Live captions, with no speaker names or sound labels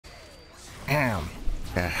Damn.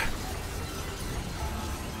 Yeah.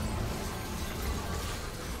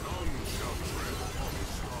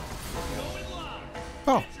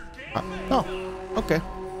 Oh. Oh. Okay.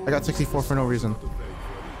 I got 64 for no reason.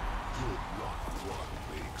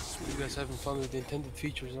 You guys having fun with the intended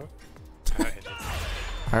features, huh?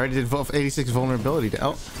 I already did 86 vulnerability to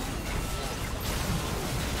oh.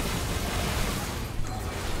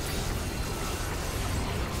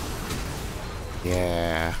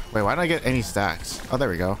 Yeah. Wait, why didn't I get any stacks? Oh, there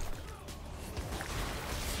we go.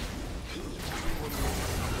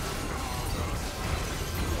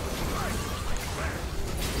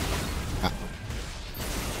 Ah.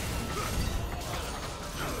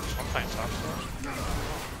 I'm playing top floor.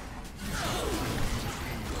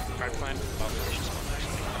 Right playing.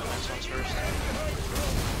 Next one's first.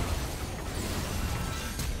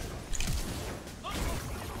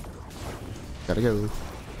 Gotta go.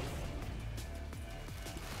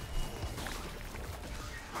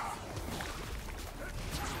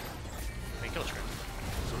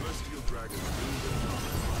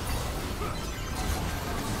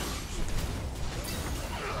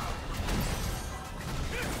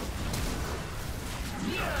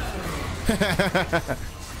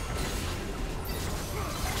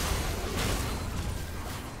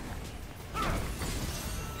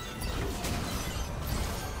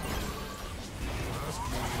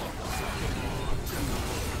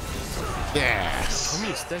 Yes. How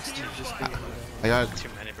many stacks did you just get? I got too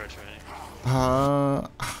many, bro. Too many. oh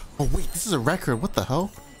wait, this is a record. What the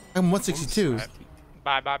hell? I'm 162.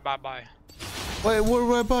 Bye. Wait, what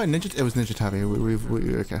do I buy? Ninja? It was Ninja Tabi. We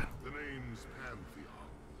okay.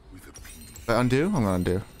 But undo? I'm gonna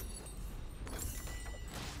undo.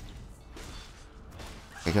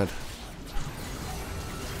 Okay, good.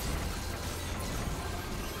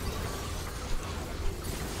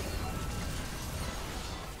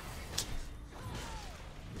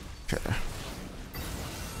 Sure.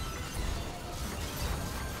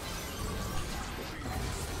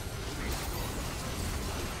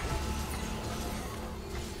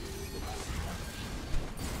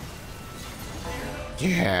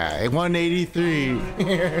 Yeah, 183.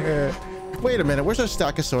 Wait a minute, where's our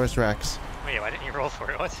Stackosaurus Rex? Wait, why didn't you roll for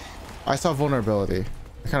it? What? I saw vulnerability.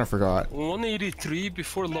 I kind of forgot. 183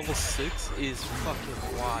 before level 6 is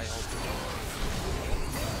fucking wild.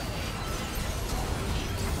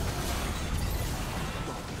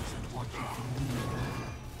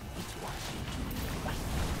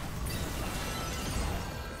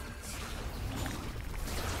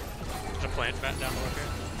 There's a plant bat down below here.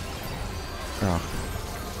 Oh.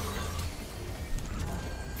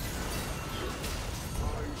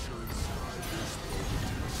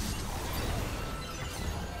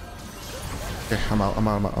 Okay, I'm out.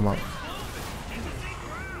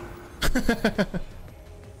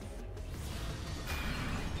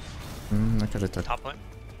 I could have took. Top lane.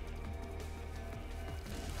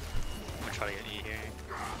 I'm gonna try to get E here.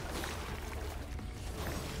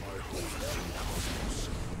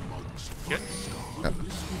 Good. Yep.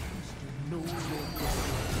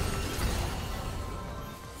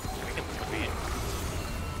 We can queen.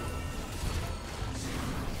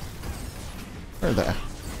 Where there?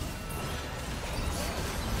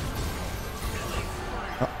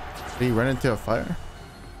 Oh, did he run into a fire?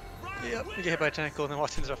 Yep, we get hit by a tentacle and then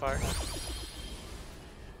walked into a fire.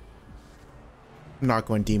 I'm not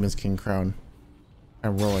going Demon's King Crown.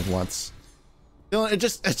 I'm rolling once. Dylan,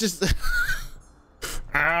 it's just.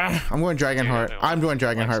 I'm going Dragonheart. I'm doing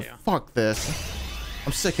Dragonheart. Fuck this.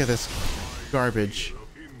 I'm sick of this garbage.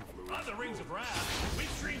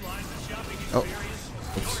 Oh.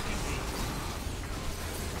 Oops.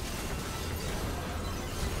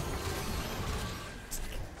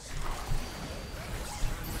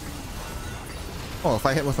 Oh, if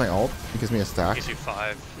I hit with my ult, it gives me a stack. Gives you 5.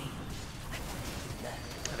 I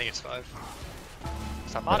think it's 5.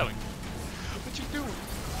 Stop autoing. What you doing?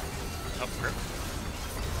 Oh, grip.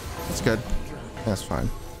 That's good. That's fine.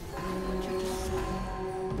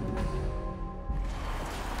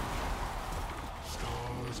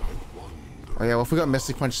 Oh yeah, well if we got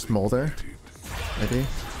Mystic Punch Smolder, maybe.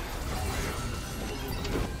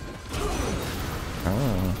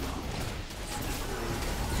 Oh.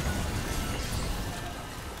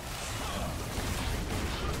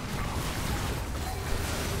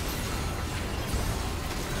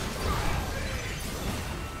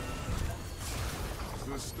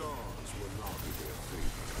 The stars were not in their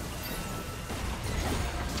favor.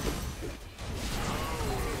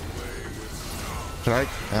 Should I?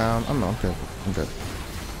 I don't know. I'm good. I'm good.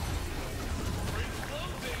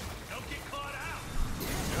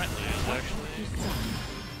 You might lose, actually.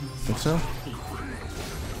 Think so?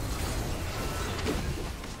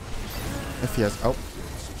 If he has, oh,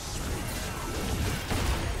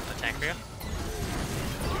 A tank for you?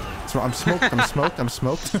 so I'm smoked. I'm smoked. I'm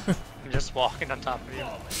smoked. I'm just walking on top of you.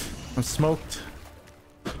 I'm smoked.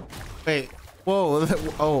 Wait, whoa.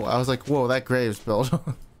 Oh, I was like, whoa, that Graves build.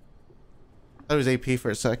 That was AP for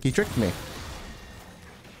a sec. He tricked me.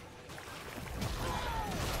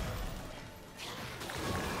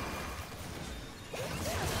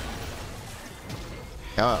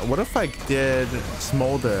 What if I did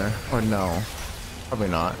Smolder? Or no? Probably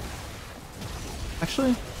not.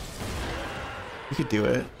 Actually, you could do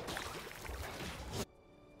it.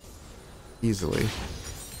 Easily.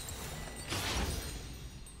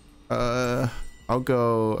 I'll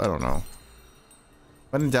go, I don't know.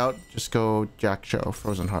 When in doubt, just go Jack Show,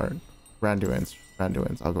 Frozen Heart. Randuin's.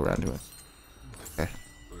 Randuin's. I'll go Randuin's. Okay.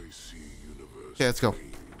 Okay, let's go.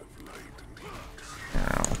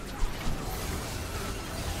 Ow.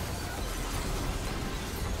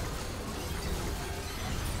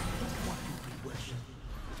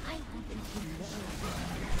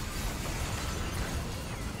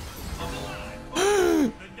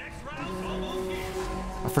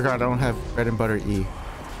 I forgot I don't have bread and butter E.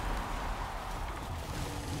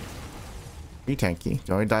 E tanky.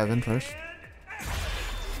 Do I dive in first? I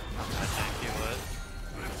think you would.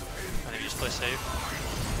 I think you just play safe.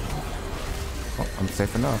 Oh, I'm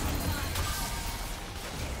safe enough.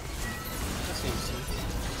 That seems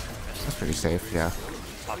safe. That's pretty safe, yeah.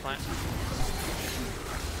 Top line.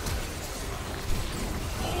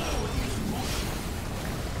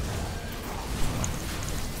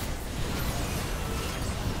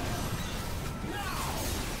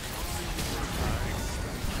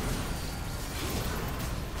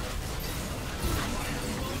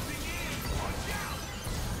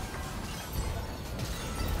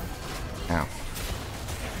 Ow.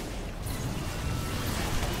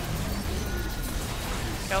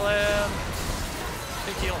 Kill him!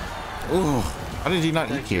 Big heal. Ooh, how did he not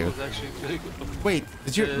That eat heal you? was actually pretty good. Wait,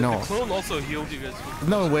 did you? The No. clone also healed you guys.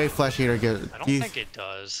 No way Flash Eater get. I don't think it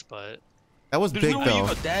does, but That was There's big no way you though.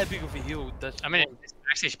 got that big of a heal. That's I mean, it's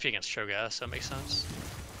max HP against Cho'Gath, so it makes sense.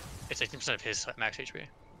 It's 18% of his max HP.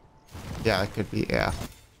 Yeah, it could be, yeah.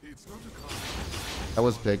 That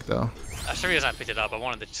was big though. I'm sure he hasn't picked it up. I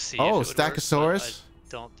wanted to see. Oh, if it would work, Stackosaurus?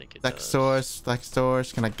 but I don't think it does.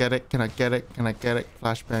 Stackosaurus. Can I get it? Can I get it? Can I get it?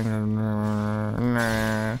 Flashbang.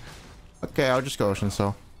 Nah. Okay, I'll just go Ocean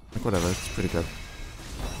Soul. Like, whatever, it's pretty good.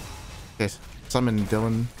 Okay, summon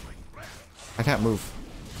Dylan. I can't move.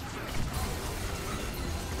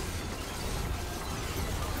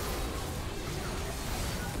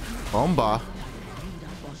 Bomba.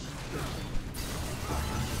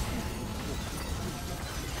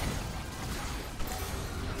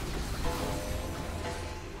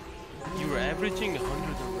 You were averaging 100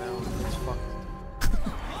 a round. That's fucked.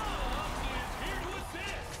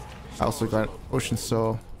 I also got Ocean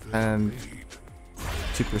Soul and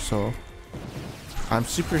Super Soul. I'm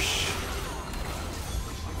super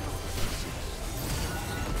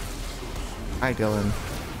Hi, Dylan.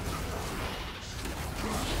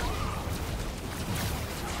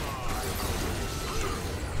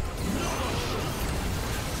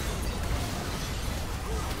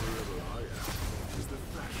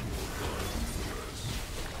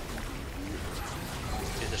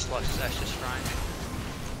 Dude, this Lux is actually just frying me.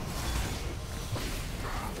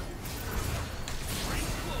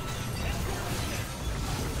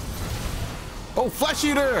 Oh, Flesh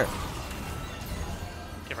Eater!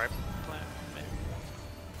 Get right plant.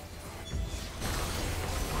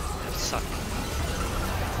 That sucked.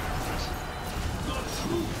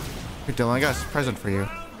 Hey, Dylan, I got a present for you.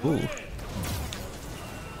 Ooh.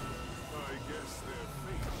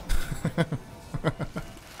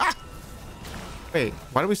 Ah! Wait,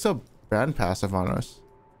 why do we still ban passive on us?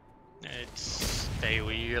 It's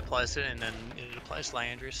AoE applies it, and then it applies to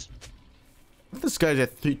Liandry's. This guy's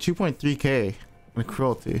at 2.3k in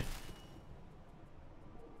cruelty.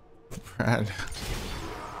 Brad.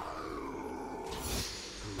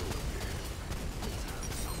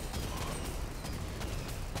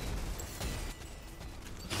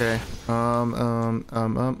 Okay.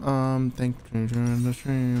 Thank you for the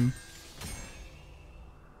stream.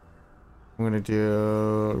 I'm gonna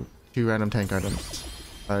do 2 random tank items.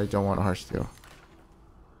 I don't want a harsh steel.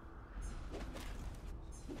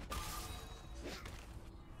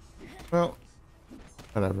 Well,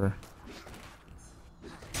 whatever.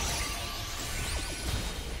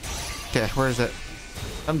 Okay, where is it?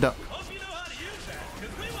 I'm done.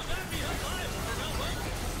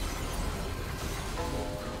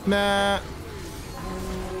 Nah.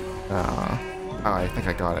 Oh, I think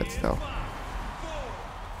I got it still.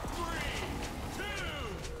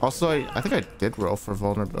 Also, I think I did roll for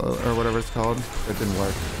vulnerability or whatever it's called. It didn't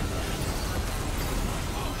work.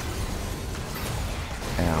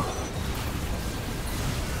 Yeah.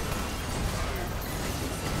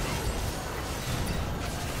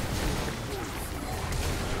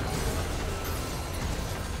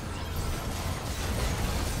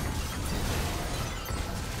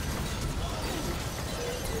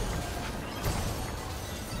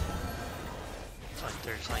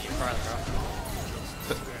 They're just letting you farther up.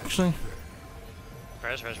 Actually,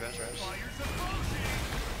 Res.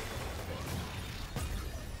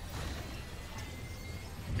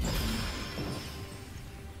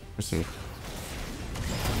 proceed.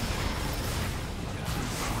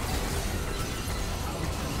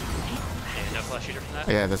 Yeah, no flash shooter from that?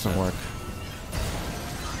 Yeah, this doesn't work.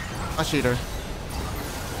 A cheater.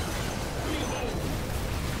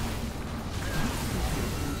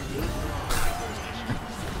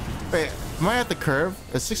 Wait, am I at the curve?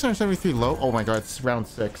 Is 673 low? Oh my god, it's round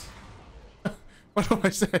 6. What am I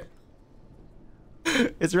saying?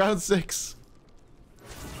 It's round 6.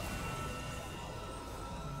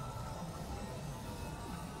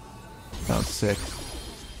 Round 6.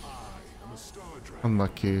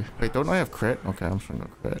 Unlucky. Wait, don't I have crit? Okay, I'm trying to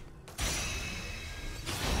crit.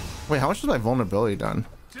 Wait, how much is my vulnerability done?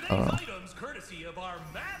 Today's items courtesy of our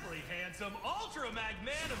madly handsome, ultra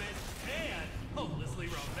magnanimous, and hopelessly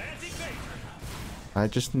romantic matron. I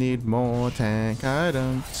just need more tank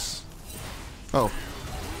items. Oh.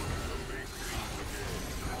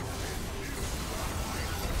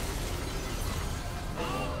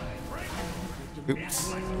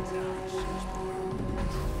 Oops.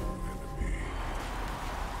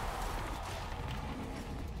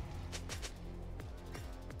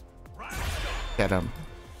 Get him.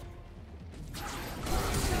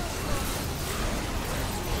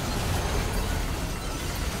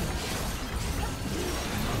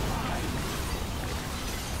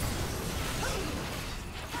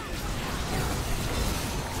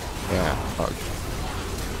 Yeah, fuck.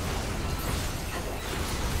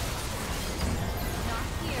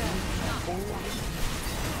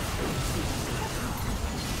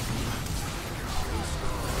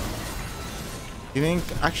 You think?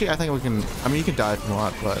 Actually, I think we can. I mean, you can die if you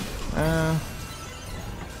want, but.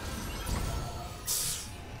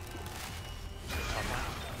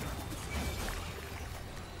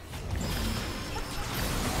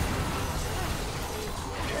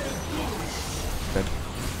 Good.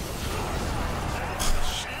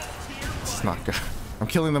 It's not good. I'm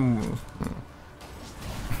killing them.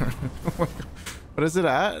 What is it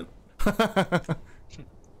at?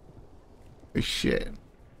 Oh, shit.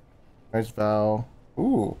 Nice Val.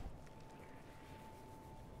 Ooh.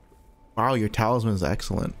 Wow, your talisman is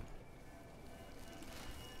excellent.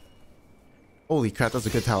 Holy crap, that's a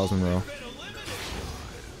good talisman, bro.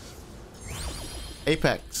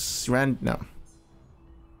 Apex. No.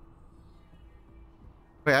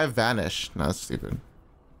 Wait, I have Vanish. No, that's stupid.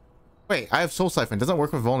 Wait, I have Soul Siphon. Does that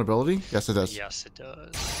work with vulnerability? Yes, it does. Yes, it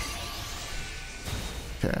does.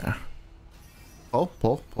 Okay. Pull.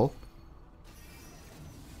 Pull.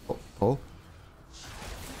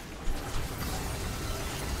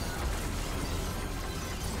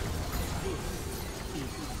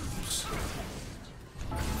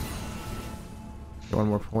 One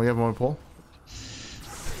more. We have one pull.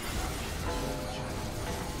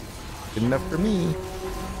 Good enough for me.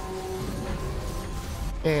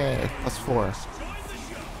 Yeah, +4.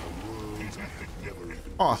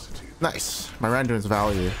 Oh, nice. My renderings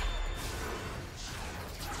value.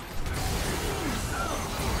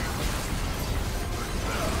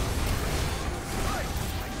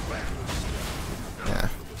 Yeah.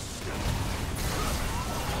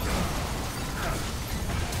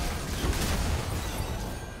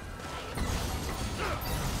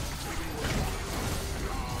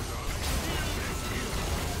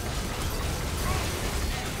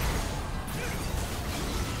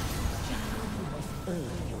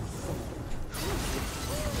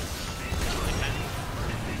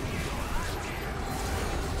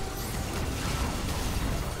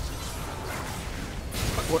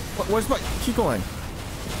 Where's my... Keep going.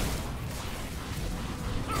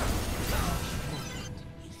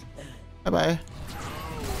 Bye-bye.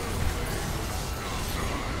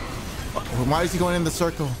 Why is he going in the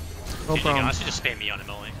circle? No You can problem. honestly just spam me on him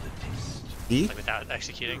only. E? Like without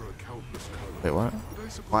executing. Wait, what?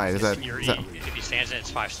 Why? Is that... Your Is E. that... If he stands in, it's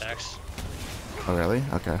 5 stacks. Oh, really?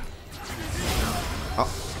 Okay. Oh.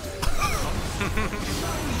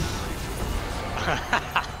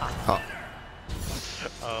 Oh.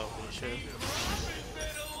 Oh, shit.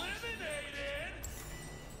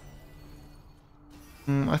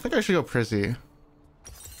 I think I should go Prizzy.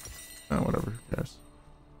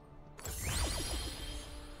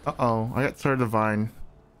 Uh-oh, I got Sword Divine.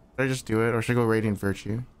 Should I just do it, or should I go Radiant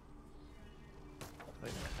Virtue?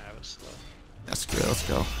 Wait, I was slow. That's good, let's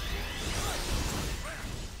go.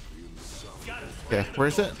 Okay, where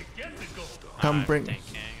is it? Come bring... I'm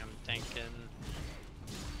thinking.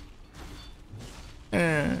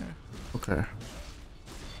 Okay.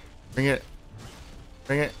 Bring it.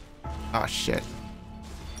 Bring it. Oh, shit.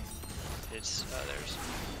 It's, there's...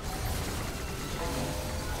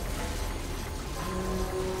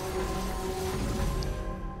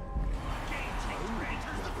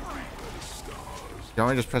 You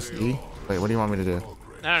want me to just press E? Wait, what do you want me to do?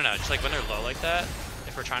 No, just like when they're low like that,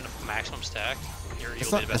 if we're trying to maximum stack,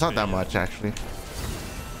 It's not that much, actually.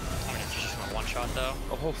 I mean, it's just a one shot though.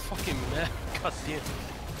 Oh, fucking man. God damn.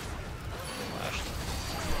 Flash.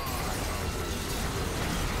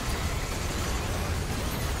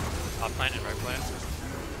 Top plant and right plant.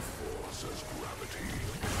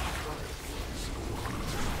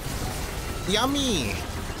 Yummy!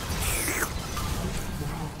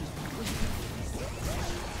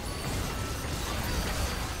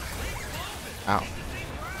 Ow.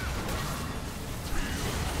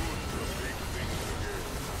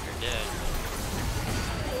 You're dead.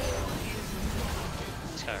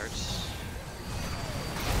 This guy hurts.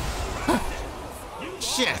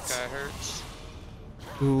 Shit! That guy hurts.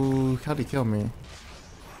 Ooh, how'd he kill me?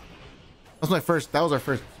 That was our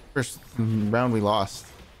first round we lost.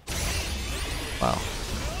 Wow.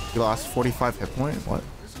 We lost 45 hit point? What?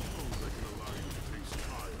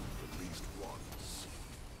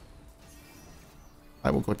 I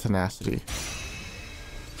will go tenacity.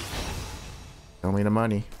 Show me the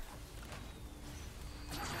money.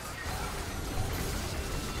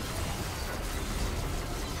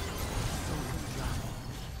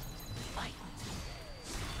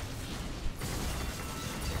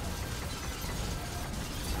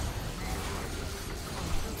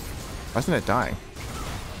 Why isn't it dying?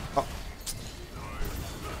 Oh.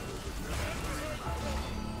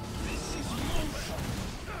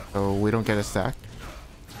 So we don't get a stack.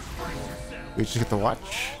 We just get to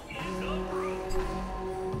watch.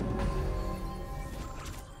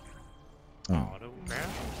 Auto grab.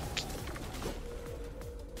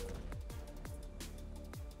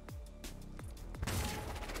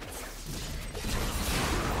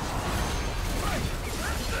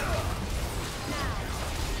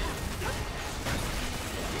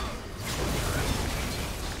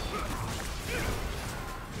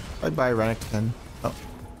 Bye-bye, Renekton. Oh.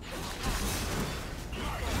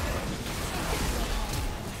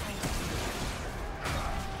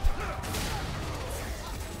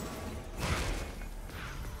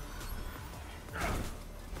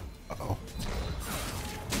 Uh-oh.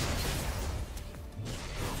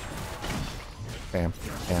 Bam,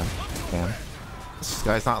 bam, bam. This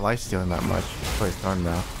guy's not lifestealing that much. Oh, he's done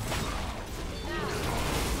now.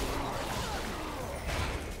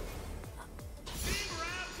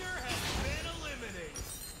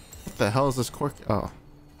 What the hell is this cork? Oh.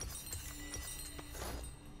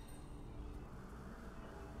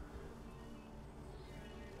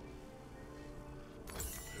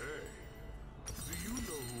 Do you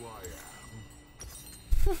know who I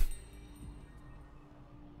am?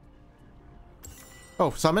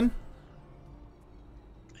 Oh, summon?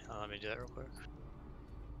 Let me do that real quick.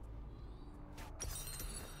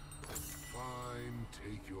 Fine,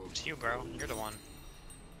 take your It's you, bro. You're the one.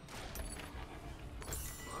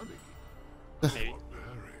 money. Maybe.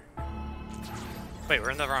 Wait,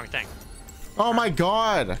 we're in the wrong thing. Oh my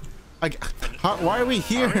god! Why are we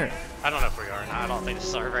here? I don't know if we are. I don't think this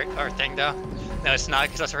is our thing, though. No, it's not,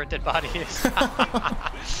 because that's where our dead body is.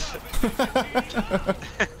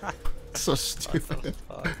 So stupid.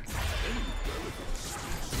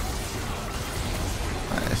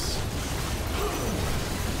 Nice.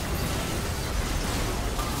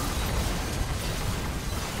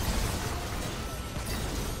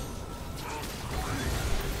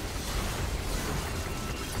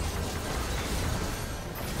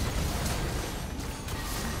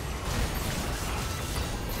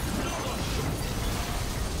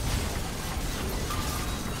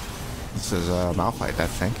 This is Malphite, that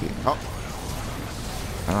Shanky. Oh.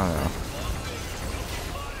 I don't know.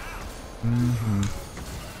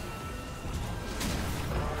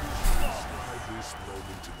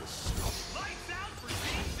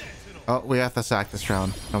 Oh, we have to sack this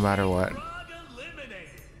round, no matter what.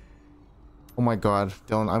 Oh my god,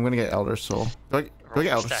 Dylan, I'm gonna get Elder Soul. Do I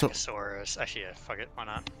get Elder Soul? Stegosaurus. Actually, yeah, fuck it. Why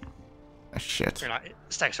not? Ah, shit. You're not.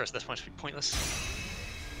 Stegosaurus at this point should be pointless.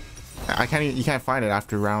 I can't even, you can't find it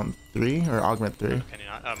after round 3 or augment 3. Can you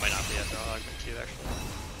not? Oh, it might not be after augment 2, actually.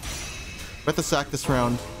 We have to sack this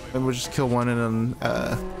round, and we'll just kill one, and then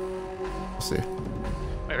we'll see.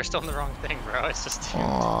 Wait, we're still in the wrong thing, bro. It's just.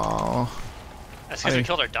 Aww. That's because we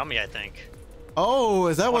killed our dummy, I think. Oh,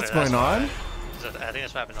 is that what's going on? I think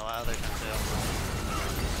that's what happened a lot other time too.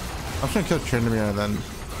 I'm trying to kill Trinity and then.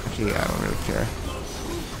 Actually, I don't really care.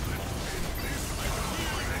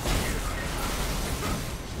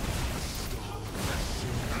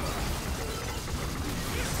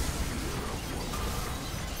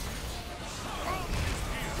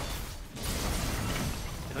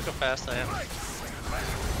 Look how fast I am.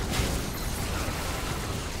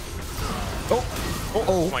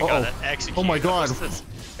 Oh my god, that execute. Oh my god.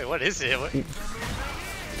 Wait, what is it? What?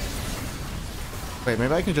 Wait,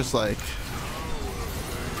 maybe I can just like.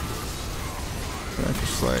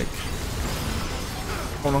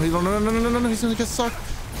 Oh no, he's no, he's gonna get sucked.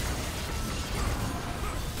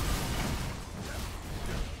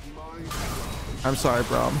 I'm sorry,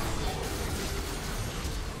 bro.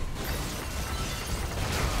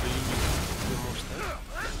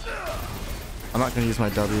 I'm not gonna use my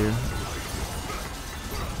W.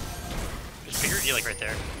 Just put your E like right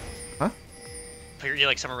there. Huh? Put your E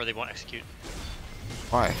like somewhere where they won't execute.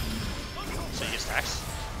 Why? So you get stacks.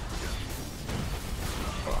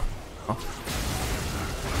 Oh.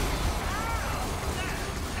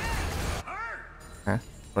 Okay,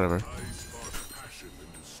 whatever.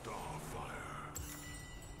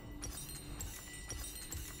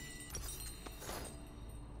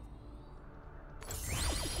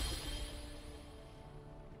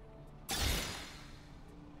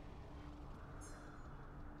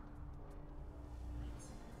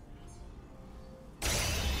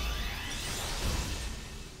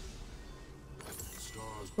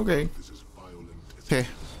 Okay. Okay,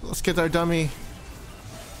 let's get our dummy.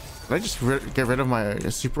 Did I just get rid of my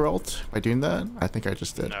super ult by doing that? I think I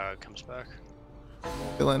just did. No, it comes back.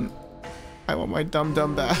 Dylan, I want my dum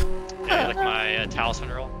back. Yeah, like my talisman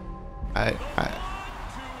roll. Oh,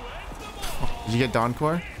 did you get Dawn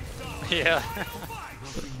Core? Yeah.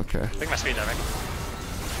 Okay. I think my speed dynamic.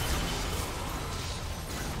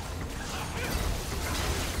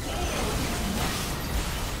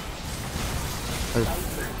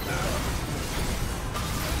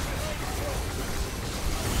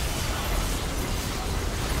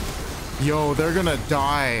 Yo, they're gonna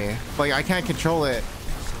die. Like, I can't control it.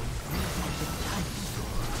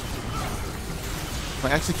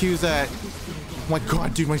 My execute's at. Oh my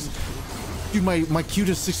god, dude, my Q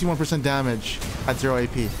does 61% damage at 0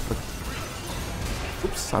 AP.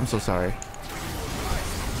 Oops, I'm so sorry.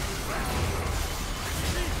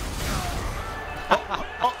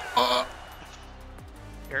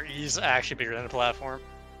 Your E's actually bigger than the platform.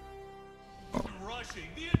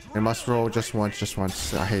 I must roll just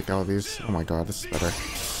once. I hate all these. Oh my god, this is better.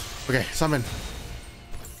 Okay, summon.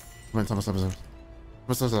 Summon.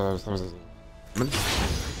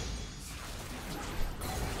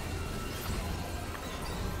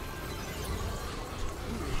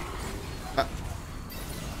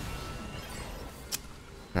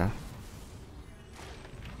 Yeah.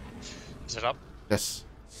 Is it up? Yes.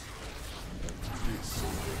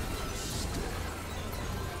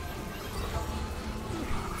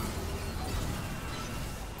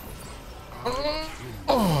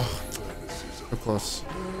 Oh, so close.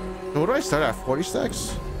 So what do I start at? 40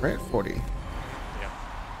 stacks? Right at 40. Yeah.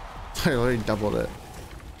 I already doubled it.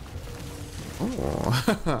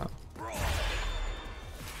 Oh.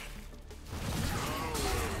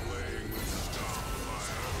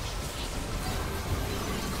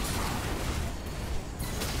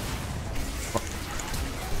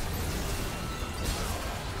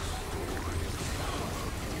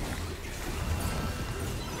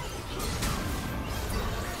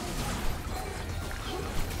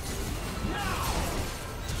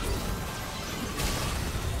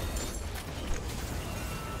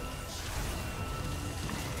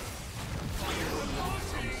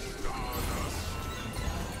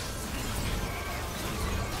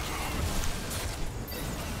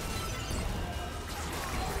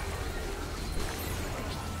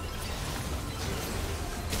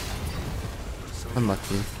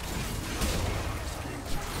 Unlucky.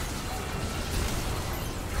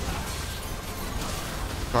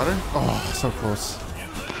 Got her? Oh, so close.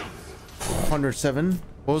 107.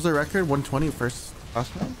 What was the record? 120 first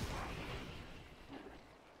last round?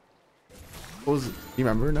 What was it? You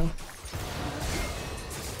remember now?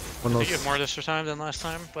 I think you had more this time than last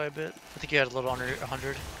time by a bit. I think you had a little under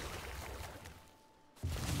 100.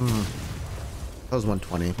 That was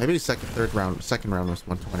 120. Maybe second round was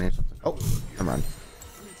 120 or something. Oh, come on.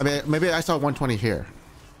 I mean, maybe I saw 120 here.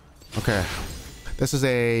 Okay. This is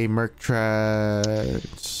a Merc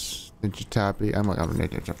Ninja Tappy. I'm like, I don't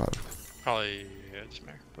need Ninja Tappy. Probably yeah, just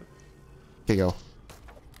Mare, but Okay, go.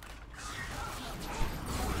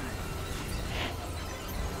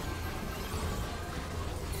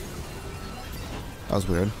 That was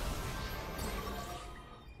weird.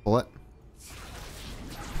 Pull it.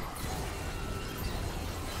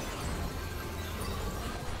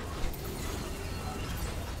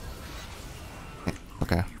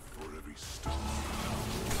 Okay.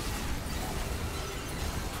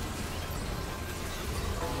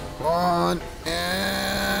 One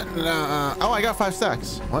and oh, I got 5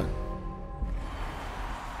 stacks. What?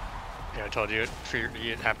 yeah, I told you it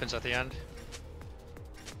happens at the end.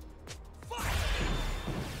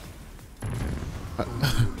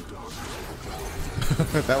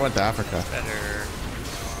 That went to Africa. Better.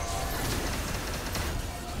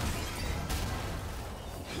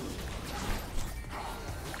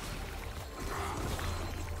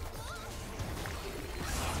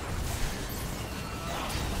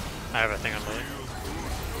 I have a thing on Lily.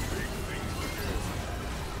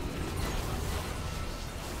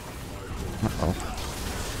 Uh-oh.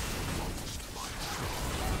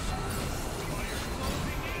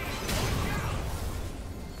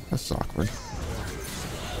 That's awkward.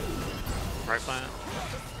 Right planet.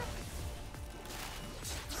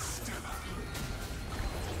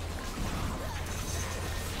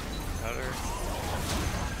 Better.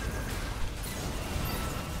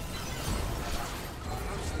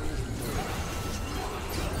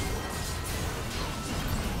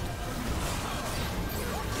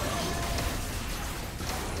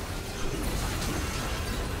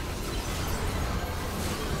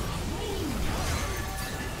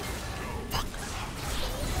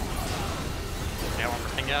 Yeah, one more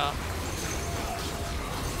thing out.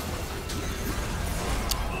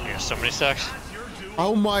 You got so many stacks.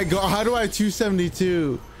 Oh my god, how do I have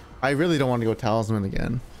 272? I really don't want to go Talisman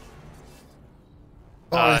again.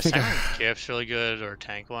 Oh, I think Gift's really good, or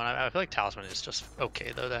Tank one. I feel like Talisman is just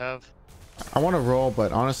okay though to have. I want to roll,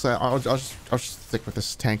 but honestly, I'll just stick with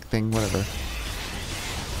this tank thing. Whatever.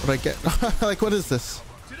 What I get? Like, what is this?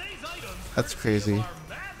 That's crazy.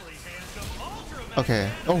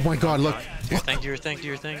 Okay. Oh my god, look. Do your thing, do your thing, do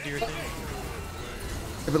your thing, do your thing.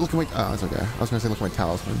 Yeah, but look at my. Oh, it's okay. I was gonna say, look at my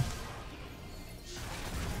Talisman.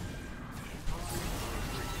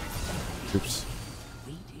 Oops.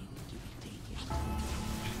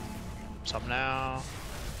 What's up now?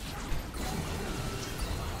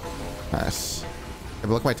 Nice. Yeah, but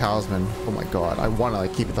look at my Talisman. Oh my god. I want to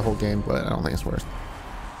like keep it the whole game, but I don't think it's worth.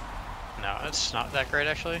 No, it's not that great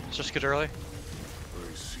actually. It's just good early.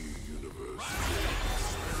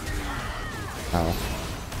 Oh.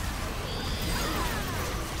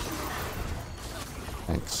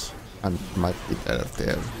 Thanks. I might be dead if they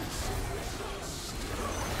have.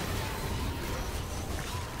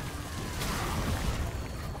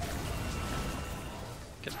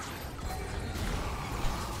 Good.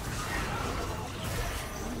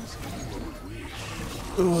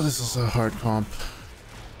 Oh, this is a hard comp.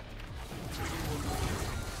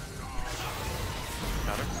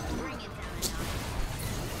 Got her.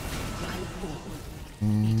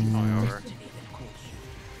 Going over.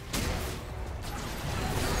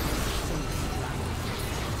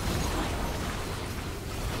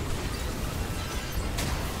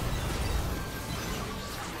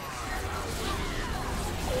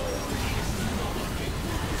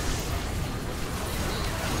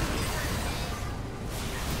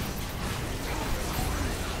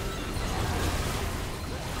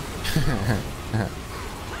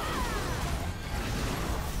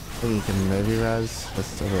 You can maybe res. That's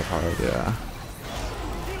still really hard, yeah.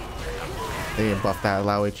 They can buff that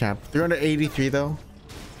Lowy champ. 383 though.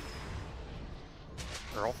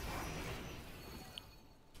 Earl.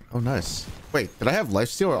 Oh, nice. Wait, did I have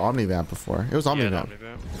lifesteal or omnivamp before? It was omnivamp.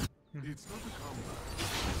 Yeah,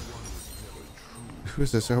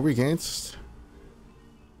 Who's this? Who are we against?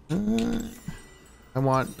 I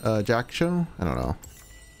want Jack Show. I don't know.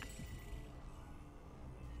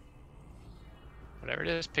 whatever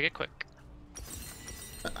it is, pick it quick.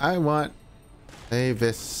 I want a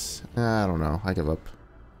Vis. I don't know. I give up.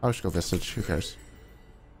 I'll just go Visage. Who cares?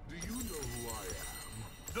 Do you know who I am?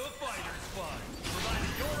 The Fighter's Fund,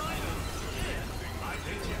 providing your items and I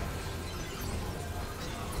pay you.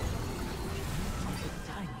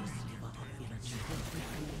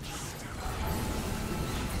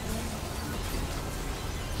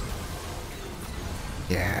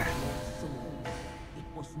 Yeah.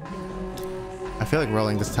 I feel like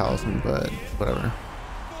rolling this talisman, but whatever.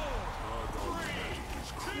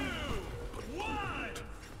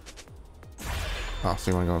 Oh,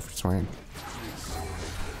 so you want to go for Swain?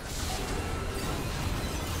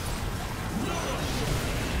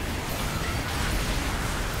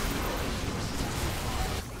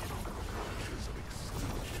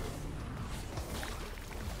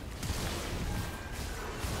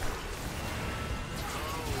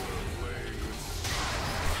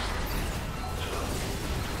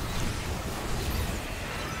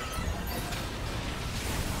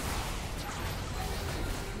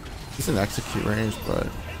 in execute range, but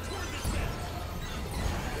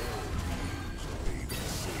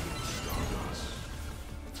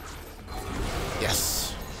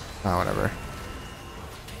yes. Oh, whatever.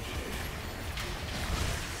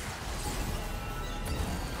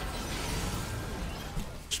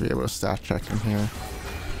 Should be able to stat check in here.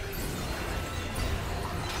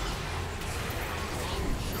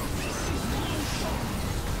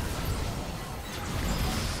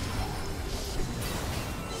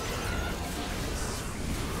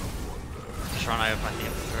 Just run out of my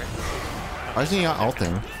DM3. Why isn't he not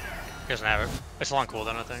ulting? He doesn't have it. It's a long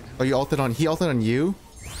cooldown, I think. Oh, you ulted on. He ulted on you?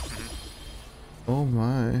 Oh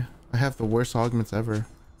my. I have the worst augments ever.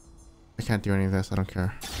 I can't do any of this. I don't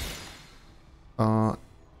care.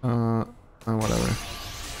 Whatever.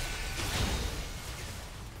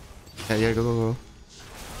 Yeah, go.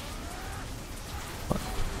 What?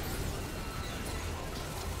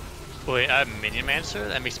 Wait, I have Minion Mancer?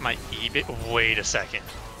 That makes my E bit. Wait a second.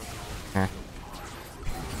 Huh.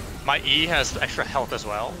 My E has extra health as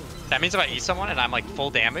well. That means if I eat someone and I'm like full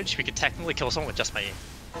damage, we could technically kill someone with just my E.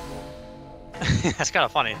 That's kind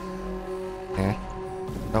of funny. Okay.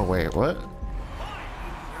 Oh wait, what?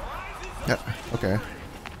 Yeah. Okay.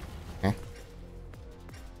 Okay.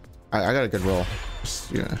 I got a good roll.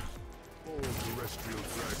 Just, yeah.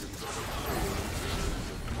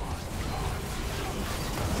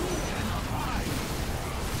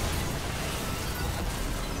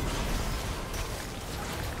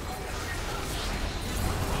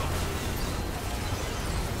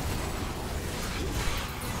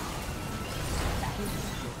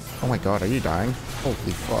 Oh my god, are you dying? Holy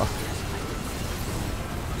fuck.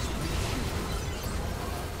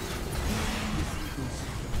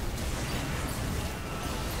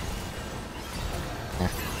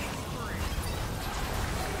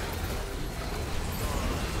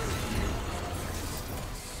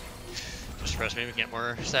 Just press me, we can get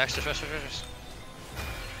more stacks. Just rest.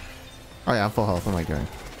 Oh yeah, I'm full health. What am I doing?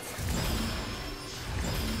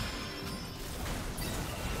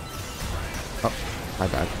 Oh, my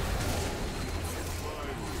bad.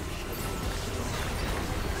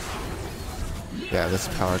 Yeah, this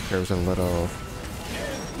power curve's a little...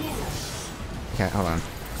 Okay, hold on.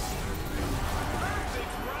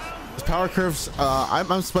 This power curve's...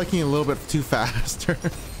 I'm spiking a little bit too fast.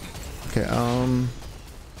 Okay,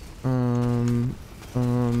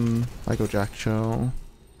 I go Jack Show.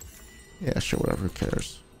 Yeah, sure, whatever, who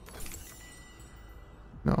cares?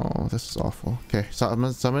 No, this is awful. Okay,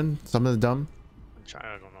 summon the dumb. I'm trying,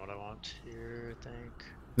 I don't know what I want here, I think.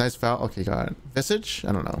 Nice foul. Okay, got it. Visage?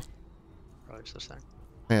 I don't know. Probably just this thing.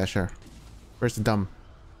 Yeah, sure. Where's the dumb?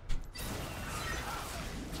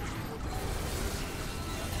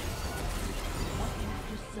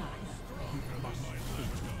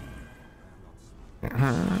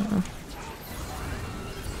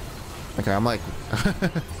 Okay, I'm like...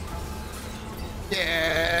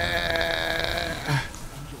 Yeah!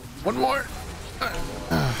 One more!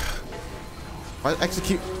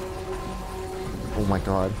 Execute! Oh my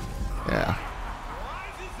god. Yeah.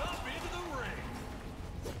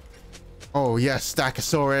 Oh yes, stack of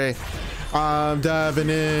Sore. I'm diving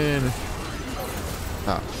in.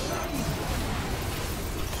 Oh.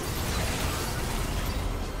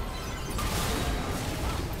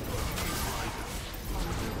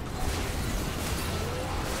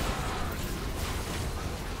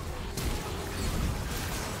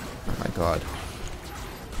 Oh my god.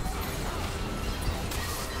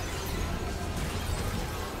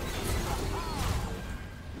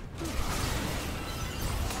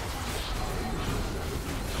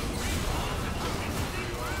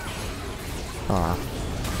 Ah,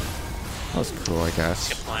 that was cool, I guess.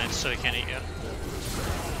 Skip lines so he can't eat you.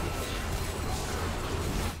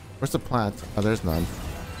 Where's the plant? Oh, there's none.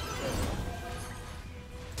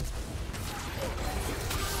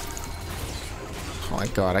 Oh my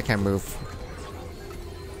god, I can't move.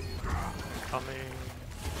 Coming.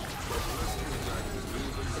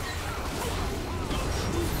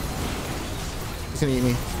 He's gonna eat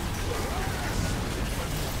me.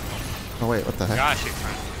 Oh wait, what the heck? Gosh, you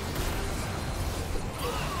friend.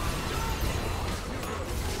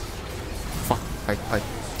 Fuck.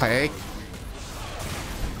 Pike.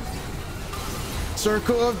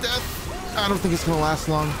 Circle of death. I don't think it's gonna last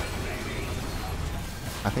long.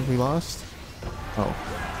 I think we lost. Oh.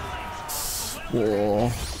 Whoa.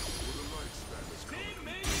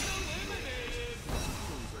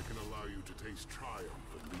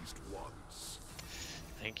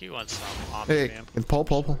 I think you want some omni Hey, spam.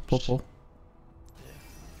 pull.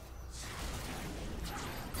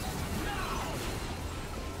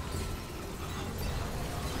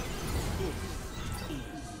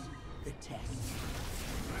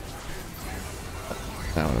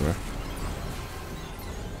 Yeah, whatever.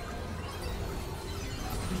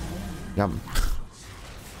 Yum.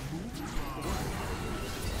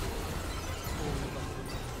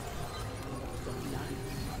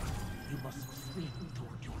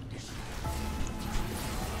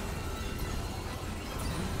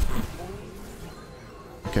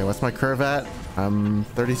 Okay, what's my curve at? I'm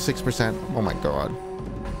 36%. Oh my god.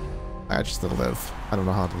 I just still live. I don't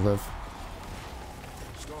know how to live.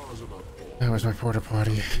 That was my porta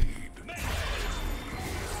potty.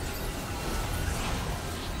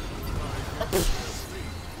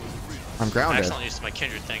 I'm I grounded. accidentally used my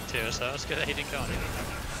kindred thing too, so it's good that he didn't go on anything.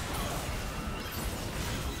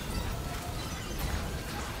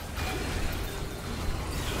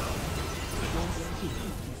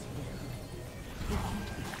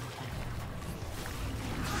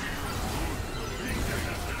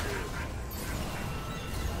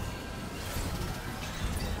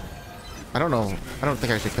 I don't know. I don't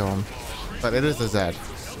think I should kill him. But it is a Zed.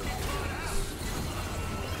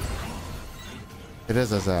 It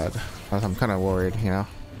is a Zed. I'm kind of worried, you know?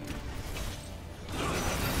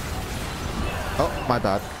 Oh, my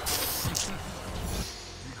bad.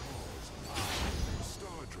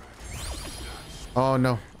 Oh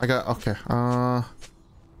no, I got okay.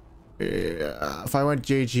 Yeah, if I went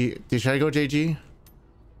JG, should I go JG?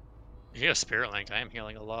 You get a spirit link. I am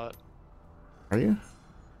healing a lot. Are you?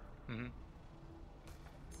 Mm-hmm.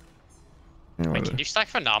 Anyway, Wait, can you stack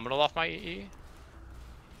phenomenal off my EE?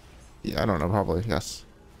 yeah, I don't know. Probably yes.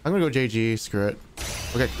 I'm gonna go JG. Screw it.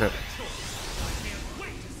 We'll get crit.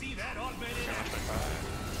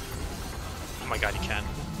 Oh my god, you can.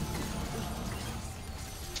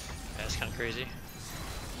 Yeah, that's kind of crazy.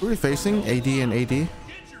 Who are we facing? AD and AD.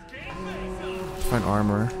 Find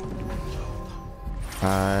armor.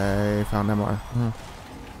 I found MR. Huh.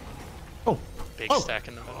 Oh. Big stack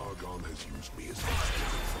in the middle.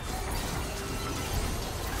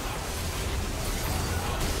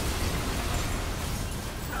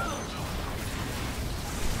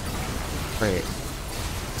 Wait. It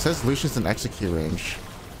says Lucian's in execute range.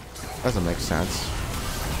 Doesn't make sense.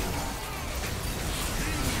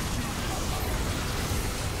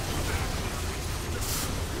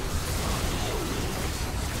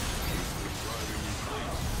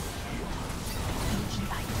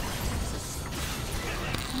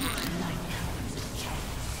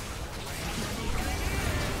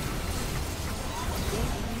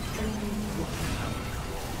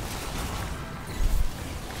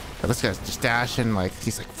 This guy's just dashing like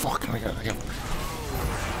he's like fuck. I got.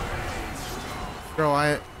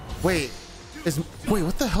 Bro, wait. Wait,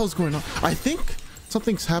 what the hell's going on? I think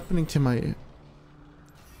something's happening to my.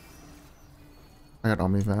 I got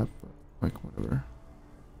Omnivap, but like whatever.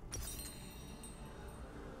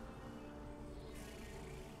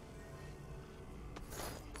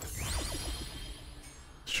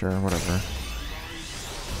 Sure, whatever.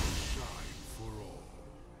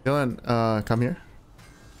 Dylan, come here.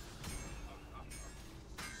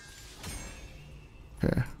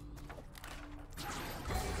 Okay.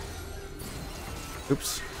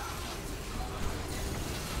 Oops.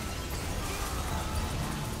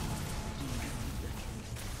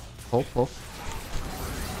 Oh.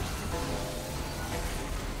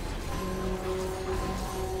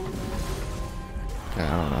 Okay, I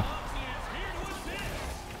don't know.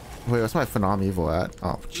 Wait, what's my Phenom Evil at?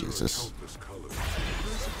 Oh, Jesus.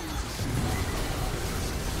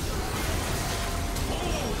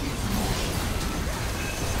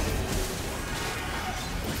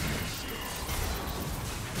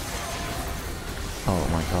 Oh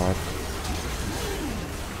my god.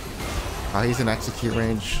 Oh, he's in execute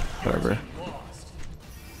range. Whatever.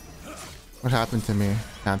 What happened to me?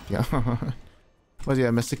 Pantheon. Was he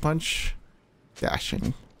a Mystic Punch?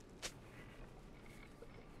 Dashing.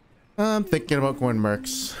 I'm thinking about going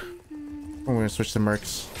Mercs. I'm gonna switch to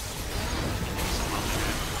Mercs.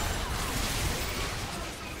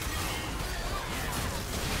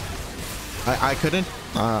 I couldn't.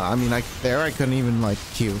 I mean, I couldn't even like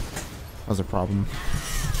Q. That was a problem.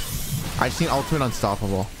 I just need ultimate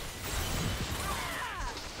unstoppable.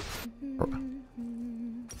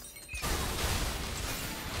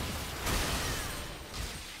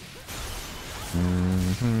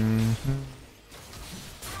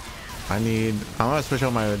 I'm gonna switch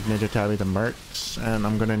out my Ninja Tabby to Mercs, and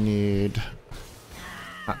I'm gonna need.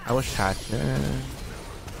 I wish Hatchet.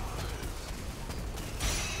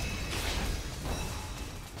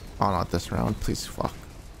 Oh, not this round, please. Fuck.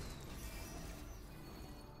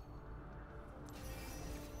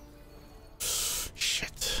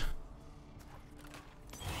 Shit.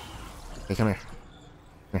 Hey, come here.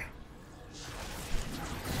 Here.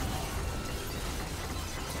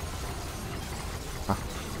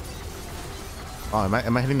 Oh,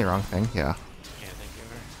 am I hitting the wrong thing? Yeah. Yeah, thank you.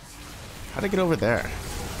 How'd I get over there?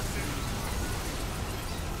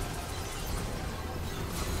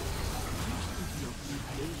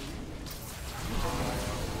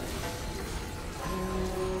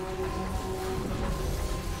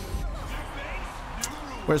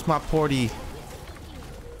 Where's my porty?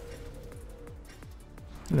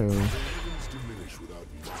 Hello. diminish without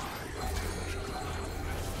my attention.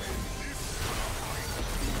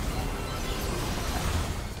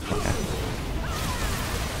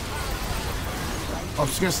 I'm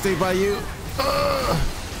just gonna stay by you.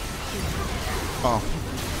 Oh.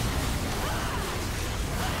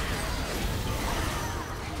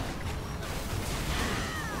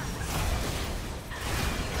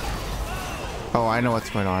 Oh, I know what's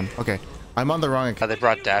going on. Okay. I'm on the wrong account. They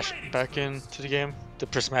brought dash back into the game. The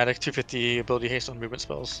prismatic 250 ability haste on movement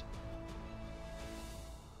spells.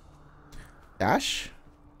 Dash?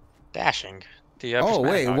 Dashing. The Oh,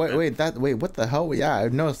 prismatic augment. wait, what the hell? Yeah, I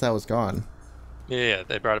noticed that was gone. Yeah,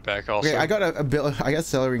 they brought it back also. Okay, I got I got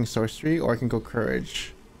Accelerating Sorcery, or I can go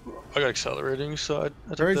Courage. I got accelerating, so I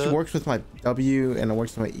took Courage that. works with my W, and it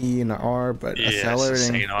works with my E and the R, but Yeah, Accelerating... it's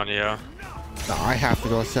insane on you. No, I have to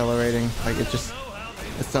go Accelerating. Like, it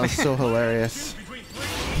sounds so hilarious.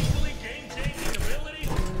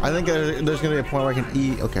 I think there's gonna be a point where I can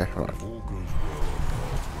E... Okay, hold on. All goes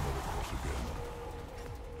well. Once again.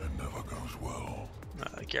 It never goes well.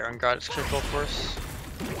 Garen got its critical force.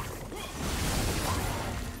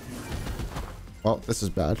 Well, this is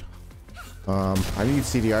bad. I need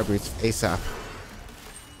CDR boots ASAP.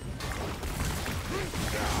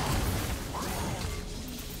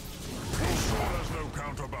 There's no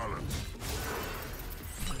counterbalance.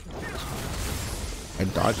 I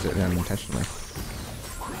dodged it unintentionally.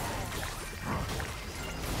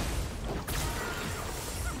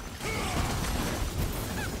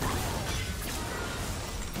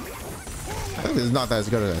 I think this is not as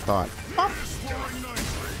good as I thought.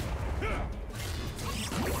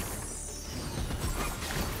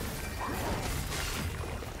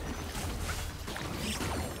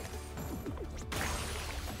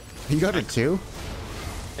 You got it too?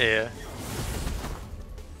 Yeah.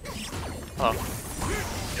 Oh.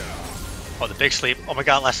 Oh, the big sleep. Oh my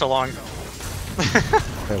god, lasts so long.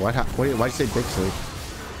 Wait, what? Why'd you say big sleep?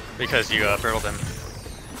 Because you brittled him.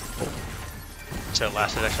 So it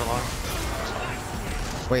lasted extra long.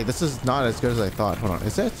 Wait, this is not as good as I thought. Hold on,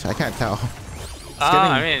 is it? I can't tell.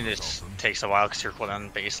 I mean, it just takes a while because your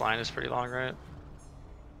cooldown baseline is pretty long, right?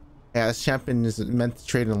 Yeah, this champion is meant to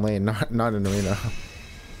trade in lane, not in arena.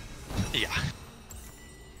 Yeah.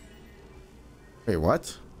 Wait,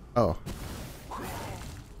 what? Oh.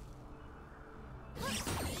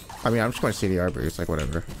 I mean, I'm just going to CDR boost, like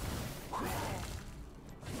whatever.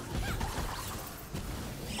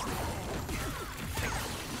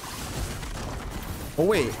 Oh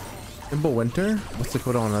wait, Imbo Winter? What's the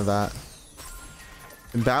cooldown of that?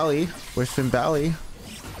 Finbally? Where's Finbally?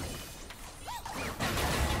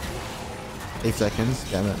 8 seconds.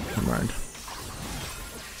 Damn it, I'm burned.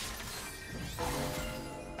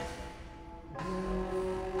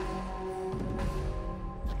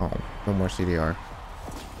 Oh, no more CDR.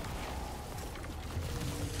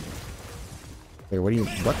 Wait,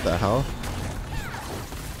 what the hell?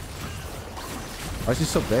 Why is he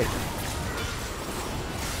so big?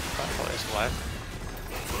 Probably is alive.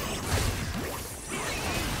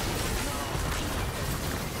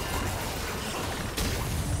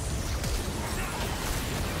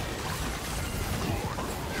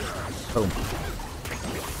 Boom.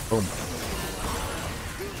 Boom.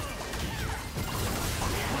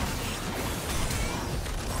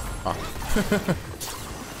 Oh.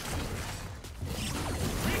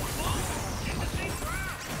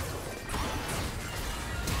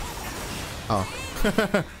 Oh.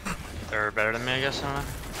 They're better than me, I guess. I don't know.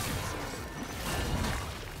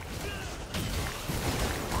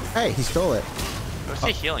 Hey, he stole it. What's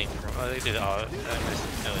he healing from? Oh, they did. Oh,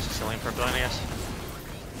 it was healing for ability, I guess.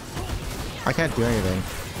 I can't do anything.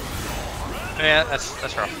 Yeah,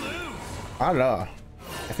 that's rough. I don't know.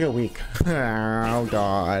 I feel weak. Oh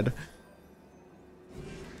god.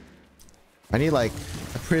 I need like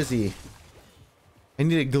a Prizzy. I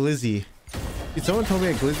need a Glizzy. Dude, someone told me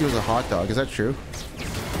a Glizzy was a hot dog. Is that true? I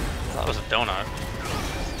thought it was a donut.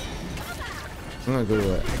 I'm gonna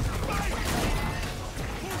Google it.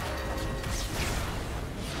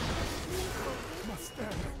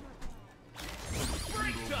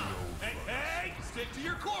 Hey, stick to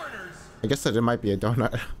your corners. I guess that it might be a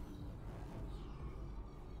donut.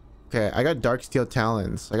 Okay, I got Darksteel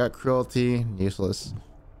Talons. I got Cruelty, useless.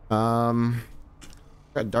 Got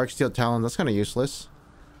Darksteel Talons. That's kind of useless.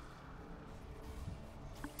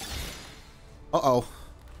 Uh-oh.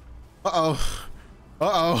 Uh-oh.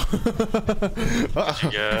 Uh-oh. What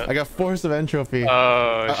you get? I got Force of Entropy.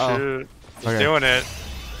 Oh, shoot. He's Okay. doing it.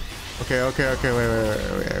 Okay, wait.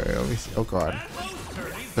 Let me see. Oh, God.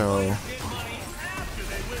 So...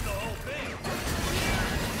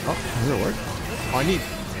 Oh, does it work? Oh, I need...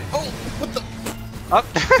 Oh, what the... Up.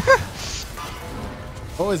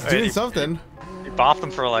 Oh, it's doing something. You bopped them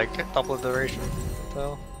for like double the duration.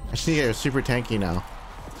 So. I just need to get super tanky now.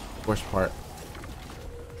 Worst part.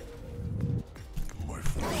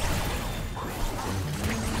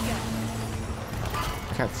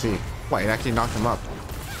 I can't see. Why, it actually knocked him up.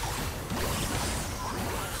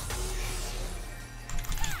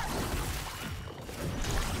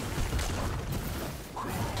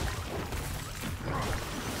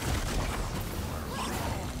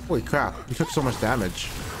 Holy crap, you took so much damage.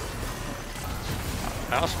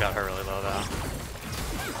 I also got her really low though.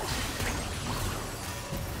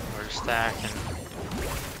 We're just stacking.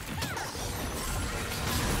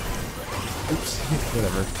 Oops,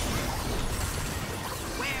 whatever.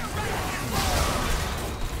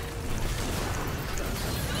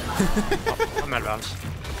 Oh, I'm out of bounds.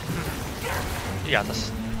 You got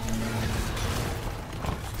this.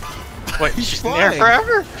 Wait, she's in there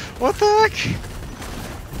forever? What the heck?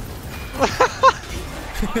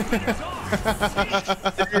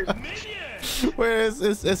 Wait,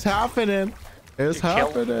 it's happening. It's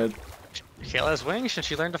happening. Kayla has wings and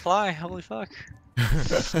she learned to fly. Holy fuck.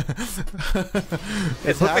 It's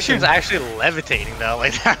It looked like she was actually levitating though.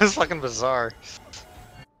 Like that was fucking bizarre.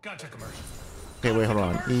 Gotcha commercial. Okay, wait, hold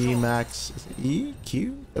on. E max. Is it E?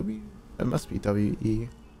 Q? W? It must be W E.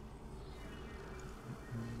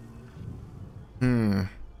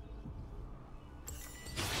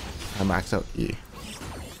 I max out E.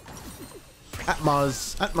 At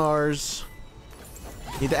Mars.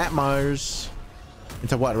 Need the at Mars.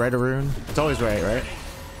 Into what? Right or rune? It's always right, right?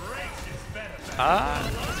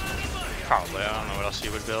 Probably. I don't know what else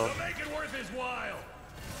you would build. Make it worth his while.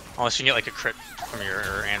 Unless you can get like a crit from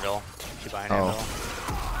your anvil. If you buy an anvil.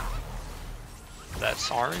 That's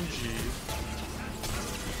RNG.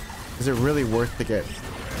 Is it really worth to get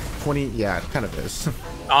 20? Yeah, it kind of is.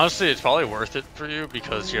 Honestly, it's probably worth it for you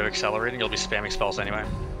because you have accelerating. You'll be spamming spells anyway.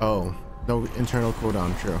 Oh, no internal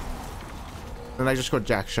cooldown, true. Then I just go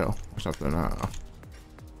Jack Show or something. I don't know.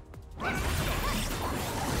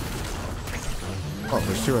 Oh,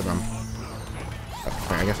 there's two of them.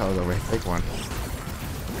 Okay, I guess I'll go take one.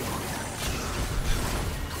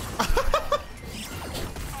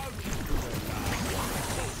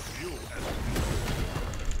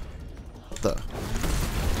 What the?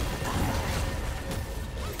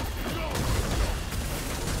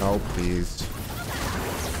 Oh, please.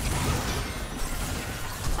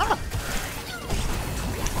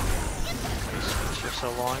 For so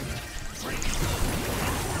long.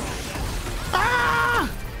 Ah!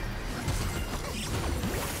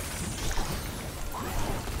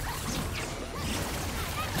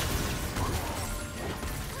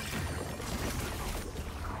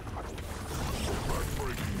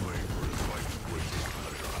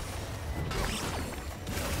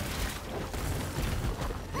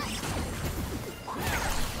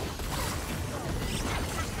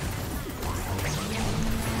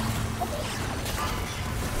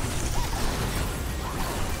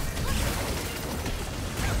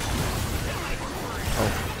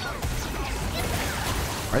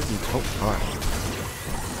 Why is he? Oh, God.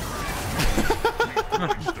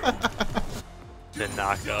 The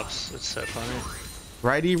knockups. It's so funny.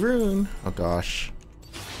 Righty rune. Oh, gosh.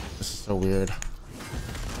 This is so weird.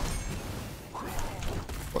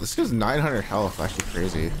 Well, this guy's 900 health. Actually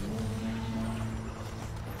crazy.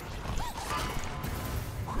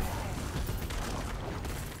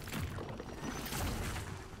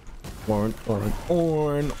 Orn.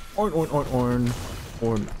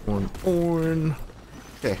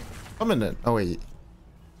 Okay, I'm in it. Oh wait,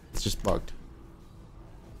 it's just bugged.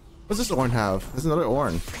 What's this Orn have? There's another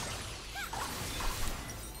Orn.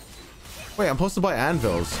 Wait, I'm supposed to buy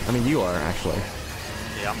anvils. I mean, you are actually.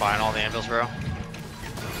 Yeah, I'm buying all the anvils, bro.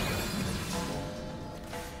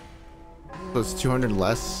 So it's 200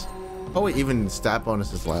 less. Oh wait, even stat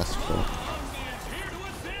bonus is less. Cool.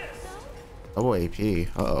 Oh, AP.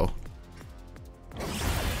 Uh-oh.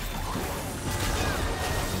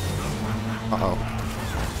 Uh-oh.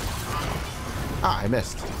 Ah, I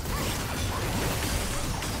missed.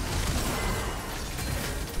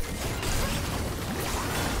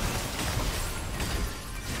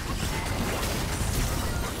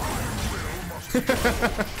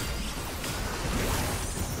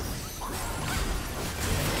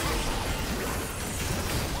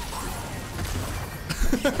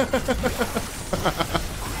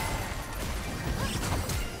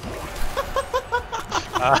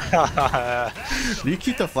 You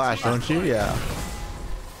keep the flash, don't you? Yeah.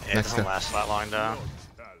 It doesn't last that long though.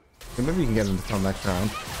 Maybe you can get him to come next round.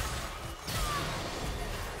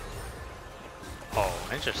 Oh,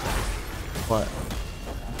 interesting. What?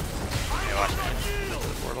 Yeah, watch me. Into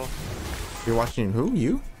the portal. You're watching who?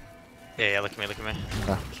 You? Yeah, look at me, look at me.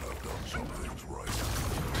 Ah.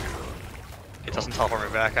 It doesn't teleport me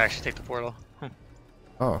back, I actually take the portal.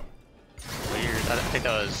 Oh. Weird. I think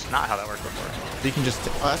that was not how that worked before. You can just.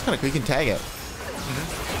 Oh, that's kind of cool. You can tag it.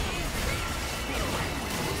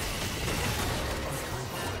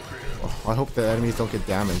 Oh, I hope the enemies don't get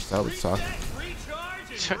damaged. That would suck.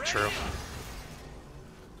 True.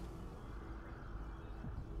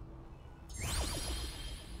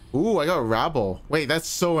 Ooh, I got Rabble. Wait, that's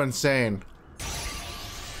so insane.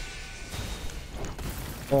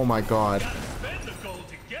 Oh my god.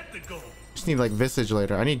 Just need like Visage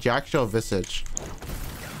later. I need Jack Shell Visage.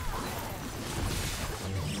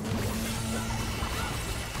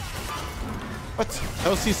 What? That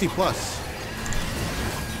was CC plus.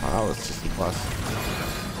 Oh, that was CC plus.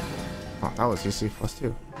 Oh, that was CC plus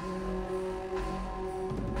too.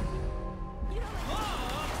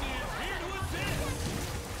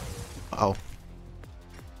 Oh.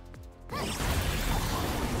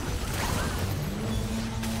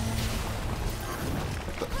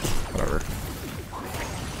 Whatever.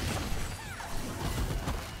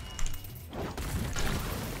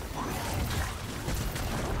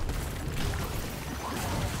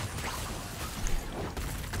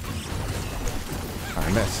 I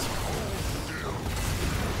missed.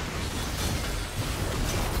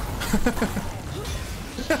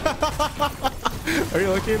 Are you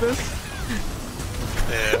looking at this?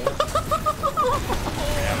 Yeah.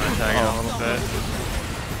 Yeah, I'm gonna tag it a little bit.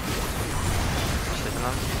 Sleeping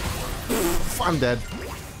on. I'm dead.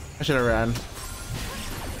 I should have ran.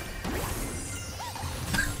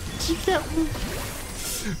 She can't move.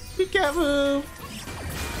 She can't move.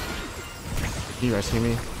 Can you rescue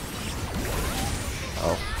me?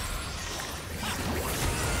 Oh.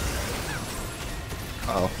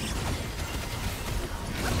 Oh.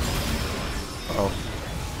 Oh.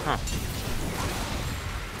 Huh.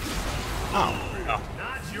 Oh. Oh.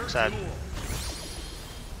 Sad.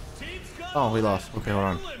 Oh, we lost. Okay, hold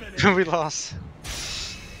on. We lost.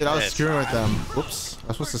 Dude, I was It's screwing with them. Whoops. I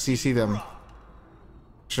was supposed to CC them.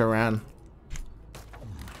 Should have ran.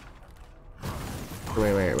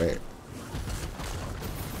 Wait.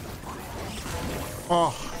 Oh,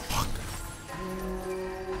 fuck.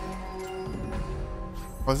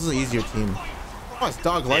 Oh, this is an easier team. Oh, it's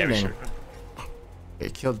Dog Lightning. Sure.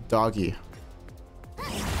 It killed Doggy.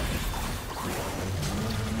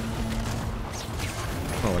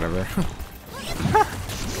 Oh, whatever.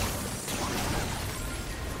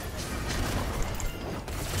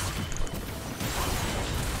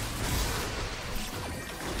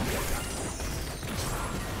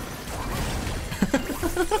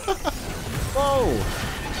 Whoa!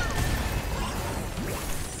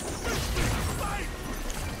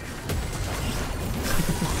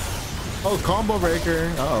 Oh, combo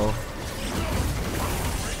breaker. Uh-oh.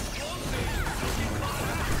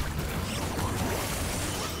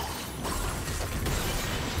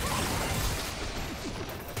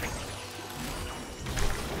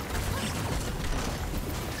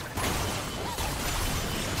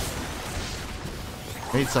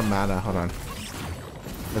 I need some mana. Hold on.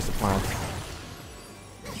 That's the plan.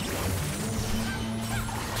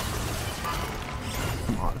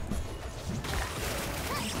 Come on.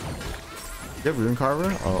 You have Rune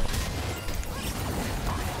Carver? Oh.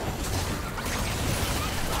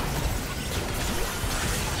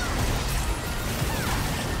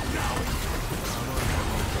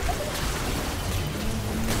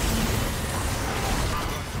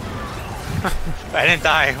 I didn't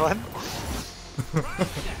die. What? I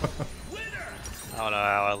don't know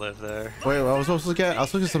how I live there. Wait, I was supposed to look at. I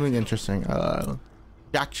was looking at something interesting.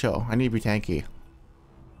 Jack Show. I need to be tanky.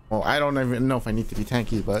 Well, I don't even know if I need to be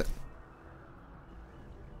tanky, but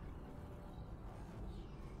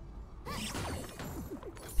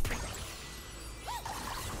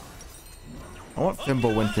I want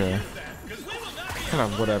Thimble Winter.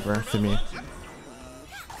 Kind of whatever to me.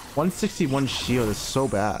 161 shield is so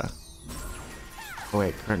bad. Oh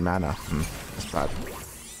wait, current mana. That's bad.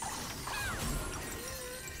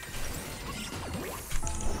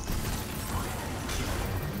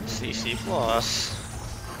 CC plus.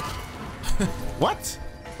 What?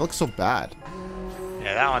 It looks so bad.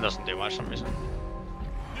 Yeah, that one doesn't do much for some reason.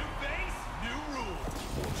 New base, new rules.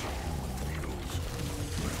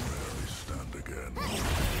 Stand again.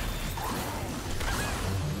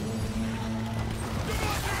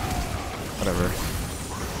 Whatever.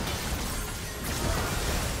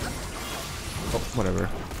 Oh, whatever.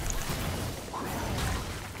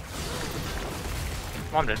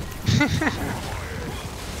 I'm dead.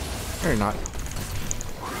 Or not.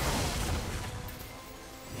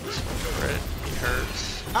 He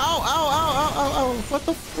hurts. Ow, ow, ow, ow, ow, ow.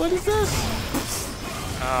 What is this?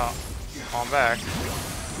 Oh, I'm back.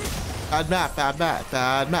 Bad map, bad map,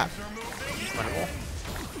 bad map. Winnable.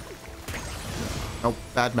 Nope,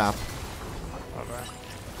 bad map. Okay.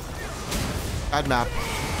 Bad map.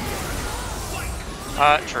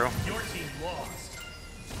 True.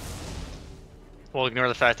 We'll ignore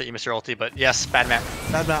the fact that you missed your ulti, but yes, bad map.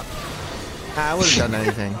 Bad map. I would have done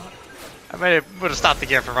anything. I would have stopped the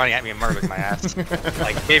game from running at me and murdering my ass.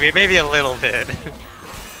 Like maybe a little bit.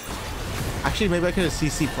 Actually, maybe I could have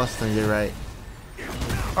CC plus them. You're right.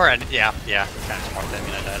 Alright, yeah, kind of smart. I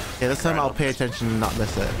mean, I died. Okay, this time I'll pay attention and not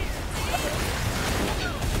miss it.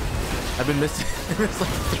 I've been missing. It's like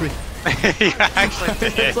 3. You actually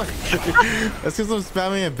did. That's because I'm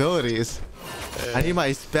spamming abilities. I need my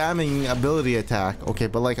spamming ability attack. Okay,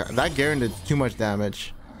 but like that guaranteed too much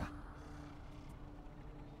damage.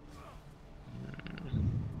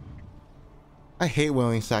 I hate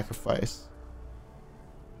willing sacrifice.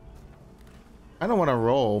 I don't want to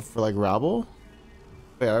roll for like rabble.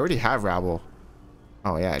 Wait, I already have rabble.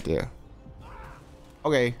 Oh yeah, I do.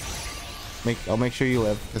 Okay, I'll make sure you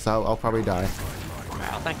live, because I'll probably die.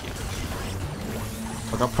 Wow, thank you.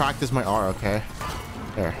 Like I'll practice my R. Okay,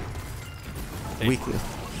 there. Weakly.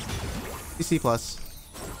 CC plus.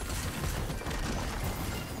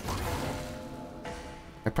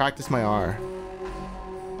 I practice my R.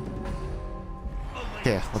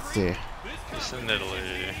 Okay, let's see. It's in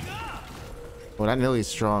Italy. Well, that Nilly's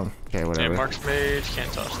strong. Okay, whatever. Okay, Mark's mage,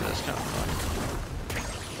 can't touch this. Kind of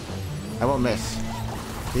I won't miss.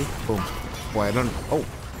 See? Boom. Boy, I don't. Oh.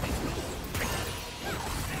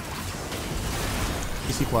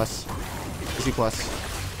 CC plus. CC plus.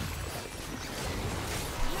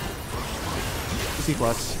 CC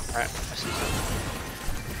plus. Alright, I see something.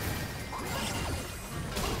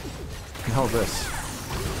 And hold this.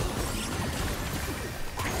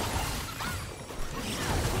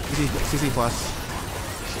 CC plus.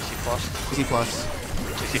 CC plus. CC plus.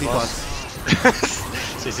 CC plus.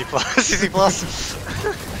 CC plus. CC plus.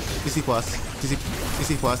 CC plus. CC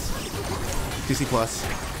plus. CC plus.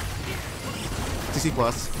 CC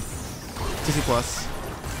plus. CC plus.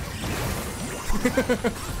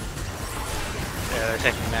 Yeah, they're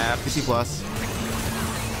taking naps. CC plus.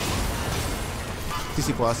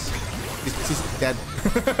 CC plus. CC dead.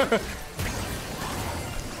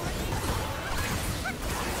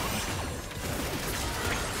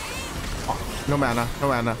 No mana, no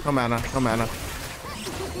mana, no mana, no mana.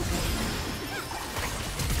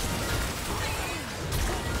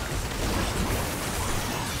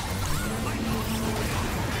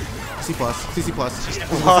 CC plus, CC plus, CC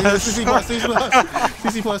plus, CC plus,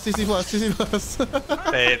 CC plus, CC plus, CC plus.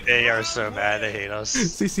 They are so mad, they hate us.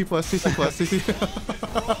 CC plus, CC plus, CC.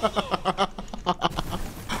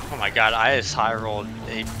 Oh my god, I just high rolled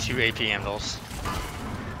 2 AP handles.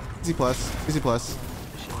 CC plus, CC plus,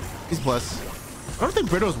 CC plus. I don't think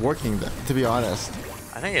Britto's working, to be honest.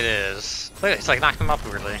 I think it is. Look, it's like knocked him up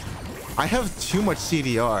weirdly. I have too much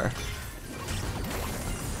CDR.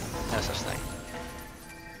 No such thing.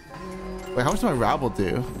 Wait, how much did my rabble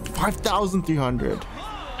do? 5,300.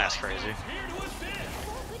 That's crazy.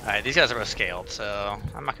 Alright, these guys are both scaled, so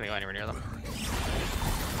I'm not gonna go anywhere near them.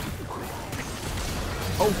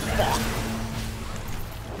 Oh, fuck.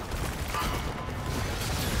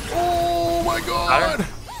 Oh my god!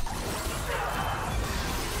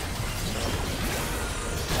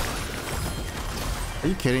 Are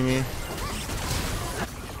you kidding me?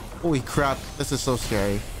 Holy crap, this is so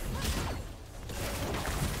scary.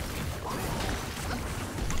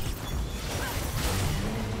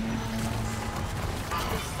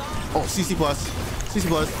 Oh, CC plus. CC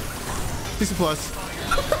plus. CC plus.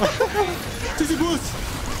 CC plus.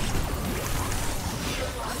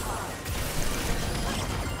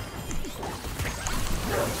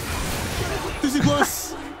 CC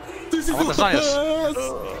plus. CC plus.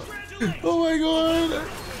 Oh my god.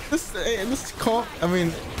 This comp. I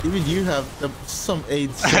mean, even you have some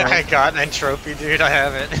aids. So. I got an trophy, dude. I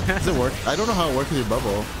have it. Does it work? I don't know how it works with your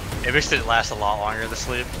bubble. It makes it last a lot longer to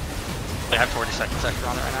sleep. I have 40 seconds extra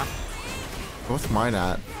on it right now. What's mine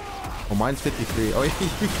at? Well, mine's 53. Oh, you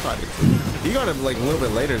got it. You got it like a little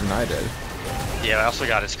bit later than I did. Yeah, I also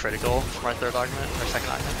got its critical from my third augment, or second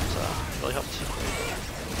augment, so it really helped.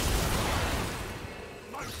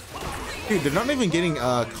 Dude, they're not even getting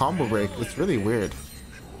a combo break. It's really weird.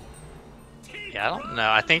 Yeah, I don't know.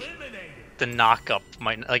 I think the knock-up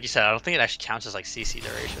might, like you said, I don't think it actually counts as like CC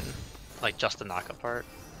duration. Like just the knock-up part.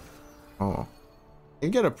 Oh. You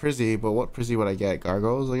can get a Prizzy, but what Prizzy would I get?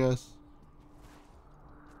 Gargoyles, I guess?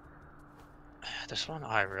 This one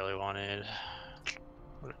I really wanted.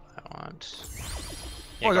 What did I want?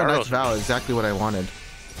 Yeah, Oh, I got Knight's Gargoyles Vow, exactly what I wanted.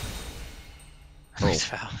 Knight's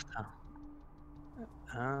Vow,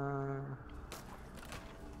 no.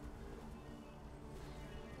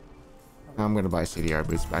 I'm gonna buy CDR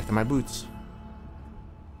boots. Back to my boots.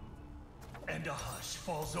 And a hush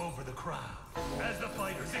falls over the crowd as the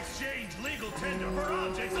fighters exchange legal tender for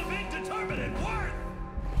objects of indeterminate worth.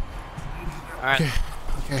 Alright.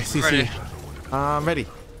 Okay, CC. I'm ready.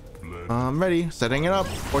 I'm ready. Setting it up.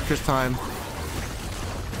 Fortress time.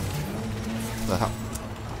 The hell?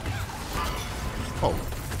 Oh.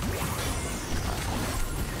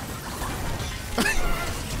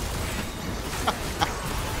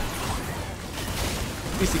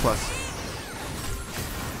 CC plus.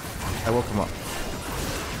 I woke him up.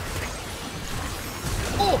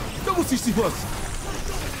 Oh, double CC plus.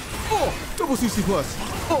 Oh, double CC plus.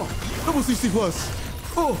 Oh, double CC plus.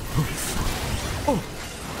 Oh, oh,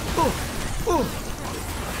 oh, oh,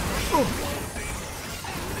 oh.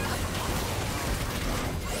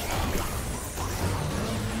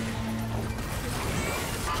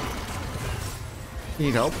 You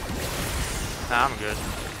need help? Nah, I'm good.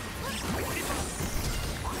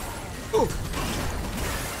 Oh!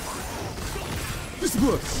 This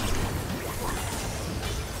works!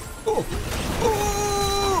 Oh!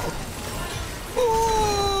 Oh! Oh!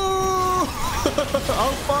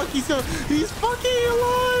 Oh fuck, he's fucking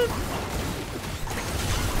alive!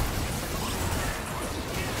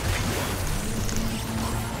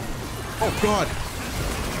 Oh god!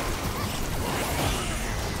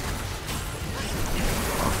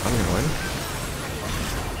 I'm gonna win.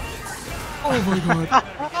 Oh my god.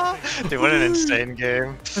 Dude, what an insane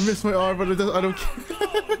game. I missed my arm, but I don't care.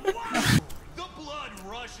 The blood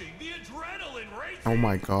rushing, the adrenaline racing. Oh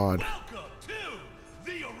my god. Welcome to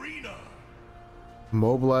the arena.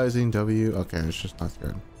 Mobilizing W. Okay, it's just not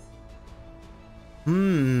good.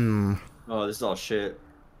 Oh, this is all shit.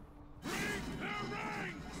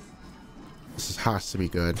 This has to be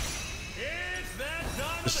good. It's that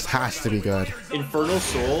time. This has to be good. Infernal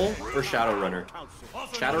Soul or Shadowrunner?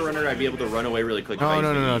 Shadowrunner, I'd be able to run away really quick. No,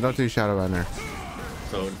 no, no, no, don't do Shadowrunner.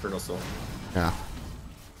 So Infernal Soul. Yeah.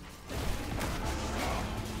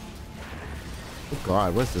 Oh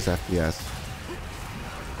god, what's this FPS?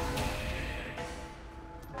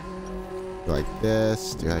 Do like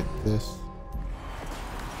this, do like this.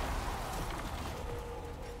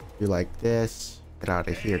 Do like this. Get out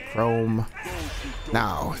of here, Chrome.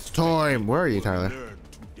 Now, it's time. Where are you, Tyler?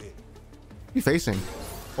 Who are you facing?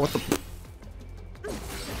 Oh, what the...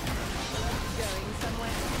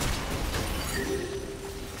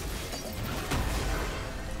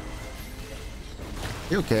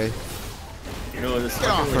 You okay? You know, this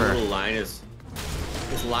fucking little line is...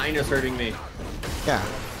 This line is hurting me. Yeah,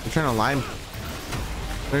 you're trying to lime...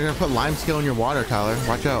 They're gonna put lime skill in your water, Tyler.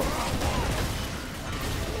 Watch out.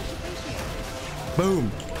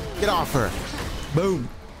 Boom. Get off her. Boom.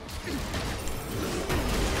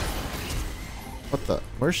 What the?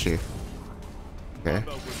 Where's she? Okay.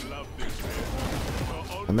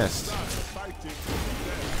 I missed.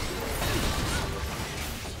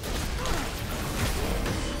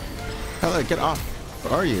 Tyler, get off.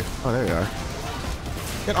 Where are you? Oh, there you are.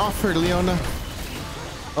 Get off her, Leona.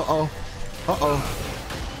 Uh-oh. Uh-oh.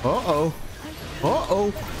 Uh-oh.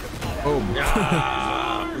 Uh-oh. Boom.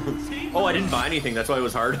 Oh, I didn't buy anything. That's why it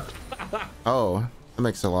was hard. Oh, that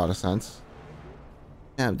makes a lot of sense.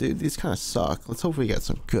 Damn, dude, these kind of suck. Let's hope we get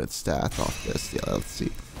some good stats off this. Yeah, let's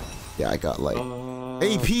see. Yeah, I got like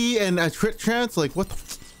AP and a crit chance. Like, what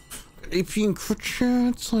the AP and crit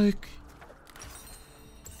chance? Like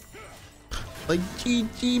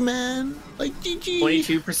GG, man. Like GG.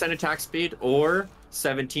 22% attack speed or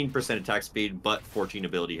 17% attack speed, but 14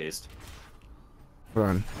 ability haste.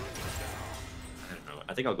 Run. I don't know.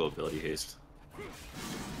 I think I'll go ability haste.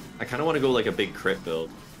 I kind of want to go like a big crit build.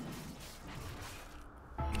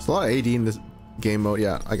 There's a lot of AD in this game mode.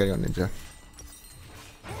 Yeah, I gotta go ninja.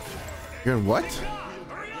 You're in what?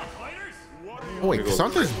 Oh wait,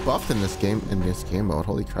 Santos buffed in this game mode.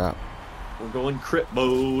 Holy crap. We're going crit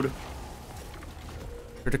mode.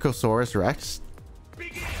 Criticosaurus Rex?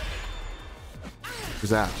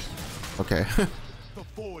 Who's that? Okay.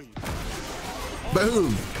 Boom!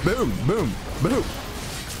 Boom! Boom! Boom!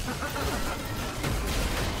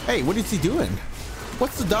 Hey, what is he doing?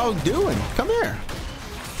 What's the dog doing? Come here.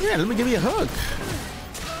 Yeah, let me give you a hug.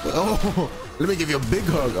 Oh, let me give you a big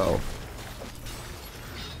hug. Oh.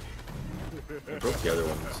 I broke the other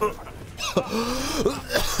one.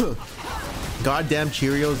 So. Goddamn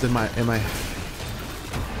Cheerios in my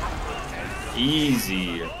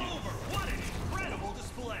Easy.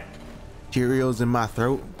 Cheerios in my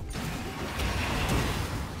throat.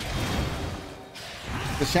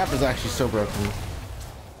 The shaft is actually so broken.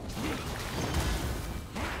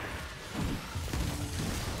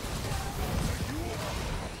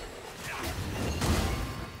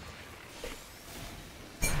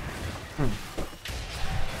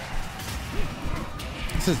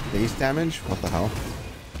 This is base damage? What the hell?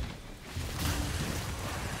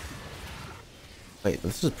 Wait,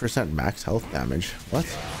 this is percent max health damage. What?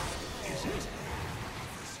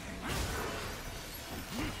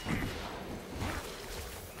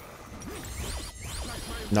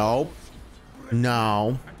 No.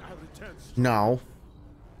 No. No.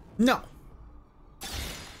 No.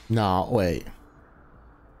 No, wait.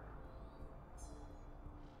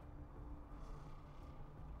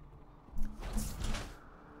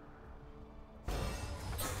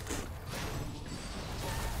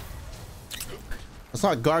 It's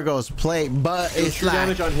not Gargo's play, but it's true like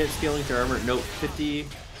damage on hit scaling to armor. Note 50.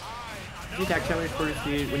 Attack damage 40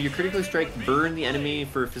 feet. When you critically strike, burn the enemy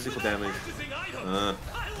for physical damage.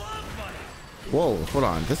 Whoa, hold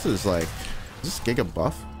on. This is like, is this Giga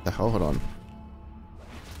buff? What the hell? Hold on.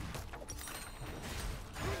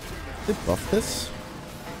 Did they buff this?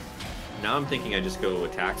 Now I'm thinking I just go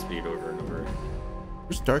attack speed over and over.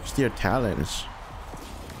 Where's Darksteer Talons?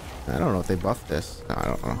 I don't know if they buffed this. No, I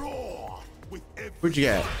don't know. Where'd you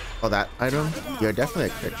get? Oh, that item? You're definitely a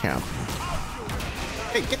crit champ.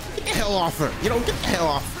 Hey, get the hell off her! You know, get the hell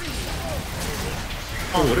off!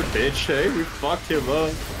 Oh, what a bitch, hey? We fucked him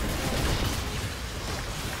up.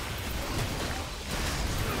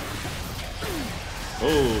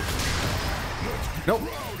 Oh. Nope.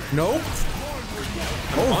 Nope.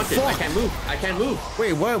 I'm haunted. I can't move. I can't move.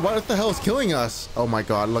 Wait, what the hell is killing us? Oh my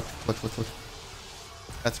god, look.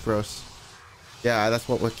 That's gross. Yeah, that's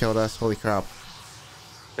what killed us. Holy crap.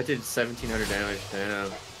 I did 1700 damage.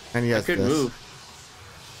 Damn. And yes, I could move.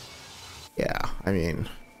 Yeah, I mean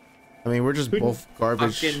we're just both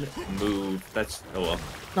garbage. Fucking move. That's, oh well.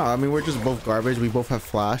 No, I mean we're just both garbage. We both have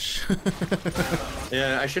flash.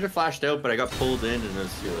 Yeah, I should have flashed out, but I got pulled in and it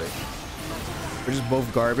was too late. We're just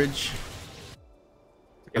both garbage.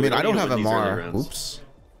 Yeah, I mean, I don't need to have win these early MR. rounds. Oops.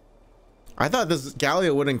 I thought this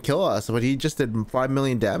Galio wouldn't kill us, but he just did 5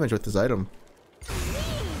 million damage with his item.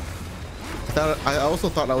 I also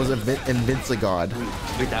thought I was Invincigod.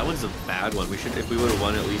 Wait, that one's a bad one. We should, if we would have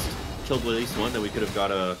won killed at least one, then we could have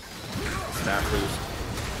got a stat boost.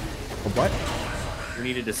 A what? We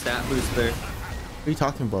needed a stat boost there. What are you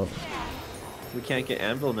talking about? We can't get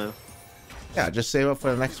Anvil now. Yeah, just save up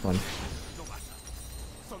for the next one.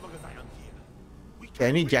 Okay,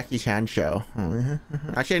 I need Jackie Chan show.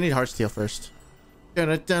 Actually, I need Heartsteel first. Dun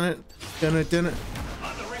it. On the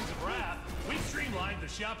Rings of Wrath, we streamlined the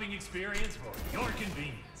shopping experience for your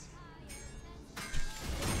convenience.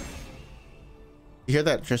 You hear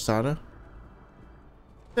that, Tristana?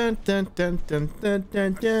 Dun dun dun dun dun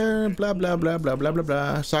dun dun. Blah blah blah blah blah blah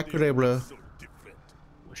blah. Sakura blah.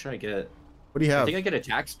 What should I get? What do you have? I think I get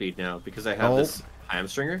attack speed now because I have this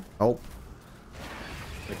hamstringer. Oh.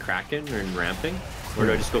 The Kraken or ramping. Or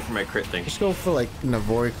do I just go for my crit thing? Just go for like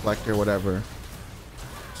Navori Collector, whatever.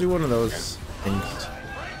 Do one of those things.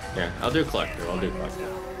 Yeah, I'll do Collector.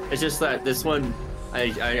 It's just that this one, I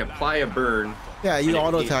apply a burn. Yeah, you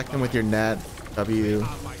auto attack them with your net, W.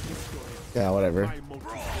 Yeah, whatever.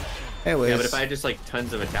 Anyways. Yeah, but if I had just like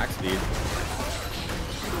tons of attack speed.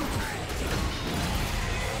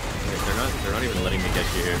 Wait, they're not even letting me get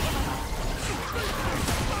you here.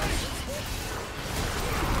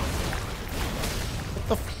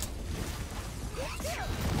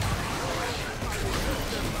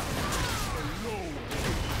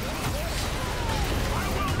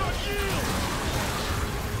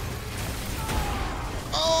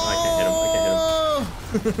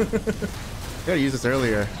 Gotta use this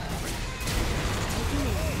earlier.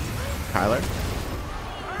 Tyler?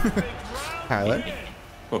 Tyler?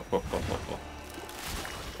 Oh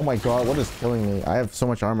my god, what is killing me? I have so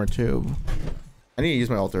much armor too. I need to use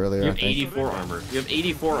my ult earlier. You have 84 armor. You have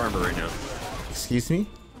 84 armor right now. Excuse me?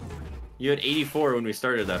 You had 84 when we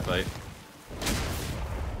started that fight.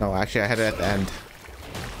 No, actually I had it at the end.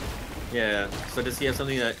 Yeah, so does he have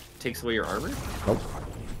something that takes away your armor? Nope.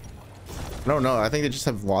 No, I think they just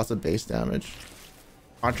have lots of base damage.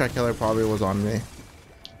 Contract Killer probably was on me.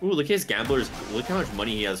 Ooh, look at his Gambler's. Look how much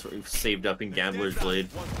money he has saved up in Gambler's Blade.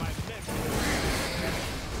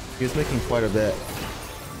 He was making quite a bit.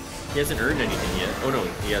 He hasn't earned anything yet. Oh no,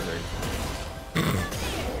 he has earned.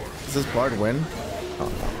 Does this Bard win? Oh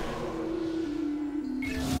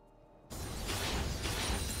no.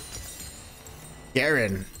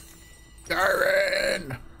 Garen!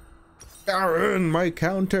 Garen! Garen, my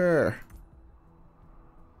counter!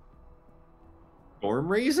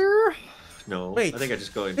 Stormrazor? No. Wait. I think I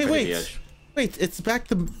just go in Hey, for wait. the edge. Wait, it's back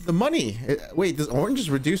to the money. Wait, does orange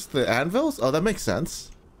reduce the anvils? Oh, that makes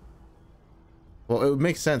sense. Well, it would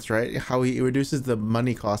make sense, right? How he reduces the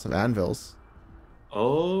money cost of anvils.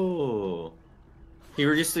 Oh. He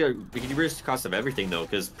reduced the cost of everything though,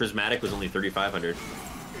 because prismatic was only 3,500.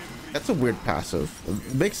 That's a weird passive.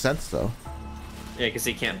 It makes sense though. Yeah, because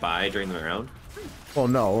he can't buy during the round. Well,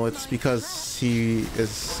 no, it's because he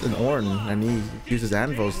is an Orn and he uses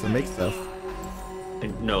anvils to make stuff.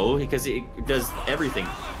 And no, because it does everything,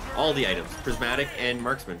 all the items, prismatic and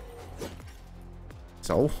marksman.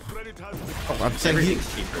 So, oh,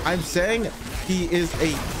 I'm saying he is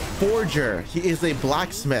a forger. He is a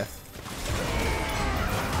blacksmith.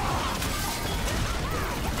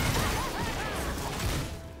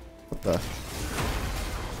 What the?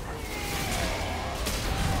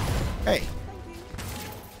 Hey,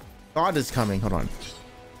 God is coming. Hold on.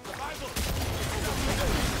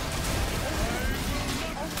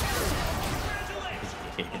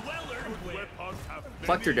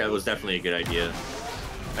 Collector Dead was definitely a good idea.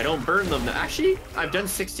 I don't burn them. Actually, I've done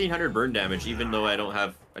 1,600 burn damage even though I don't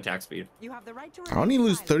have attack speed. You have the right to I only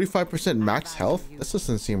lose 35% max health. This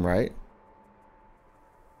doesn't seem right.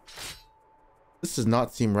 This does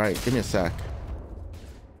not seem right. Give me a sec.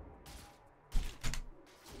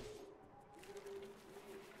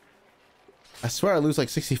 I swear I lose like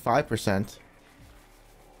 65%.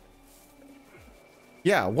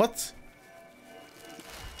 Yeah, what?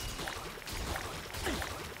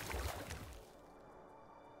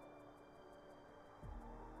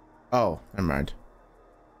 Oh, never mind.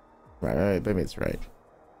 Right, maybe it's right.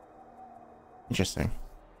 Interesting.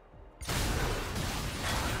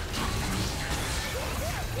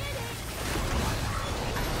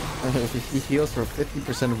 He heals for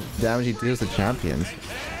 50% of the damage he deals to champions.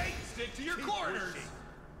 Stick to your corners.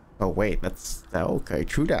 Oh wait, that's okay.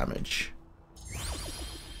 True damage.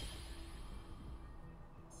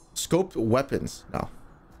 Scoped weapons. No.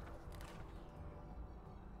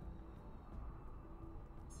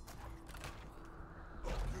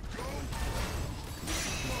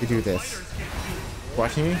 We do this.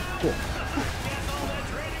 Watching me? Cool.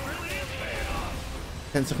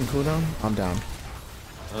 10-second cooldown. I'm down.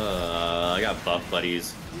 I got buff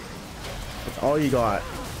buddies. That's all you got.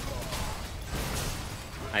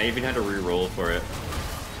 I even had to re-roll for it.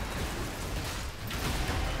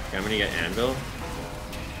 Okay, I'm gonna get anvil.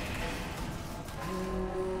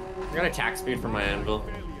 I got attack speed for my anvil.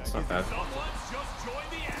 It's not bad.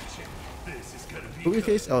 Who we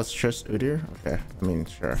face? Oh, it's just Udyr? Okay, I mean,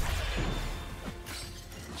 sure.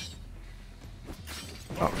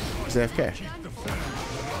 Oh, he's AFK.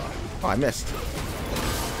 Oh, I missed.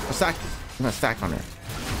 I'm gonna stack on her.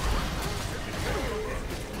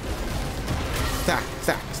 Stack.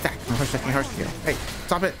 I'm stacking her skill. Hey,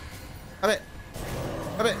 stop it. Stop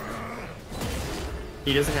it.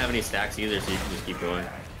 He doesn't have any stacks either, so you can just keep going.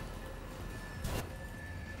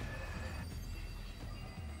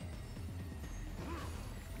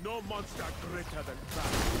 No monster greater than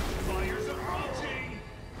that. Fire's approaching.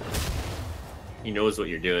 He knows what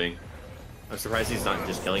you're doing. I'm surprised he's not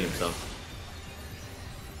just killing himself.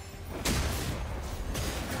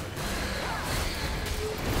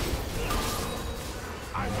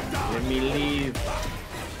 Let me leave.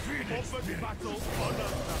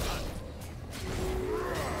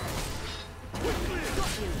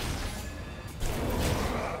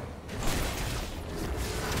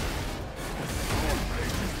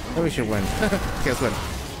 Then we should win. Guess what?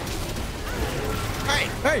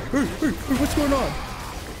 Hey, what's going on?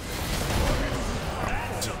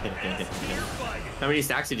 How many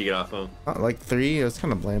stacks did you get off him? Like 3. It was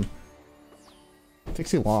kind of lame. It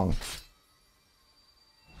takes too long.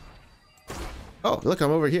 Oh, look, I'm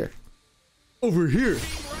over here. Over here.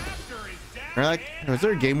 Or like, was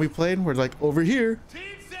there a game we played where it's like over here? Team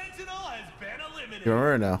Sentinel has been eliminated. You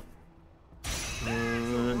remember now?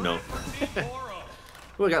 No.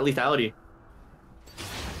 Oh, I got lethality.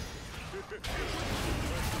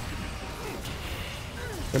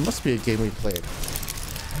 There must be a game we played.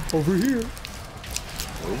 Over here.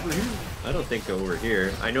 Over here? I don't think over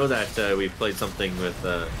here. I know that we played something with.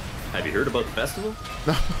 Have you heard about the festival?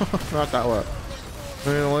 No, not that one.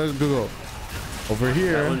 Let's Google. Over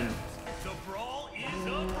here. That one, The brawl is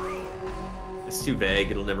approved. it's too vague.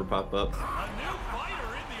 It'll never pop up. A new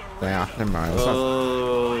fighter in the Yeah, never mind. Let's not...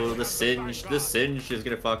 Oh, the singe. The singe is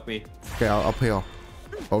gonna fuck me. Okay, I'll peel.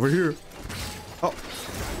 Over here. Oh.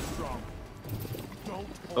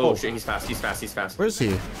 Oh shit, he's fast, he's fast, he's fast. Where's he?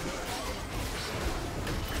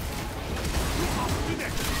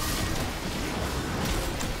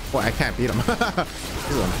 Boy, I can't beat him. This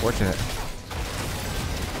is unfortunate.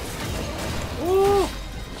 Ooh.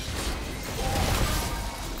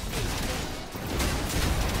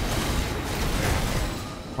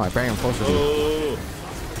 Oh, I bring him closer to you.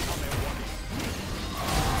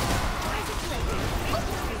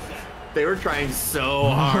 They were trying so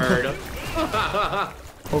hard.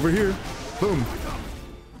 Over here. Boom.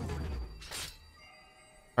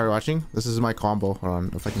 Are you watching? This is my combo. Hold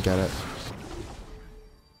on, if I can get it.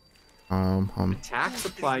 Attack,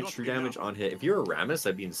 supply, true damage on hit. If you're a Rammus,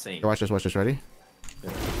 that'd be insane. Watch this, ready?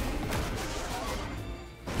 Yeah.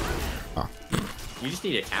 Oh. You just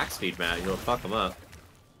need attack speed, man. You'll fuck them up.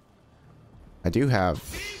 I do have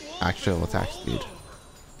actual attack speed.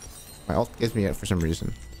 My ult gives me it for some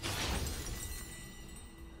reason.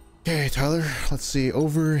 Okay, Tyler, let's see.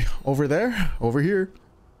 Over there? Over here?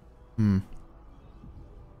 We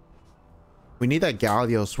need that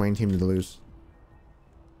Galio Swain team to lose.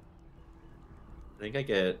 I think I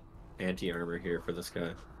get anti-armor here for this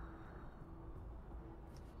guy.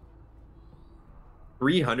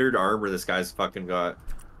 300 armor this guy's fucking got.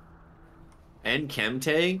 And chem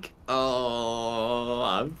tank? Oh,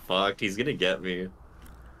 I'm fucked. He's gonna get me.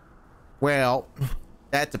 Well,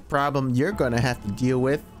 that's a problem you're gonna have to deal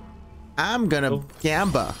with. I'm gonna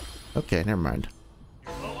Gamba. Okay, never mind.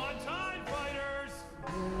 Low on time, fighters.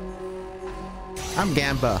 I'm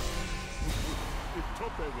Gamba.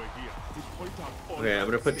 Okay, I'm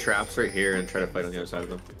gonna put traps right here and try to fight on the other side of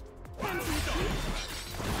them.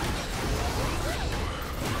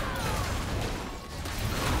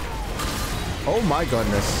 Oh my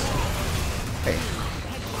goodness. Hey.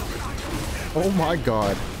 Oh my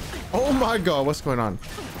god. Oh my god, what's going on?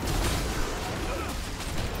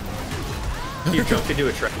 You jumped into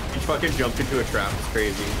a trap. You fucking jumped into a trap. It's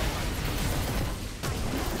crazy.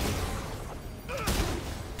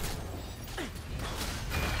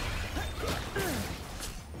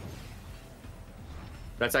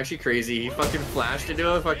 That's actually crazy. He fucking flashed into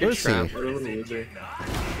a fucking trap. You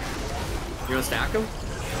wanna stack him?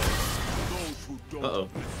 Uh-oh.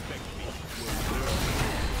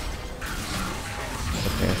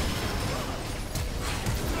 Okay.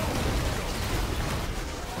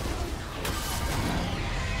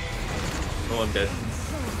 Oh, I'm dead.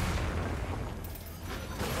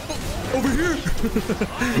 Over here!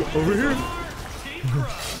 Over here!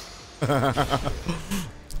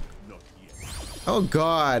 Oh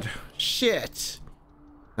god. Shit.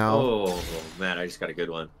 No. Oh man, I just got a good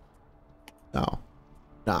one. No.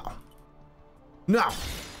 No. No.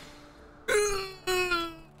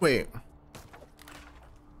 Wait.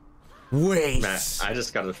 Wait. Matt, I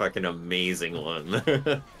just got a fucking amazing one.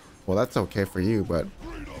 Well, that's okay for you, but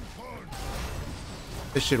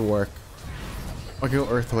this should work. Okay,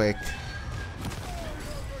 Earthquake.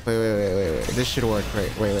 Wait. This should work.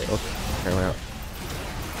 Wait. Okay, wait.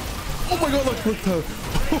 Oh my god, look.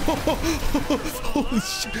 Holy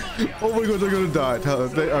shit. Oh my god, they're gonna die.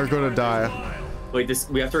 They are gonna die. Wait,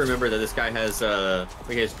 we have to remember that this guy has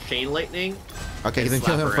he has chain lightning. Okay, then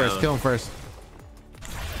kill him first. Kill him first.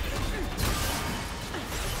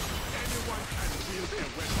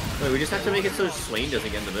 Wait, we just have to make it so Swain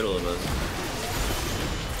doesn't get in the middle of us.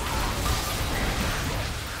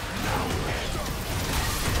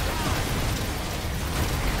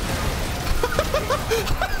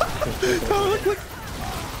 Oh, look.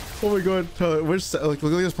 Oh my god. Look at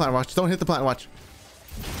this plant. Watch. Don't hit the plant. Watch.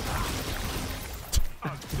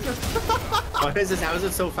 Why is this? How is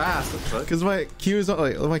it so fast? Because my Q is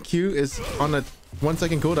on, my Q is on a 1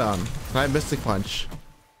 second cooldown. And I have Mystic Punch.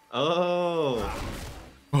 Oh.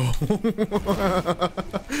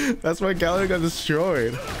 That's why Galio got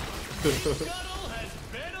destroyed.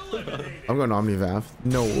 I'm going Omnivav.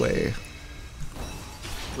 No way.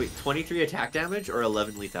 Wait, 23 attack damage or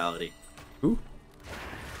 11 lethality? Ooh.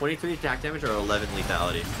 23 attack damage or 11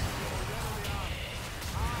 lethality?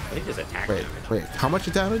 I think it's attack damage. Wait, how much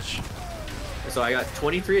damage? So I got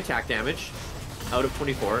 23 attack damage out of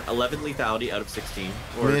 24, 11 lethality out of 16,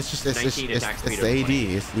 or I mean, it's 19 attack speed it's out of AD.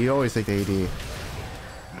 20. You always take the AD.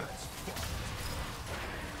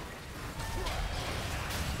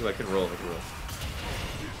 Ooh, I can roll.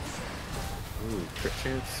 Ooh, crit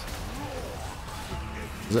chance.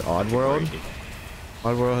 Is it Oddworld?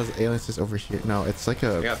 Oddworld has aliens just over here. No, it's like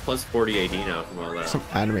I got plus 40 AD now from all that. some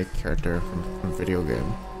anime character from video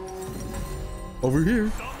game. Over here.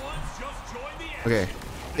 Okay,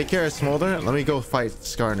 take care of Smolder. Let me go fight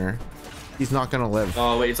Skarner. He's not gonna live.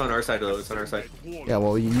 Oh wait, it's on our side though. It's on our side. Yeah,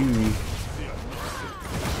 well, you.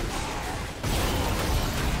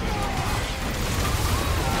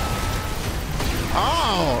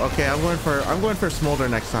 Oh, okay. I'm going for Smolder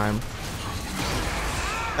next time.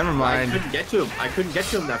 Never mind. I couldn't get to him. I couldn't get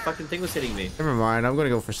to him. That fucking thing was hitting me. Never mind. I'm gonna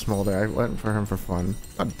go for Smolder. I went for him for fun.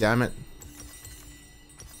 God damn it.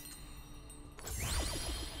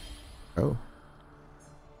 Oh.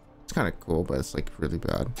 It's kind of cool, but it's like really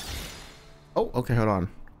bad. Oh, okay. Hold on.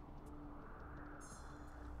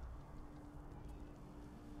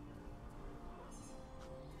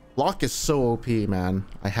 Block is so OP, man.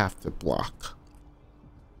 I have to block.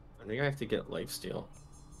 I think I have to get lifesteal.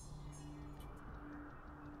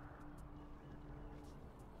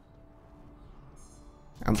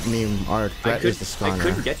 I mean, our threat is the stronger. I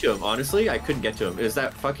couldn't get to him, honestly. I couldn't get to him. It was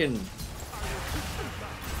that fucking...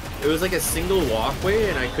 It was like a single walkway,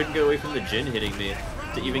 and I couldn't get away from the Jin hitting me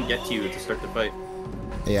to even get to you to start the fight.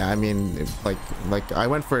 Yeah, I mean, like I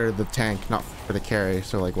went for the tank, not for the carry,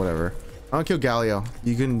 so like whatever. I don't kill Galio.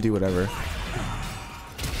 You can do whatever.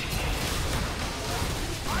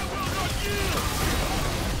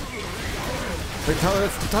 Wait, Tyler,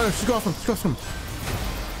 just go off him. Just go off him.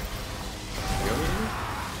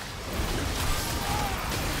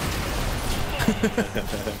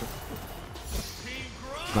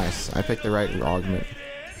 Nice. I picked the right augment.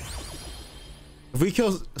 If we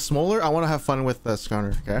kill Smolder, I want to have fun with the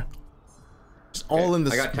Skunner, okay? Just all in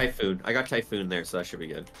this. I got Typhoon. I got Typhoon there, so that should be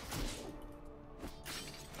good.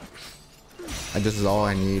 And this is all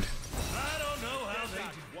I need.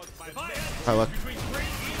 Oh, look.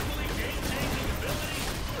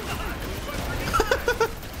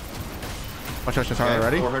 Watch out, Tyler,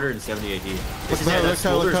 ready? 470 AD. Look, That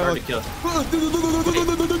Smolder is hard look. to kill.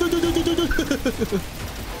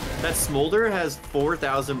 That Smolder has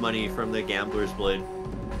 4,000 money from the Gambler's Blade.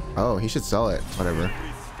 Oh, he should sell it. Whatever.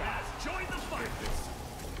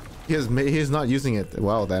 He is not using it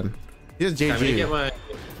well then. He has JG. I'm gonna get my...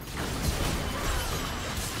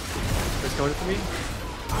 What's going for me?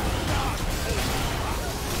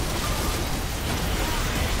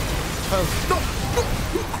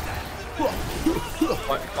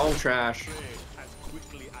 What? All trash.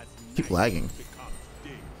 Keep lagging.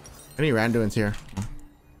 Any Randuin's here?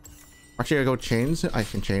 Actually, I go chains. I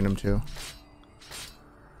can chain him too.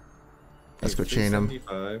 Let's go chain him.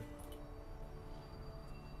 75.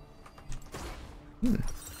 Hmm.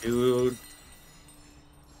 Dude.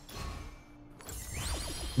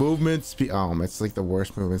 Movement speed. Oh, it's like the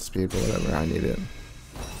worst movement speed, but whatever. I need it.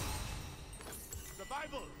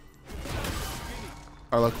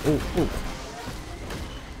 Oh, look. Oh, oh.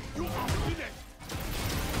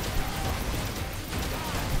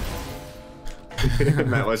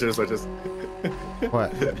 Matt, watch this, watch this.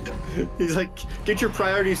 What? He's like, get your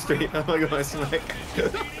priorities straight. I'm like, oh, smack.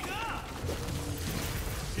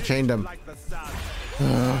 Chained him.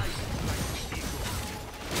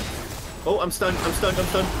 Oh, I'm stunned, I'm stunned, I'm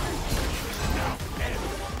stunned.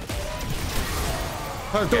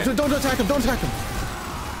 Don't attack him, don't attack him.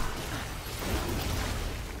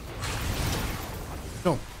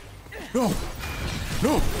 No. No.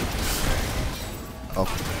 No. Oh.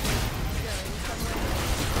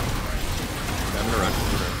 I'm gonna run.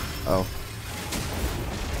 Oh.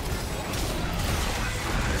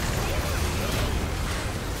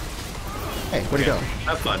 Hey, where'd he go?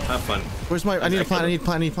 Have fun, have fun. Where's my... I need a plant, I need a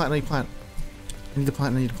plant, I need a plant, I need a plant. I need a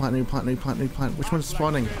plant, I need a plant, I need a plant, I need a plant, I need a plant. Which one's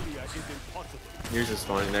spawning? Yours is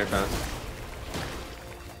spawning there fast.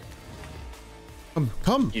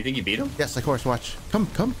 Come. You think you beat him? Yes, of course, watch.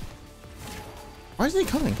 Come. Why isn't he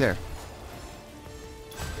coming? There.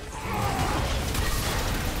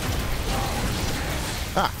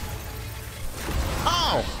 Ah.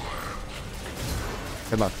 Ow!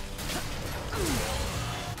 Good luck.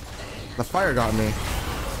 The fire got me.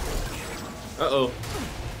 Uh-oh.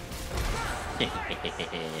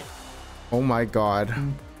 Oh my god.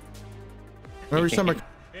 Remember summer?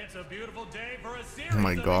 It's a beautiful day for a series Oh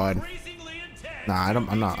my god. of increasingly intense. Nah,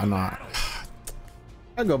 I'm not.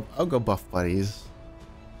 I'll go buff buddies.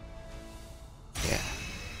 Yeah.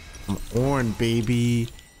 I'm Ornn, baby.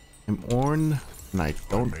 I'm Ornn, and I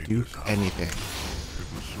don't do anything.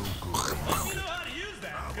 You know how to use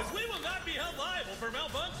that, because we will not be held liable for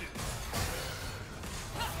malfunction.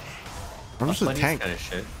 I'm just a Buddy's tank. kind of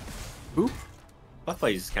shit. Who? Buff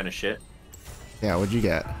Buddy's kind of shit. Yeah, what'd you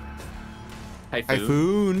get? Typhoon.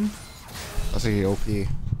 Typhoon. That's like OP.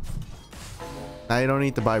 Now you don't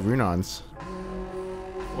need to buy Runons.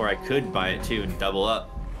 Or I could buy it too and double up.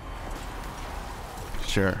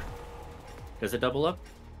 Sure. Does it double up?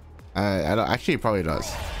 I don't, actually, it probably does.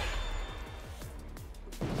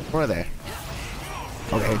 Where are they?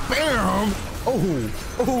 Okay. Bam! Oh!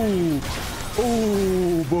 Oh!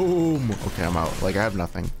 Oh! Boom! Okay, I'm out. Like, I have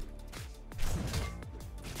nothing.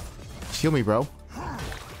 Heal me, bro.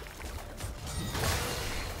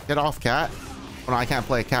 Get off, cat. Oh no, I can't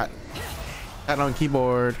play cat. Cat on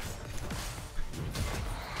keyboard.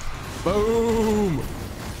 Boom!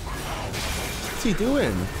 What's he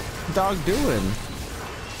doing? Dog doing?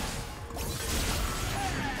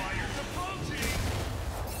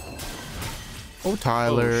 Oh,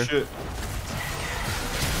 Tyler. Oh, shit.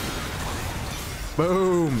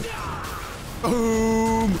 Boom!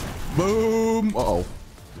 Boom! Boom! Uh-oh.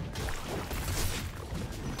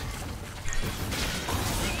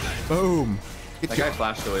 Boom! That guy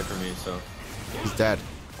flashed away from me, so. He's dead.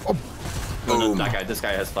 Oh! No, Boom! that guy. This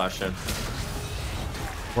guy has flashed in.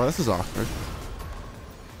 Well, this is awkward.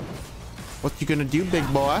 What you gonna do, big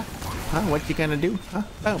boy? Huh? What you gonna do? Huh?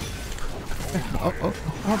 Boom!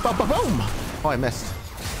 Boom! Oh, I missed.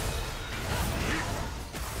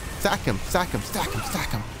 Sack him! Sack him! Stack him!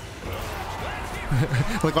 Stack him!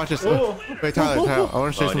 Look, watch this. Wait, Tyler, I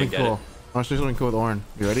want to show you something cool. I want to show you something cool with Orin.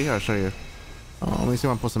 You ready? I'll show you. Let me see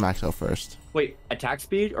if I'm supposed to max out first. Wait, attack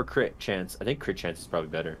speed or crit chance? I think crit chance is probably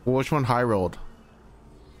better. Well, which one high rolled?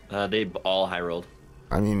 They all high rolled.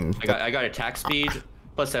 I mean, I got attack speed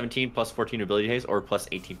plus 17 plus 14 ability haste or plus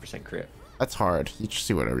 18% crit. that's hard. You just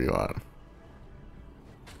see whatever you want.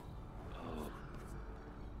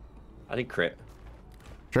 I think crit.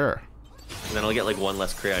 Sure. And then I'll get like one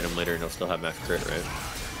less crit item later and I'll still have max crit, right?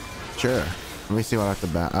 Sure. Let me see what I have to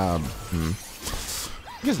bat. I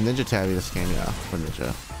guess Ninja Tabby this game, yeah. For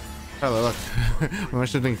Ninja. Tyler, look. I'm gonna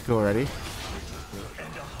show something cool already.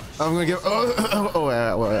 I'm gonna give.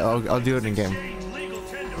 I'll do it in game.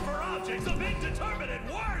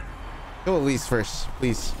 Go at least first,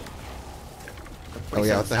 please. Oh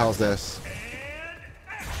yeah, what the hell is this?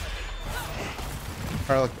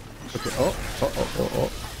 Alright, look. Okay.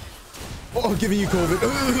 Oh, giving you COVID.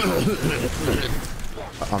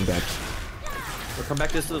 I'm dead. We'll come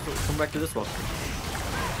back to this. Come back to this one.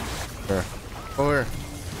 Sure. Over.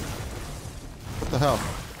 What the hell?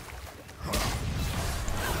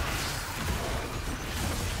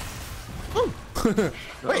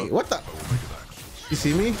 Wait, what the? You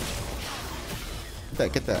see me?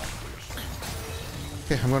 Get that.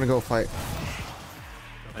 Okay, I'm gonna go fight.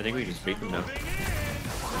 I think we can beat them now.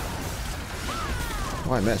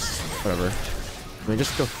 Oh, I missed. Whatever. I mean,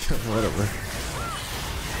 just go. Whatever.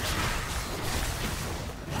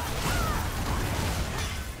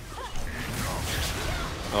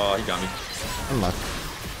 Oh, he got me. Unlucky.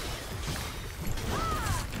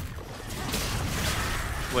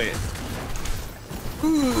 Wait.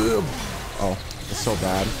 Oh, it's so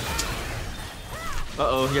bad.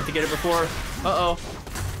 Uh-oh, you have to get it before. Uh-oh.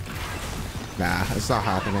 Nah, it's not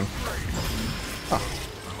happening. Oh.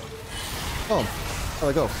 Oh, there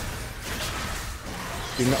we go.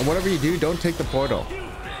 You know, whatever you do, don't take the portal.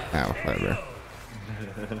 Oh, whatever.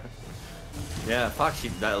 Yeah, fuck,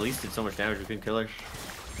 she at least did so much damage we couldn't kill her.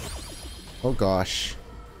 Oh gosh.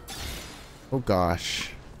 Oh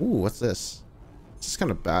gosh. Ooh, what's this? This is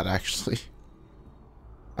kind of bad, actually.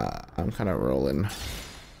 I'm kind of rolling.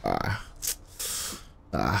 Well,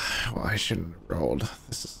 I shouldn't have rolled.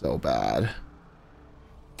 This is so bad.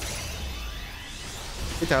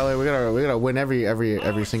 Hey Tyler, we gotta win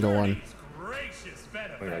every single one.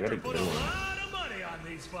 Wait, I gotta get one.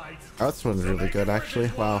 Oh, this one's really good,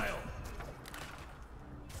 actually. Wow.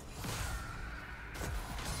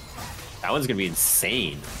 That one's gonna be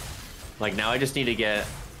insane. Like now I just need to get.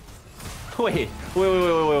 Wait.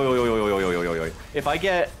 If I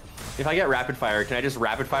get rapid fire, can I just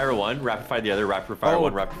rapid fire one, rapid fire the other, rapid fire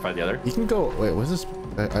one, rapid fire the other? You can go. Wait, what's this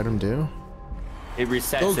item do? It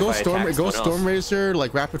resets. Go Storm Razor,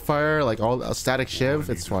 like rapid fire, like all static shiv.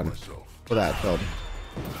 It's fun for that build.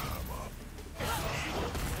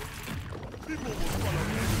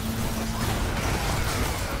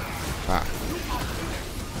 Ah.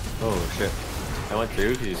 Oh shit! I went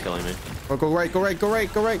through because he's killing me. Oh, go right.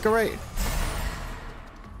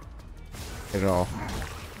 Get it all.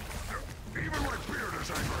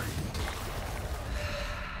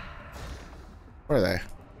 Where are they?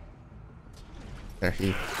 There,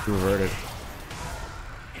 he reverted.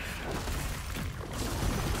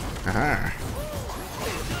 Aha.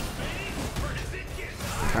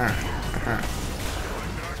 Aha.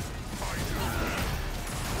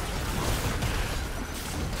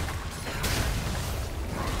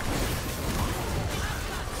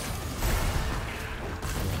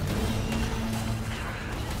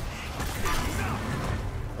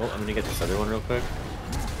 Oh, I'm gonna get this other one real quick.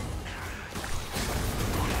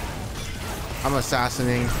 I'm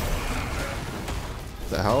assassinating.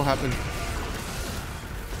 the hell happened?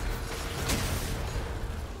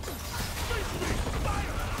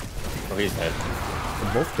 Oh, he's dead.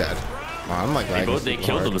 They're both dead. Wow, I'm like They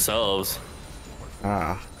killed themselves.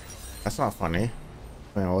 Ah, that's not funny.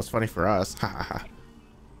 Well, it's funny for us. Ha ha.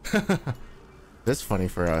 That's funny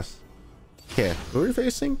for us. Okay, who are we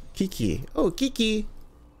facing? Kiki. Oh, Kiki.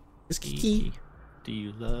 It's Kiki. Do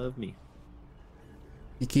you love me?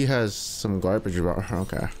 Kiki has some garbage about her.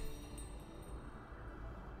 Okay.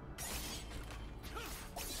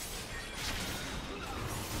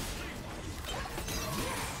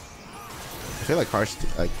 I feel like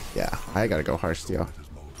Heartsteel. Like, yeah, I gotta go Heartsteel.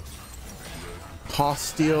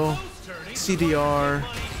 Hostile. CDR.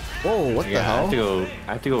 Whoa, what the hell?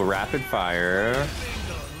 I have to go rapid fire.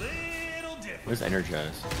 Where's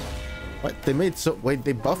Energize? What? They made so. Wait,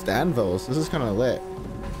 they buffed anvils. This is kind of lit.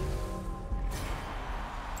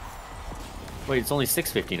 Wait, it's only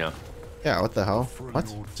 650 now. Yeah, what the hell?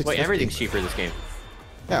 What? Wait, everything's cheaper this game.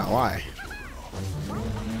 Yeah, why?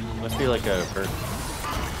 Must be like a perk.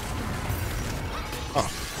 Oh.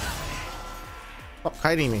 Stop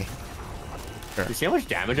hiding me. Sure. You see how much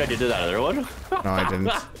damage I did to that other one? No, I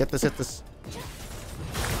didn't. Get this, hit this.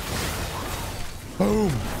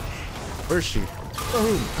 Boom. Where's she?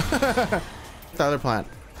 Boom. The other plant.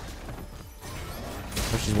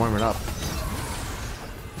 Oh, she's warming up.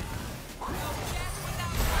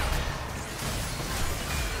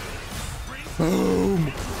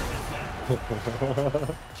 Boom.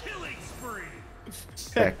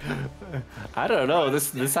 Sick. I don't know.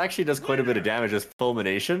 This actually does quite a bit of damage as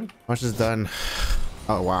fulmination. Much is done.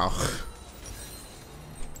 Oh wow.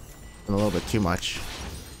 A little bit too much,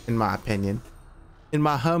 in my opinion. In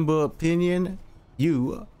my humble opinion,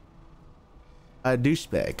 you a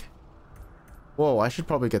douchebag. Whoa! I should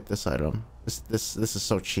probably get this item. This is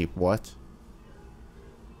so cheap. What?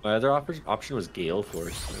 My other option was Gale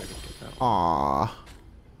Force. So I didn't get that one. Aww.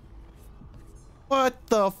 What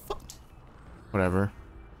the fuck? Whatever.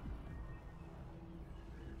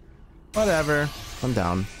 Whatever. I'm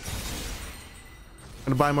down.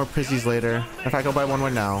 Gonna buy more Prizzies later. In fact, I'll buy one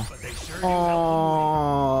right now.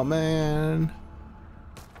 Oh man.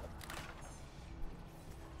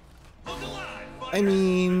 I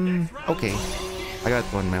mean, okay. I got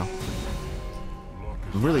one mail.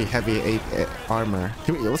 Really heavy 8 armor.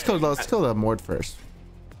 Let's kill the Mord first.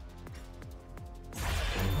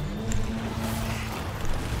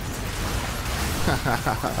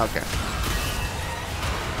 Okay.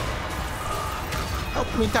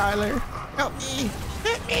 Help me, Tyler. Help me.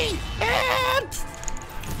 Hit me. Help.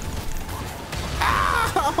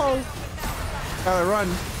 Ow. Tyler, run.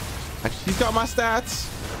 He's got my stats.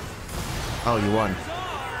 Oh, you won.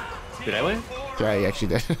 Did I win? Yeah, you actually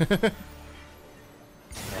did.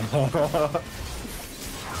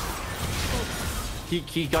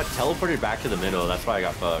 He got teleported back to the middle. That's why I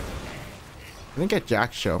got fucked. I didn't get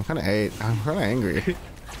Jack show. I'm kind of angry.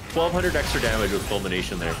 1200 extra damage with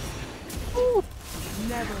fulmination there. Ooh.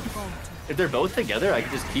 If they're both together, I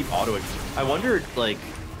can just keep autoing. I wonder, like.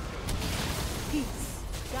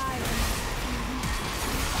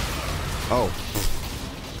 Oh.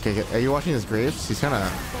 Okay, are you watching his graves? He's kind of.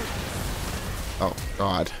 Oh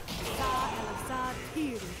God.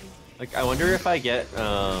 Like, I wonder if I get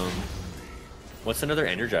what's another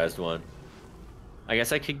energized one? I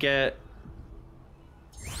guess I could get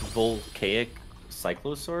Volcaic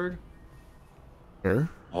Cyclosword. Sure.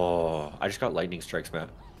 Oh, I just got lightning strikes, man.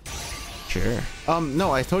 Sure.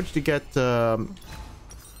 No, I told you to get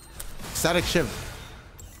static shiv.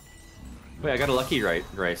 Wait, I got a lucky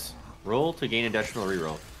rice. Roll to gain additional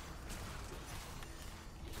reroll.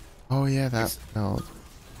 Oh yeah, that. No.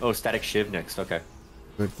 Oh, static shiv next. Okay.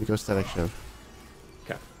 Good to go static shiv.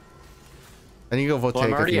 Okay. Then you go Voltaic.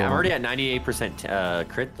 Well, I'm already at 98%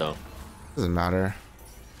 crit though. Doesn't matter.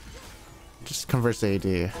 Just converts AD.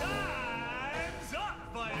 Time's up,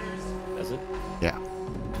 fighters. Does it? Yeah.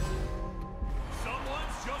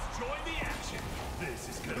 Someone's just joined the action. This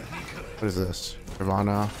is gonna be good. What is this?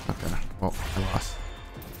 Nirvana. Okay. Well, I lost.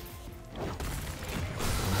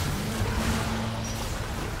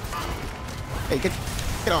 Hey, get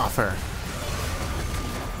off her.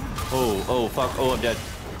 Oh, fuck. Oh, I'm dead.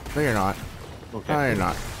 No, you're not. Okay. No, you're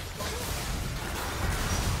not.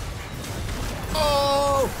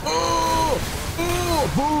 Oh! Oh! Oh!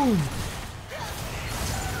 Boom!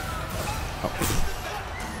 Oh.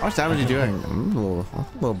 How much damage are you doing? A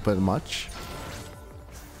little bit much.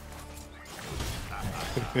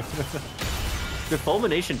 The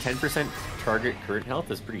fulmination 10% target current health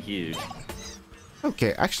is pretty huge.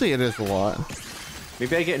 Okay, actually it is a lot.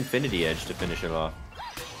 Maybe I get Infinity Edge to finish it off.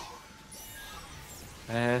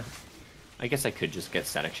 I I guess I could just get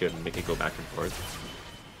static shield and make it go back and forth.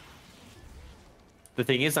 The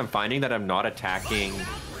thing is, I'm finding that I'm not attacking.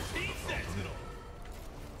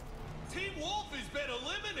 Team Wolf has been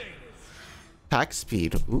eliminated. Attack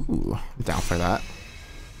speed. Ooh, I'm down for that.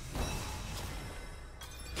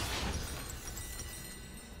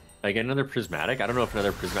 I get another prismatic. I don't know if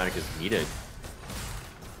another prismatic is needed.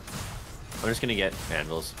 I'm just gonna get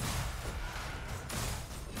vandals.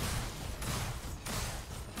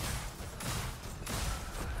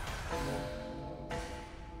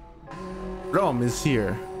 Brom is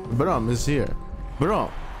here. Brom is here.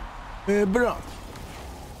 Brom. Brom.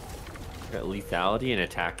 Got lethality and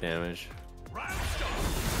attack damage.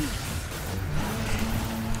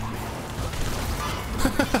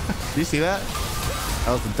 Do you see that?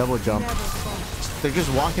 That was a double jump. They're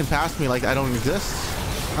just walking past me like I don't exist.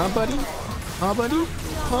 Huh, buddy? Huh, buddy?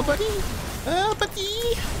 Huh, buddy? Huh,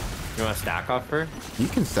 buddy? You want to stack off her? You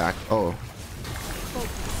can stack. Oh.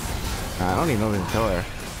 I don't even know if to kill her.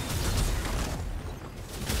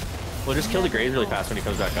 We'll just kill the Graves really fast when he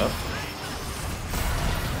comes back up.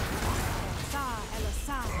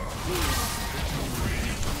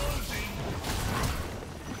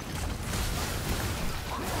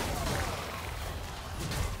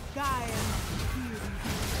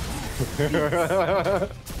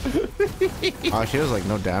 Oh, she was like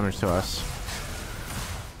no damage to us.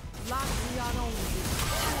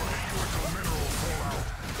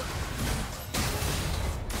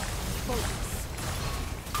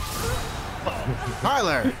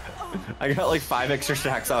 Tyler! I got like 5 extra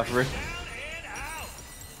stacks off her.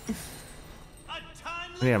 I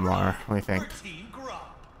need more. What do you think?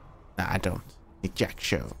 Nah, I don't. The Jack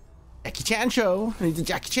Show. Jackie Chan Show. I need the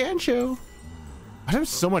Jackie Chan Show. I have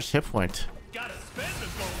so much hit point. Gotta spend the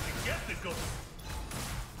gold to get the gold.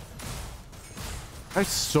 I have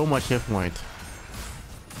so much hit point.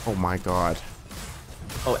 Oh my god.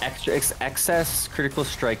 Oh, excess critical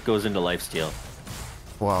strike goes into lifesteal.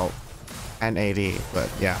 Well, and AD, but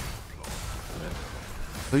yeah.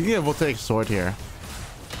 So you can take sword here.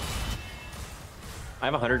 I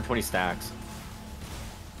have 120 stacks.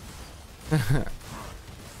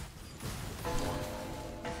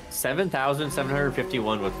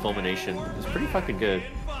 7,751 with fulmination. It's pretty fucking good.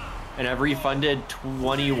 And I've refunded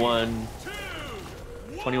 21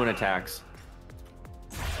 attacks.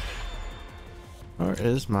 Where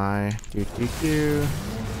is my do?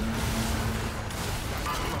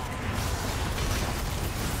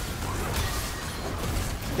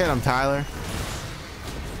 Get him, Tyler.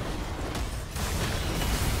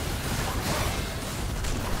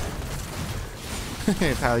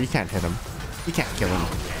 Tyler, you can't hit him. You can't kill him.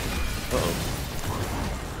 Uh-oh.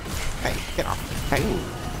 Hey, get off. Hey.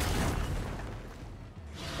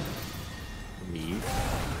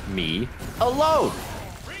 Me. Alone!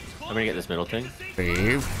 I'm gonna get this middle thing.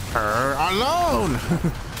 Leave her alone.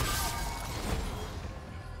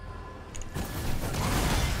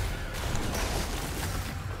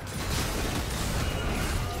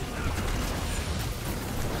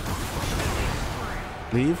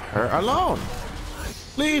 Leave her alone.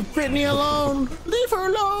 Leave Brittany alone. Leave her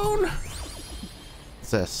alone.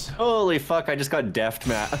 What's this? Holy fuck, I just got deft,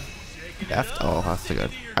 Matt. Deft? Oh, that's too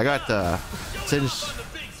good. I got the Singe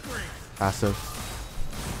passive.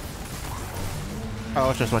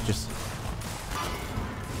 Oh, just watch this.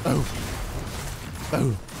 Oh.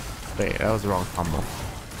 Oh. Wait, that was the wrong combo.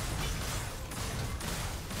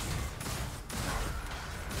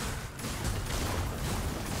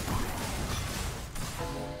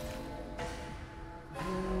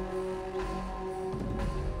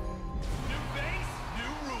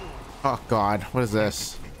 Oh god, what is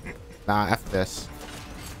this? Nah, F this.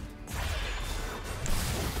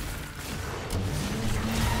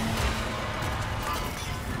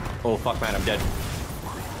 Oh fuck, man, I'm dead.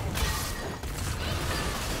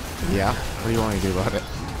 Yeah, what do you want me to do about it?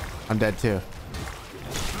 I'm dead too.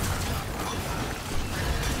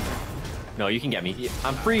 No, you can get me.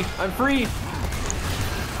 I'm free. I'm free.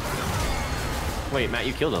 Wait, Matt,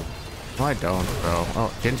 you killed him. No, I don't, bro.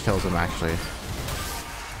 Oh, Jin kills him actually.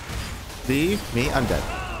 Leave me, I'm dead.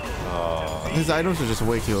 Oh. His items are just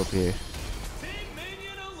way too OP. Team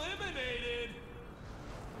minion eliminated.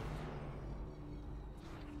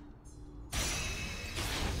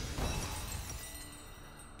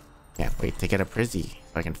 Can't wait to get a Prizzy so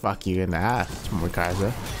I can fuck you in the ass,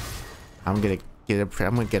 Mordekaiser. I'm gonna get a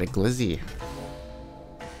glizzy.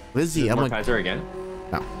 Glizzy, I'm gonna. Kaiser again?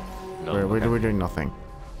 No, No. we're doing nothing.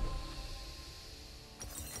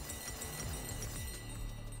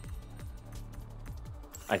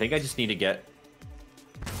 I think I just need to get.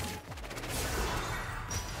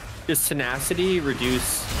 Does tenacity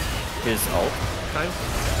reduce his ult time?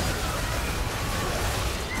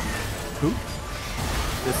 Who?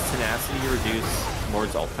 Does tenacity reduce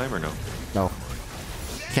Mord's ult time or no? No.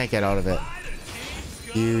 Can't get out of it.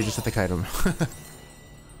 You just have to kite him.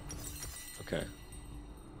 Okay.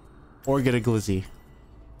 Or get a glizzy.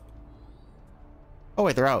 Oh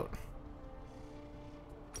wait, they're out.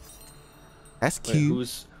 SQ.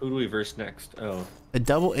 Wait, who do we verse next? Oh. A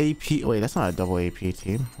double AP. Wait, that's not a double AP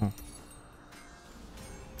team. Oh.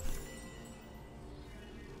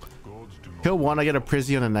 Gods do not Kill one, I get a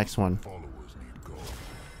Prizzy on the next one. followers need God.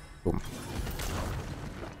 Boom.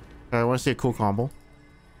 I want to see a cool combo.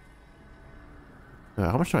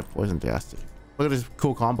 How much do I poison Dasti? Look at this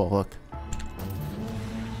cool combo. Look.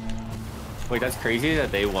 Wait, that's crazy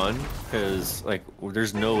that they won, because like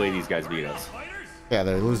there's no way these guys beat us. Yeah,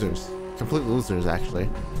 they're losers. Complete losers, actually.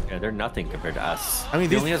 Yeah, they're nothing compared to us. I mean,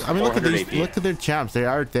 They these, only has I mean, look at 400 these. AP. Look at their champs. They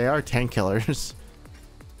are tank killers.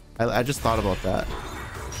 I just thought about that.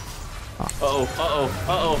 Uh-oh, uh-oh,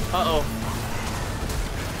 uh-oh, uh-oh.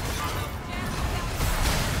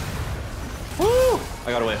 Woo!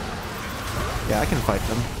 I got away. Yeah, I can fight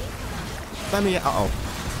them. Let me. Uh-oh.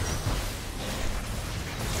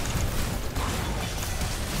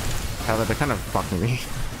 Tyler, they're kind of fucking me.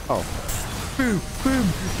 Oh. Boom, boom,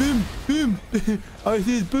 boom, boom. Oh, it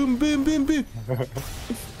is boom, boom, boom, boom.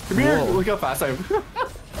 Come here. Whoa. Look how fast I am.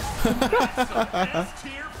 S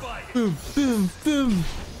tier fight. Boom, boom, boom.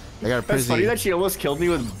 I got a That's funny Prizzy. that she almost killed me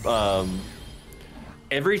with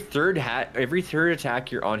every third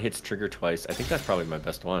attack you're on hits trigger twice. I think that's probably my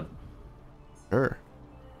best one. Sure.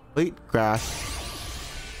 Wait, grass.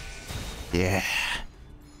 Yeah.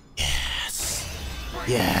 Yes.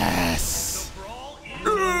 Yes. Brawl in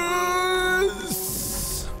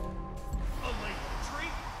Yes. a late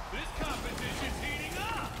retreat. This competition's heating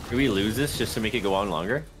up. Do we lose this just to make it go on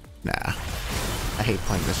longer? Nah. I hate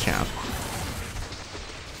playing this champ.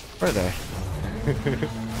 Where are they?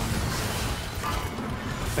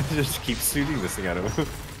 I just keep shooting this thing out of him.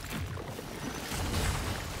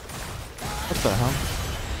 What the hell?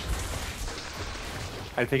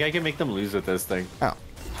 I think I can make them lose with this thing. Oh.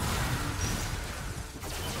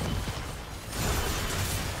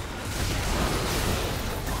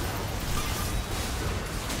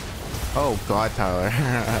 Oh god, Tyler.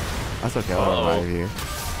 That's okay, I'll revive you.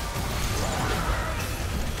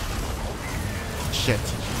 Shit.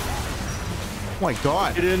 Oh my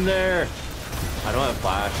god. Get in there! I don't have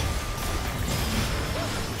flash.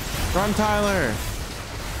 Run, Tyler.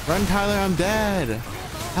 Run, Tyler, I'm dead.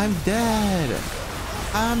 I'm dead.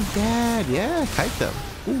 I'm dead. Yeah, kite them.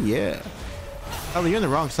 Ooh, yeah. Tyler, you're on the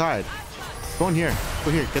wrong side. Go in here. Go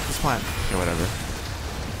here. Get this plant. Okay, whatever.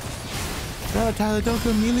 No, Tyler, don't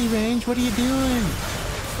go melee range. What are you doing?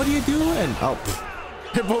 What are you doing? Oh,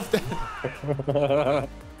 they're both dead. I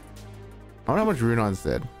wonder how much Runons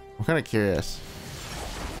did. I'm kind of curious.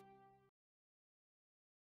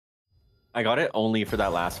 I got it only for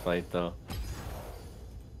that last fight, though.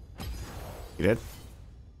 You did?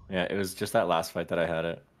 Yeah, it was just that last fight that I had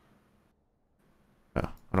it. Oh,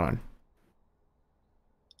 hold on.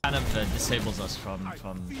 Kind of disables us from What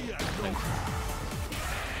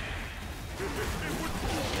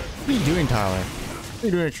are you doing, Tyler? What are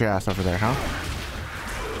you doing at your ass over there, huh?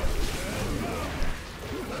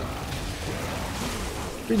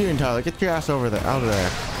 What are you doing, Tyler? Get your ass over there, out of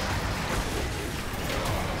there.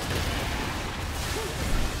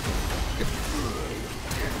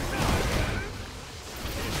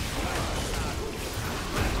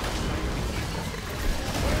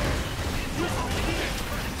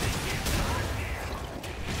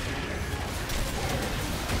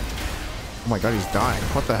 Oh my god, he's dying.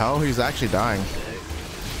 What the hell? He's actually dying.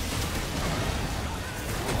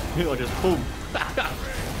 I'll just boom.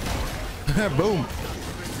 Boom.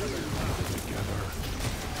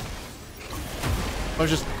 I was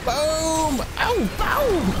just boom. Ow,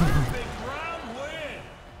 boom.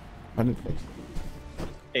 I didn't fix it.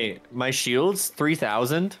 Hey, my shields,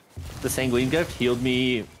 3,000. The Sanguine gift healed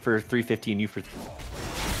me for 350 and you for...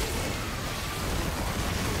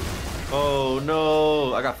 Oh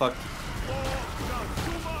no, I got fucked.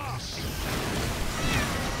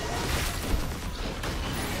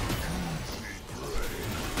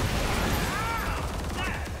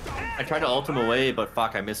 I tried to ult him away, but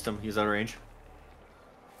fuck, I missed him. He was out of range.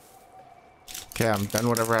 Okay, I'm done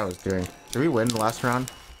whatever I was doing. Did we win the last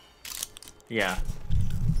round? Yeah.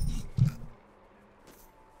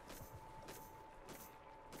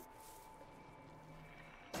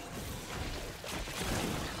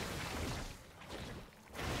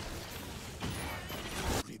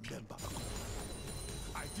 Remember,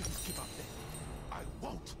 I didn't give up then. I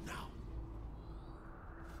won't now.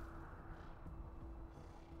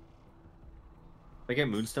 I get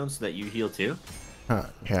Moonstone so that you heal too?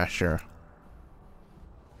 Yeah, sure.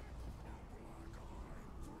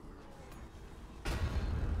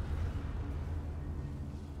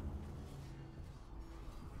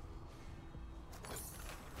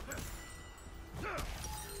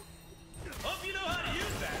 Hope you know how to use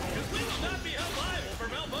that, because we will not be held liable for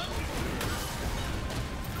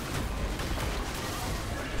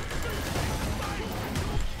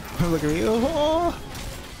malfunction. Look at me. Oh.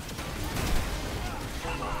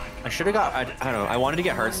 I should have got, I don't know, I wanted to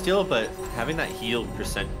get Heartsteel, but having that heal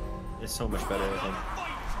percent is so much better,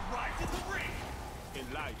 I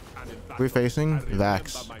think. We facing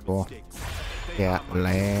Vax. Cool. Yeah,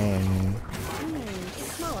 land.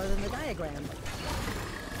 It's smaller than the diagram.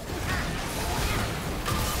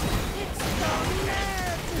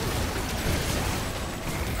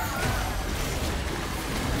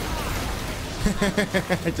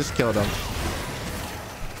 I just killed him.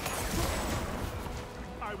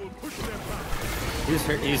 He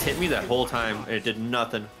just hit me that whole time, and it did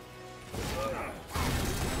nothing.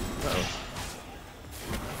 Uh-oh.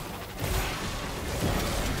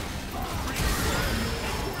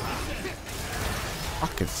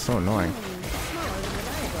 Fuck, it's so annoying.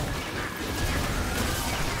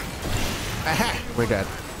 Aha! We're dead.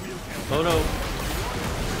 Oh no.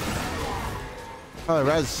 Oh,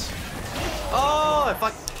 res. Oh, I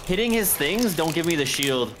fuck. Hitting his things don't give me the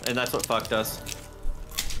shield, and that's what fucked us.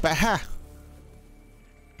 Aha!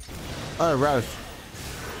 Oh, res.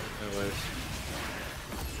 Anyways.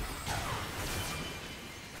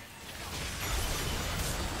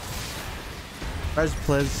 Res,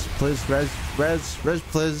 please, please, res,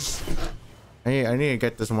 please. I need to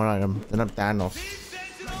get this one item. Then I'm Thanos.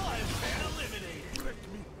 Sentinel has been eliminated.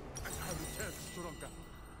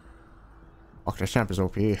 Fuck, this champ is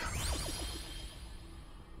OP. Shaking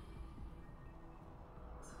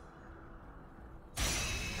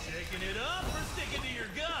it up or sticking to your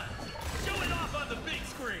gun? Show it off on the big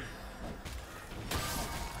screen.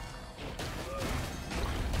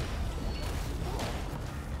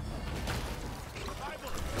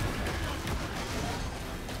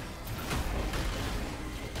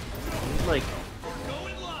 Like,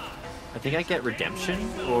 Going live. I think I get Redemption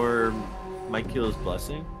or Michael's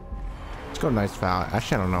Blessing. Let's go nice foul.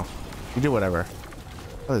 Actually, I don't know. You do whatever.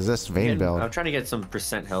 What is this? Vayne build. I'm trying to get some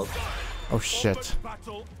percent health. Oh shit.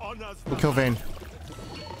 We'll kill Vayne.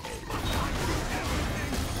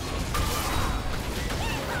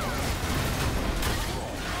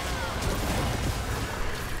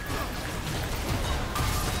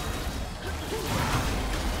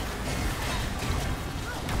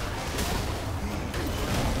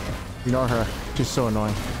 Ignore her. She's so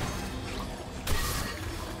annoying.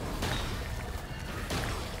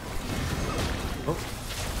 Oh.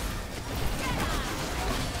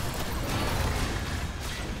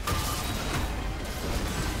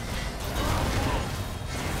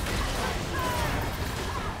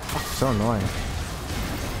 Fuck, so annoying.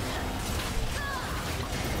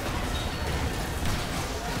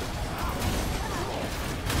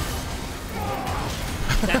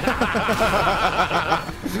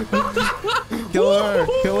 Kill her!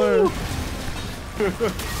 Kill her!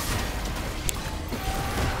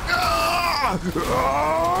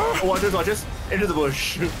 Oh, watch this, watch this. Into the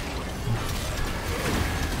bush.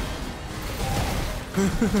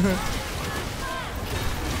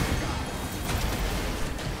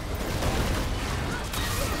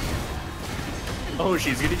 Oh,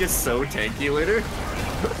 she's gonna get so tanky later.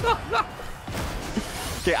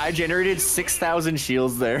 Okay, I generated 6,000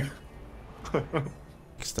 shields there.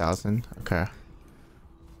 6,000. Okay.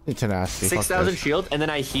 It's nasty. 6,000 shield, and then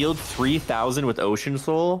I healed 3,000 with Ocean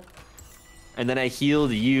Soul, and then I healed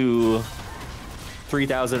you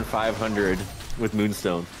 3,500 with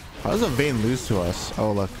Moonstone. How does a Vayne lose to us?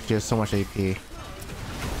 Oh look, she has so much AP.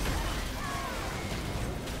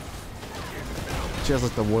 She has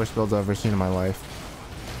like the worst builds I've ever seen in my life.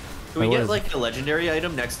 Can we Wait, get like a legendary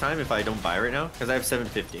item next time if I don't buy right now? Because I have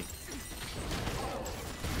 750.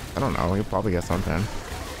 I don't know. You'll probably get something.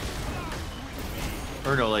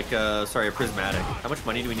 Or no, like, sorry, a prismatic. How much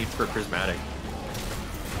money do we need for a prismatic?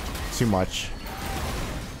 Too much.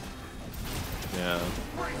 Yeah.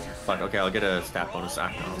 Fuck, okay, I'll get a stat bonus.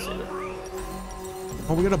 Ah, no, I'll save it.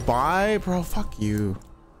 Oh, we gotta buy? Bro, fuck you.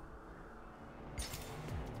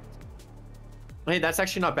 Hey, that's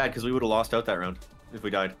actually not bad because we would have lost out that round if we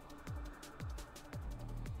died.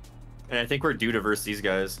 And I think we're due to verse these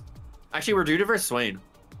guys. Actually, we're due to verse Swain.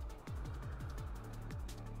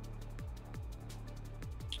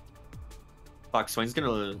 Fuck, Swain's gonna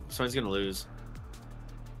lose.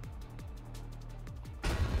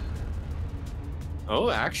 Oh,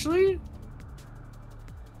 actually?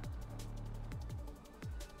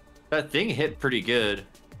 That thing hit pretty good.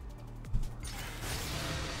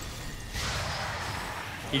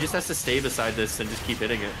 He just has to stay beside this and just keep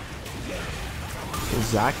hitting it.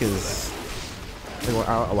 Zach is...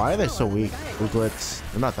 Why are they so weak? Ooglets.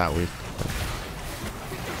 They're not that weak.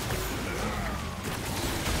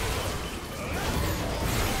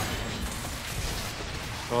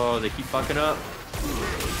 Oh, they keep fucking up.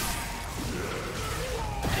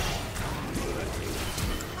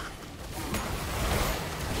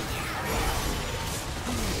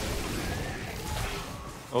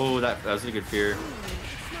 Oh, that was a good fear.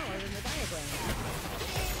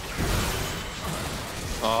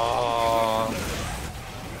 Oh.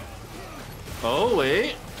 Oh,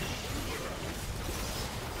 wait.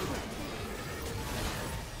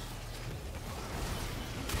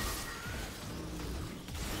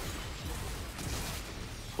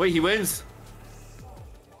 Wait, he wins.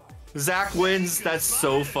 Zach wins. That's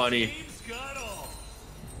so funny.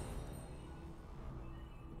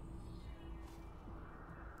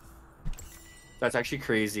 That's actually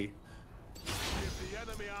crazy. If the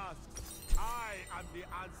enemy asks, I am the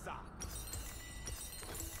answer.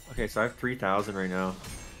 Okay, so I have 3,000 right now.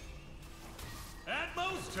 At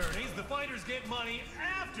most tourneys, the fighters get money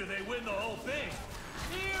after they win the whole thing.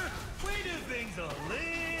 Here, we do things a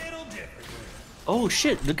little differently. Oh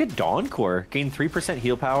shit, look at Dawn Core. Gain 3%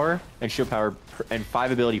 heal power and shield power and 5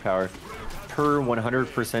 ability power per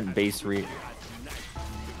 100% base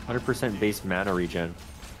 100% base mana regen.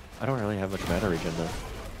 I don't really have much mana regen though.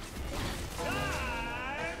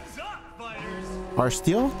 Time's up, fighters.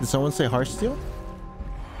 Heartsteel? Did someone say Heartsteel?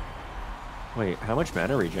 Wait, how much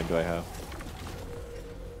mana regen do I have?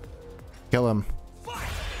 Kill him.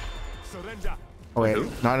 Surrender. Oh wait,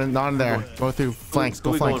 not in there. Go through flanks. Who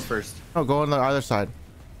Go we flanks. going first? No, go on the other side.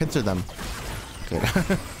 Pincer them. Okay.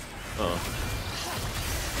 Oh.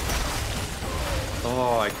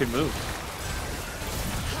 Oh, I could move.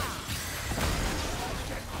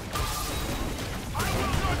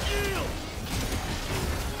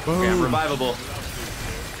 Okay, I'm revivable.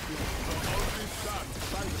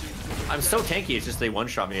 I'm so tanky, it's just they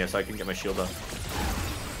one-shot me so I can get my shield up.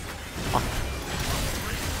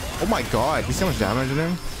 Oh my god, you see how much damage in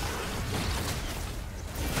him?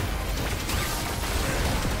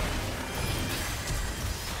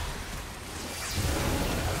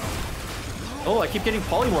 Oh, I keep getting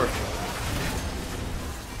polymorph.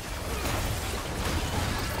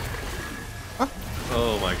 Huh?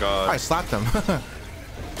 Oh my god. I slapped him.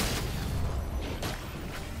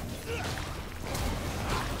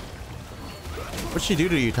 What'd she do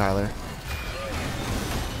to you, Tyler?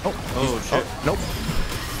 Oh shit. Oh, nope.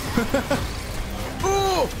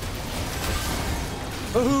 Oh!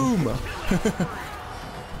 Boom!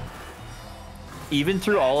 Even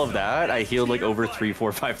through all of that, I healed like over 3,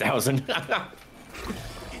 4, 5,000.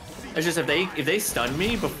 It's just if they stunned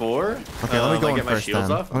me before, Okay, let me go like, in get my first shields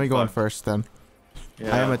then. off, Let me go in fuck. first then.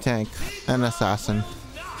 Yeah. I am a tank, an assassin.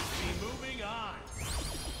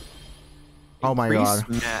 Oh my god.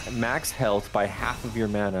 Increase max health by half of your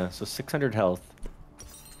mana, so 600 health.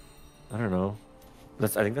 I don't know. I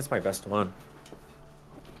think that's my best one.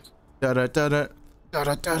 Da da da da da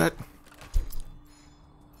da da da.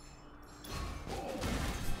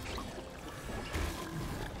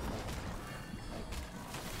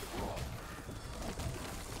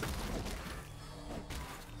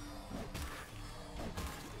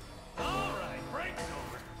 Alright, break's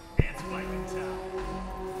over. It's fighting time.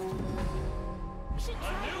 A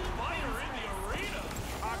new fighter in the arena.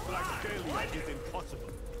 Act like failure is impossible.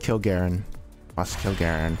 Kill Garen. Must kill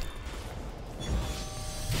Garen.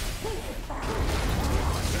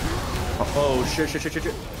 Oh shit, shit, shit, shit,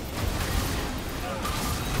 shit.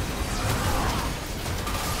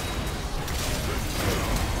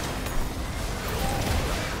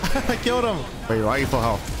 I killed him. Wait, why are you full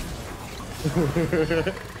health?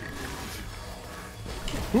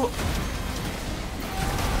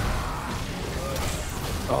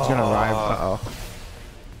 He's gonna arrive. Uh-oh.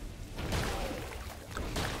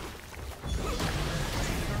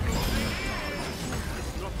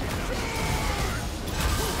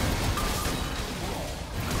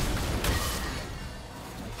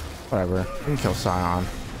 Whatever. You can kill Scion.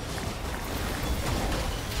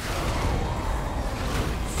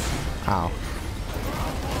 Ow.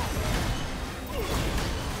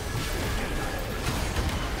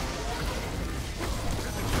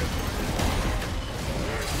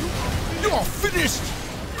 You're finished!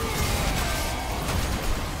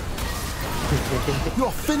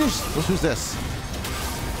 You're finished! Who's this?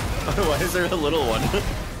 Why is there a little one?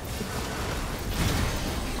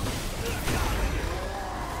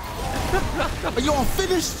 You're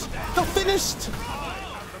finished! You're finished!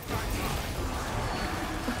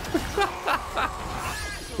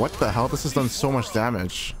 What the hell? This has done so much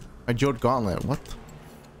damage. I Jode Gauntlet. What?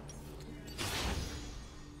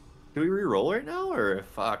 Do we reroll right now, or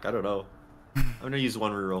fuck? I don't know. I'm gonna use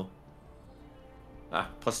one reroll. Ah,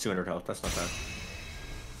 plus 200 health. That's not bad.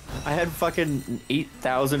 I had fucking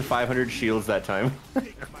 8,500 shields that time.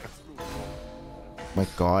 My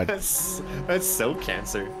god. That's so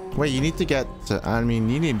cancer. Wait, you need to get to, I mean,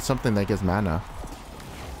 you need something that gives mana.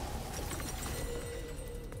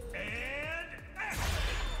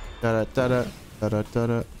 Da da da da da da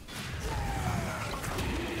da.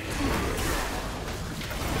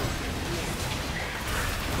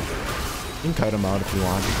 You can kite him out if you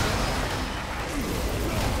want.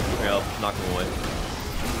 Okay, I'll knock him away.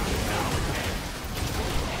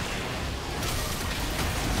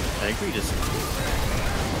 I think we just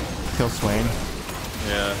Kill Swain.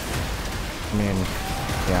 yeah. I mean,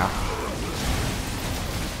 yeah.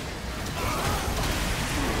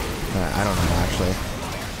 I don't know actually.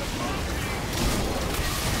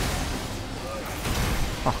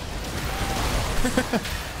 Oh.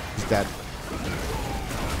 He's dead.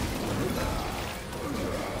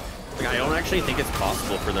 Like, I don't actually think it's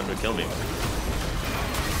possible for them to kill me.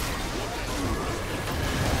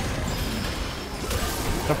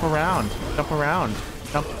 Jump around. Jump around.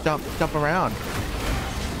 Jump, jump, jump around.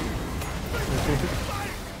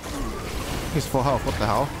 He's full health. What the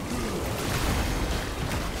hell?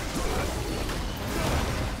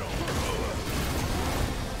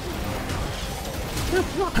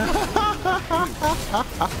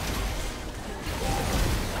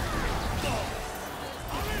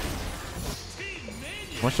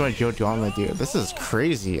 How much do I Jode Gauntlet do? This is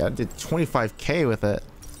crazy. I did 25k with it.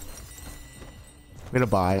 I'm gonna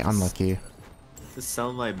buy. Unlucky. Just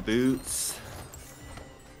sell my boots.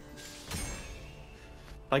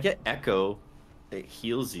 If I get Echo, it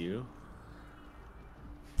heals you.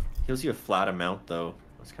 Heals you a flat amount though.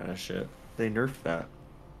 That's kind of shit. They nerfed that.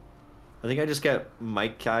 I think I just get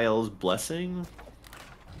Mike Kyle's blessing.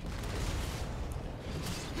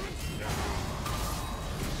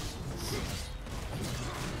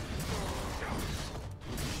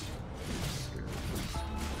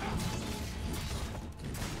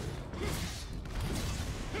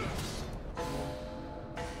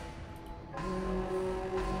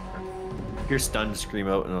 If you're stunned, scream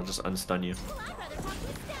out and I'll just unstun you.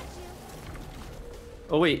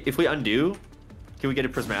 Oh wait, if we undo, can we get a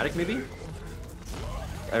prismatic maybe?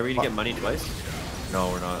 Are we gonna get money twice? No,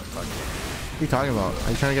 we're not. Fuck. What are you talking about?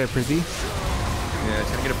 Are you trying to get a Prizzy? Yeah, I'm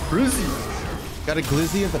trying to get a Prizzy. Got a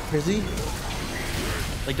Glizzy of the Prizzy?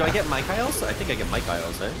 Like, do I get Mike Isles? I think I get Mike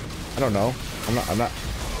Isles, eh? I don't know. I'm not. Come on.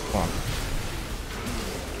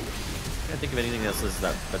 I can't think of anything else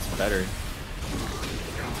that's better.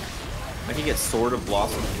 I can get Sword of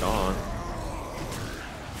Blossom Dawn.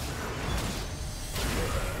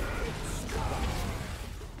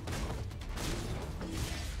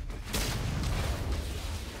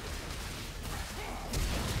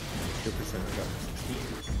 %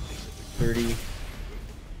 30.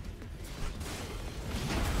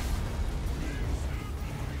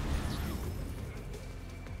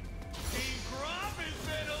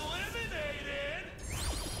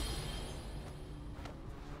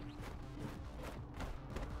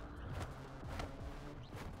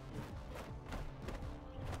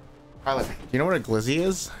 Pilot, do you know what a Glizzy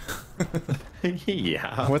is?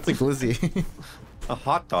 Yeah. What's a Glizzy? A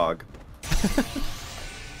hot dog.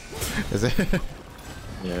 Is it?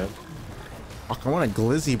 Yeah. Fuck, I want a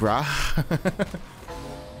Glizzy, brah.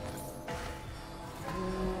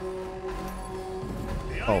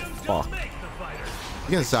 Oh, fuck.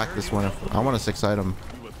 You can sack this one. I want a 6 item.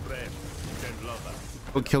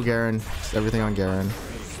 Go kill Garen. Just everything on Garen.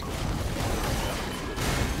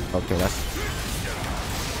 Okay, that's...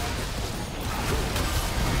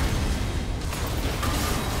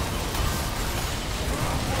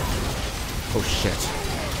 Oh, shit.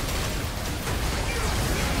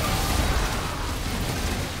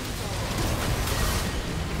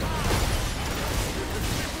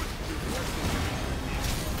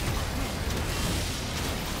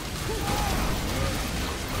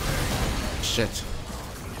 Shit.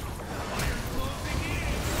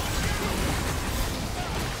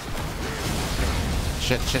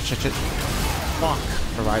 Shit. Fuck.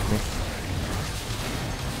 Revive me.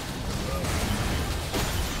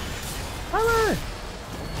 Power!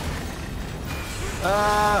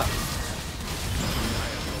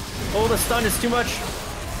 Oh, the stun is too much.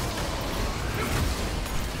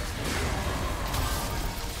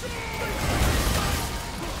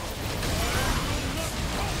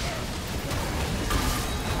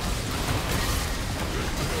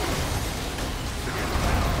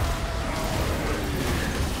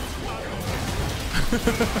 How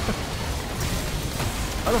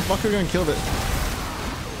the fuck are we gonna kill it?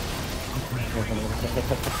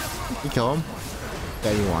 You kill him?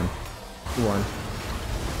 Yeah, you won. You won.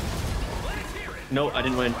 No, I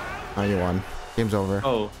didn't win. Oh, you won. Game's over.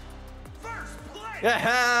 Oh.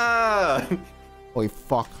 Yeah! Holy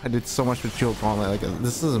fuck. I did so much with Shield Gauntlet. Like,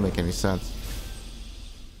 this doesn't make any sense.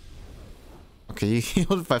 Okay, you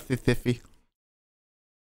healed 50-50.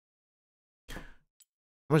 How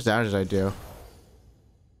much damage did I do?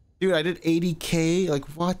 Dude, I did 80k. Like,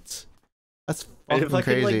 what? That's I did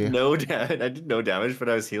fucking crazy. like no damage. I did no damage, but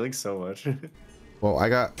I was healing so much. Well, I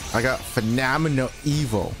got Phenomenal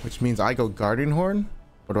Evo, which means I go Guardian Horn,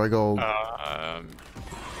 or do I go?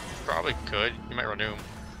 Probably could. You might renew.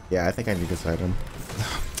 Yeah, I think I need this item.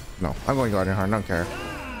 No, I'm going Guardian Horn. I don't care.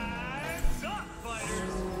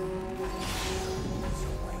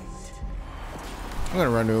 I'm gonna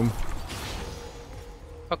renew.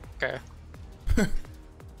 Okay.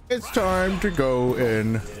 It's time to go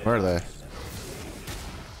in. Where are they?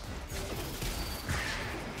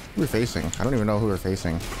 Who are we facing? I don't even know who we're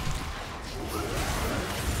facing.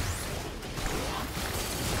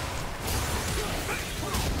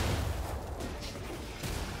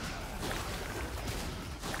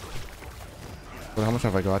 Well, how much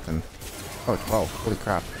have I gotten? Oh, 12. Holy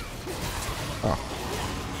crap. Oh.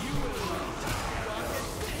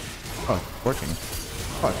 Oh, it's working.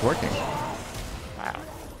 Oh, it's working. Wow.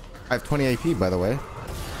 I have 20 AP, by the way.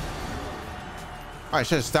 Oh, I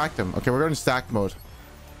should have stacked them. Okay, we're going to stack mode.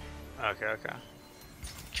 Okay, okay.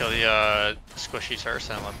 Kill the squishies first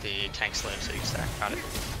and let the tanks live so you can stack. Got it.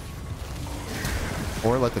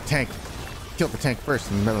 Or let the tank kill the tank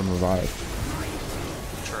first and let them revive.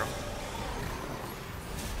 True.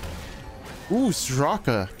 Ooh,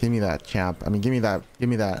 Straka. Give me that, champ. I mean, give me that. Give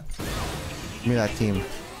me that. Give me that team.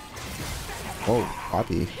 Whoa,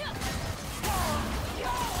 Poppy.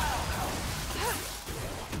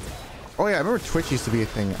 Oh yeah, I remember Twitch used to be a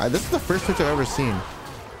thing. This is the first Twitch I've ever seen.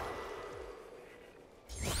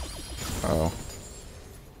 Oh,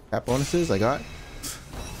 cap bonuses I got.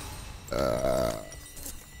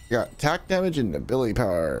 Got attack damage and ability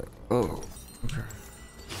power. Oh, okay.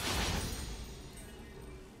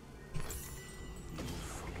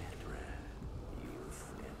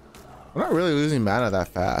 I'm not really losing mana that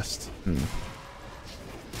fast.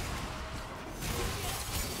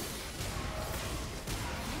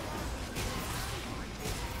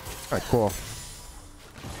 Alright, cool.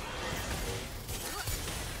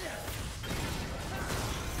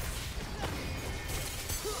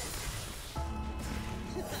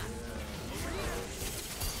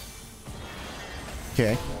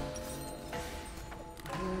 Okay.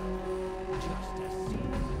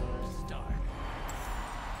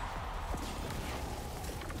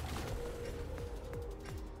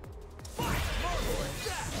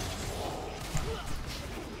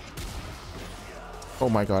 Oh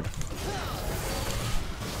my god.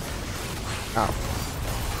 Ow.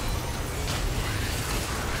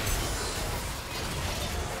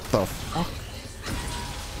 The fuck?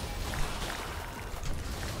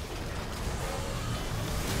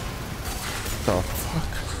 The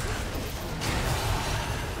fuck?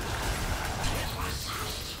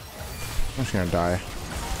 I'm just gonna die.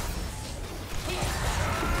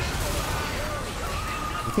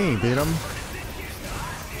 You think he beat him?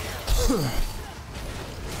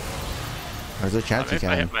 There's a chance he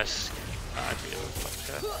can.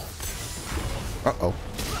 Uh-oh.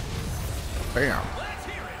 Bam.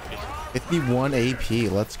 51 AP.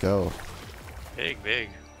 Let's go. Big, big.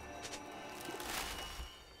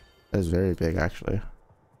 That is very big, actually.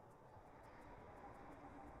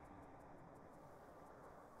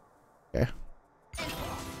 Okay.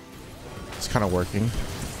 It's kind of working.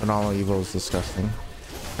 Phenomenal Evil is disgusting.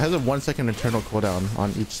 It has a 1 second internal cooldown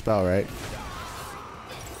on each spell, right?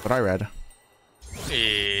 What I read.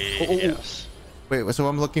 Yes. Wait, so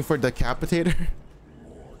I'm looking for Decapitator?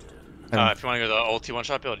 If you want to go the ulti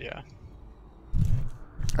one-shot build, yeah.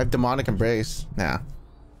 I have Demonic Embrace. Nah.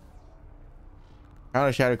 Crown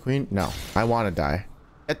of Shadow Queen? No. I want to die.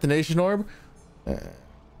 Detonation Orb? That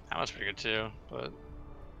one's pretty good too, but...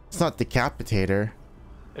 It's not Decapitator.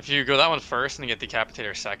 If you go that one first and you get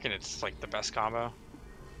Decapitator second, it's like the best combo.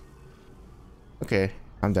 Okay,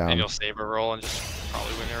 I'm down. And you'll saber roll and just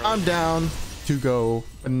probably win early. I'm down to go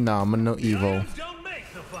Phenomenal Evil. Don't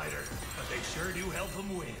make the fighter, but they sure do help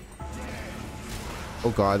them win.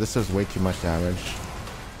 Oh god, this does way too much damage.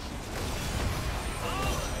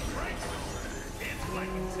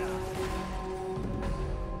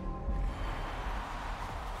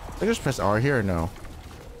 I just press R here or no?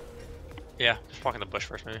 Yeah, just walk in the bush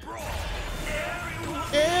first maybe.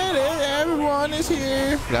 Everyone is is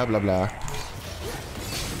here. Blah blah blah.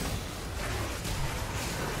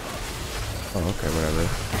 Oh, okay, whatever.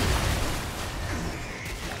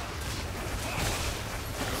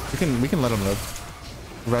 We can let him live.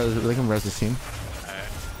 They can res the team.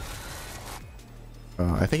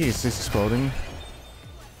 I think he's exploding.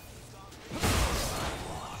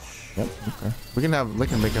 Yep. Okay. We can make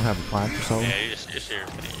him have a plant or something. Yeah, you just here.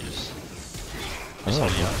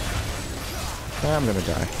 Yeah, I'm gonna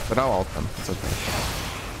die, but I'll ult them. It's okay.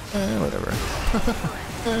 Whatever.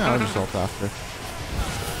 I'll just ult after.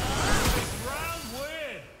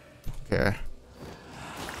 Okay.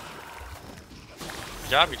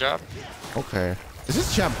 Good job. Okay. Is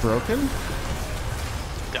this champ broken?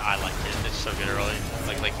 Yeah, I like it. It's so good early.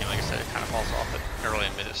 Like I said, it kind of falls off, but early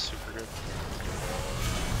and mid is super good.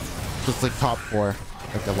 It's like top 4,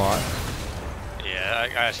 like a lot. Yeah, I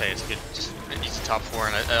gotta say it's good. Just it needs a top 4,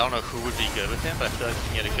 and I don't know who would be good with him, but I feel like you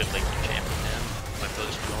can get a good late game champ with him. Like those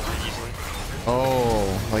just roll it easily.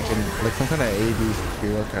 Oh, like some kind of AD.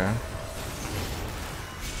 Okay.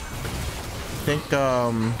 I think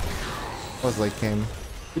what was late game?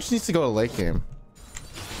 Who just needs to go to late game?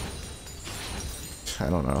 I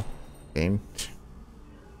don't know. Game.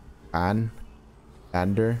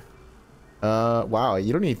 Ander. Wow,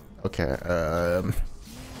 you don't need. Okay.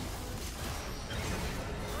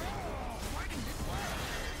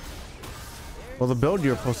 Well, the build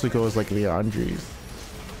you're supposed to go is like Leandri's.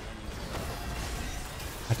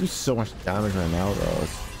 I do so much damage right now, though.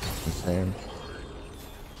 It's insane.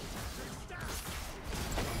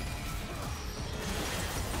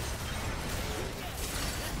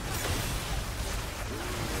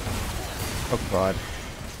 Oh god.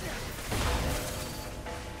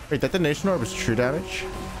 Wait, detonation orb is true damage?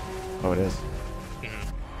 Oh, it is.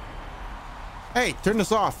 Hey, turn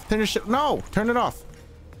this off. Turn this shit. No, turn it off.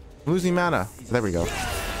 I'm losing mana. There we go.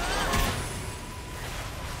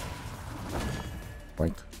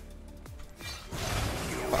 Boink.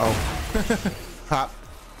 Uh-oh. Pop.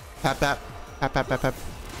 Pap, pap. Pap, pap, pap, pap.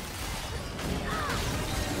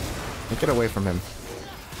 Get away from him.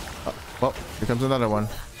 Oh, well, here comes another one.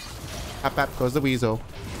 Pap, pap, goes the weasel.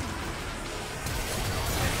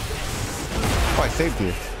 Oh, I saved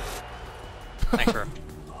you. Thanks, bro.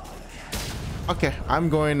 Okay, I'm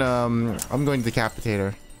going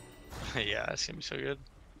Decapitator. Yeah, it's gonna be so good.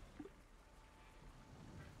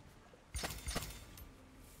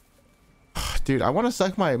 Dude, I want to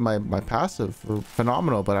suck my passive for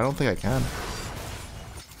phenomenal, but I don't think I can.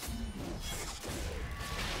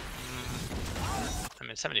 I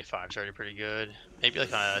mean, 75 is already pretty good. Maybe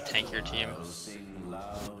like on a tankier team.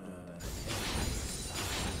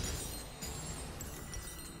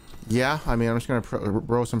 Yeah, I mean, I'm just gonna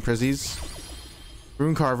roll some prizzies.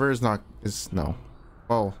 Rune Carver is no.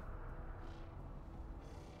 Oh,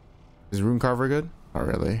 is Rune Carver good? Not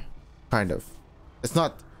really. Kind of. It's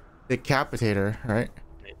not Decapitator, right?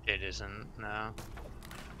 It isn't, no.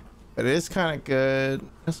 But it is kind of good.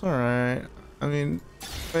 It's all right. I mean,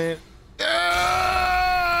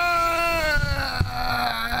 yes!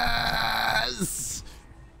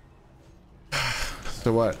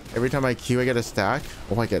 So what? Every time I Q, I get a stack?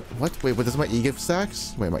 Oh, I get what? Wait, but does my E give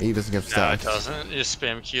stacks? Wait, my E doesn't give stacks. No, it doesn't. You just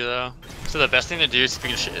spam Q though. So the best thing to do is if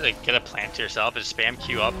you can like get a plant to yourself, is spam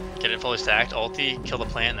Q up, get it fully stacked, ulti, kill the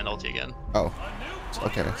plant, and then ulti again. Oh,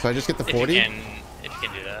 okay. So I just get the 40. If you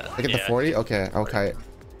can do that. I get the 40. Okay, okay.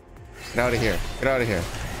 Get out of here. Get out of here.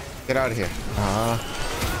 Get out of here.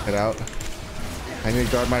 Get out. I need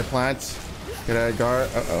to guard my plants. Get out of guard.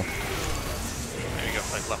 Uh-oh. Maybe go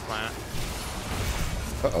for like left plant.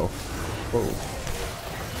 Uh-oh. Whoa.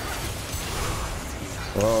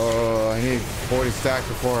 Oh, I need 40 stacks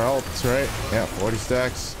before helps, right? Yeah, 40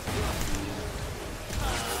 stacks.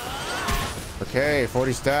 Okay,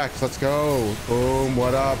 40 stacks. Let's go. Boom.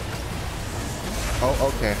 What up?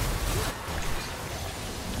 Oh, okay.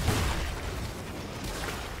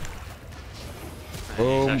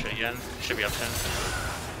 Boom. Again. Should be up 10.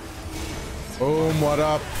 Boom. What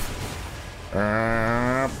up?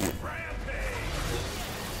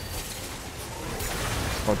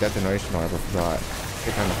 Oh, detonation orb. I forgot.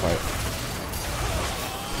 Good time to fight.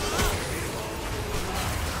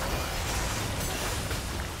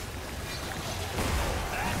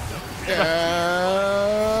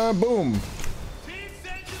 Yeah, boom.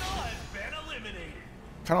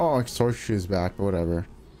 Kind of want like sword shoes back, but whatever.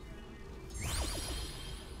 I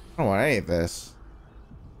don't want any of this.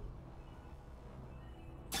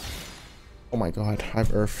 Oh my god, I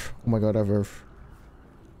have Earth. Oh my god, I have Earth.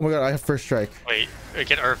 Oh my god, I have first strike. Wait,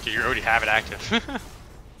 get Earth, dude. You already have it active.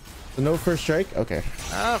 So no first strike? Okay.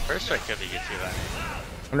 Oh, first strike could be good too, then.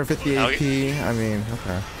 150 AP. I mean,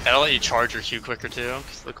 okay. That'll let you charge your Q quicker too,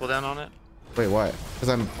 because the cooldown on it. Wait, what? Because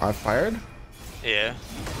I fired? Yeah.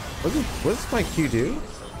 What does my Q do?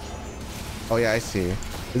 Oh yeah, I see.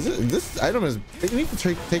 This item is. You need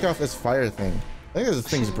to take off this fire thing. I think this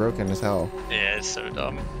thing's broken as hell. Yeah, it's so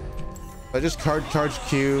dumb. I just charge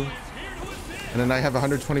Q, and then I have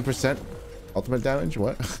 120% ultimate damage.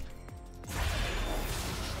 What?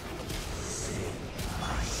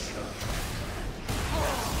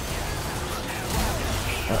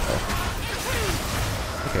 Uh-oh.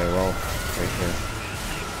 Okay, well, right here.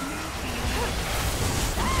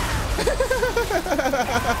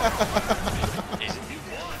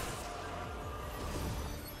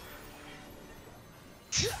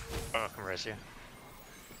 Oh, I can raise you.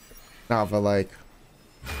 Nah, but like.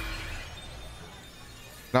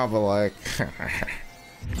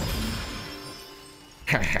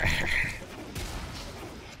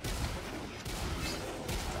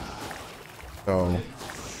 So.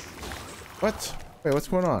 What? Wait, what's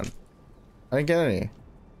going on? I didn't get any.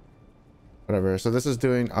 Whatever. So this is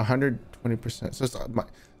doing 120%. So it's my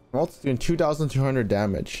ult's doing 2,200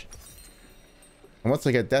 damage. And once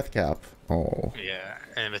I get death cap. Oh. Yeah,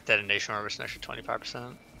 and with detonation orb, it's an extra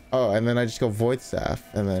 25%. Oh, and then I just go void staff,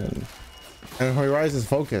 and then Horizon's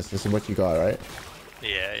focus. This is what you got, right?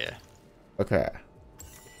 Yeah, yeah. Okay.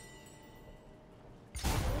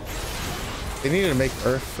 They needed to make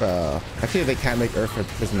Earth. Actually, they can't make Earth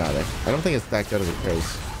prismatic. I don't think it's that good of a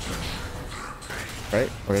case. Right?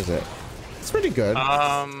 Or is it? It's pretty good.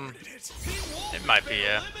 It might be,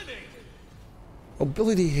 yeah.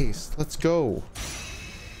 Ability haste. Let's go.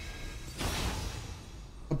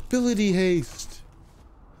 Ability haste.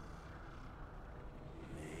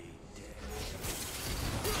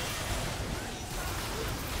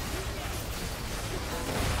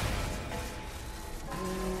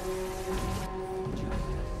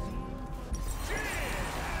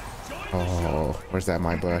 Oh, where's that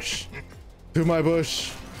my bush? To my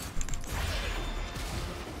bush.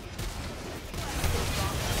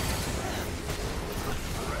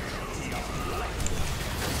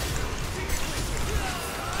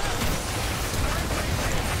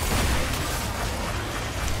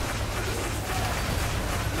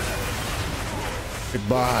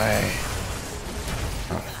 Goodbye.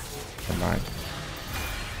 Oh, never mind.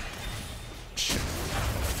 Shit.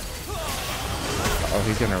 Oh,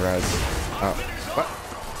 he's gonna res. Oh, what?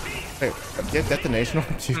 Wait, you have detonation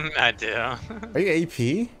on too? I do. Are you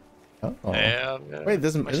AP? Oh. Yeah. Wait,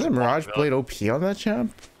 isn't Mirage Blade OP on that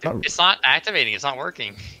champ? It's not activating. It's not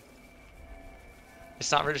working.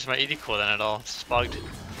 It's not reducing my ED cooldown at all. It's just bugged.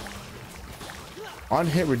 On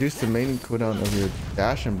hit, reduce the main cooldown of your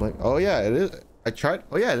dash and blink. Oh yeah, it is. I tried.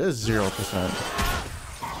 Oh yeah, it is 0%.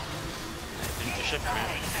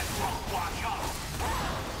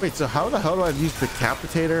 Wait, so how the hell do I use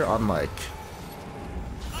Decapitator on like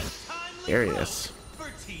Arius?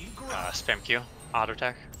 Spam Q, auto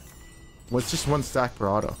attack. Well, it's just one stack per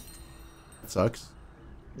auto. That sucks.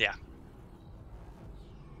 Yeah.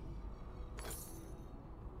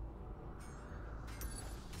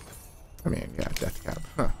 I mean, yeah, death cap.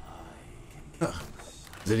 Huh.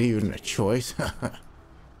 Is it even a choice?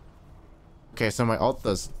 Okay, so my ult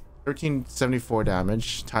does 1374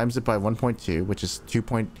 damage, times it by 1.2, which is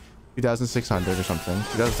 2,600 or something,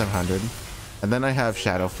 2,700. And then I have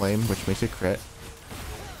Shadow Flame, which makes it crit,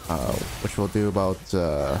 which will do about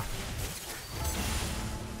I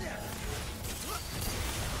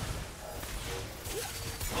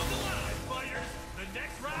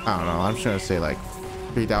don't know, I'm just gonna say like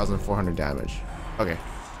 3,400 damage. Okay.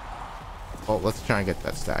 Well, let's try and get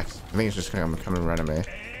that stacks. I think it's just gonna come and run at me.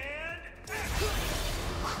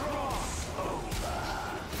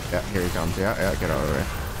 Yeah, here he comes. Yeah, get out of the way.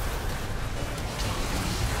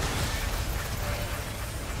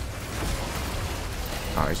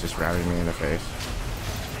 Oh, he's just ramming me in the face.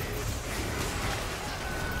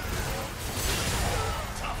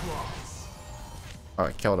 Oh,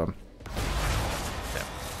 I killed him.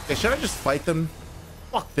 Okay, should I just fight them?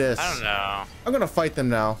 Fuck this. I don't know. I'm gonna fight them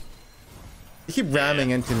now. They keep ramming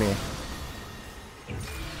into me.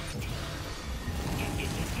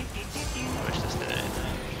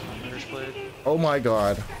 Oh my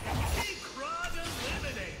god.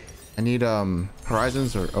 I need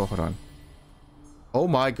horizons or oh, hold on. Oh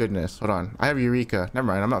my goodness. Hold on. I have Eureka. Never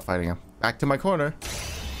mind, I'm not fighting him. Back to my corner.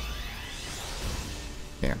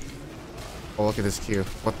 Damn. Oh, look at this Q.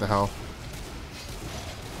 What the hell?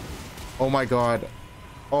 Oh my god.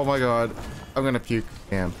 Oh my god. I'm gonna puke.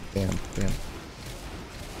 Damn.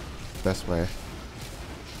 Best way.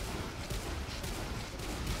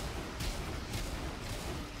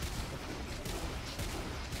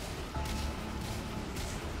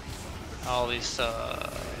 All these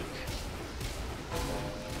suck.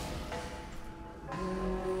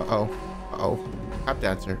 Uh-oh. Uh-oh. Tap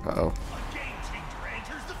dancer. Uh-oh. A game changer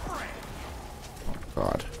enters the fray. Oh,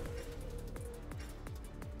 God.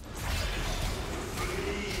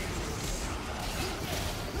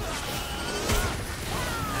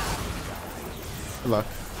 Good luck.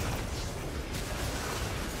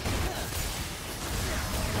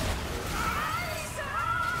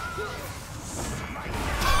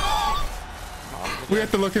 We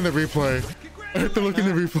have to look in the replay. I have to look in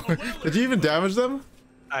the replay. Did you even damage them?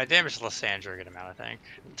 I damaged Lysandra a good amount, I think.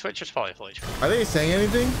 Twitch is probably fully true. Are they saying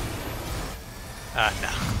anything? No.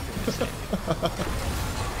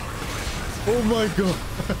 Oh my God.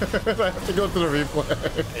 I have to go to the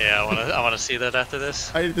replay. Yeah, I wanna see that after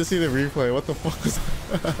this. I need to see the replay. What the fuck is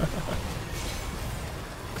that?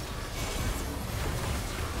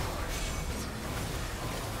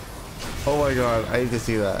 Oh my God, I need to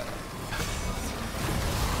see that.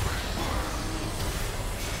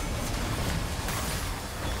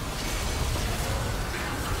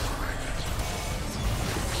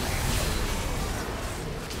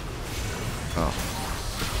 Oh.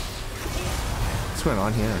 What's going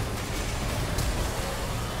on here?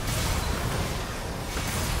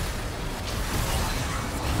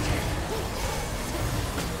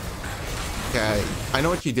 Okay, I know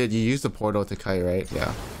what you did. You used the portal to kite, right?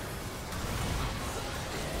 Yeah.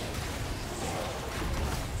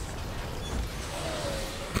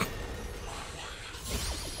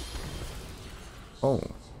 Oh.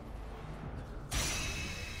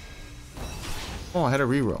 Oh, I had a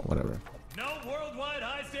reroll. Whatever. No worldwide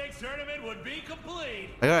high stakes tournament would be complete.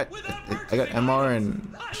 I got without MR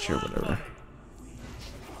and items. sure, I love whatever. money.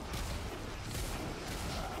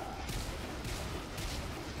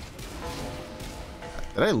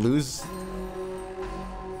 Did I lose?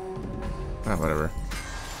 Oh, whatever.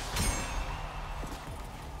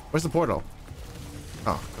 Where's the portal?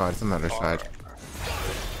 Oh God, it's on the other side.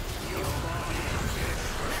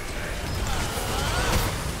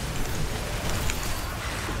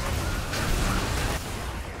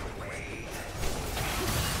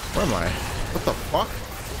 Where am I? What the fuck?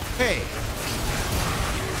 Hey!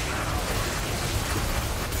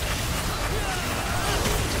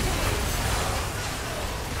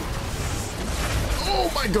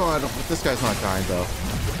 Oh my God! This guy's not dying though.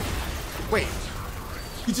 Wait!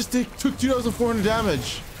 He just took 2,400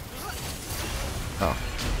 damage! Oh.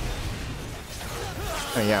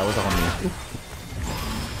 Oh yeah, it was on me.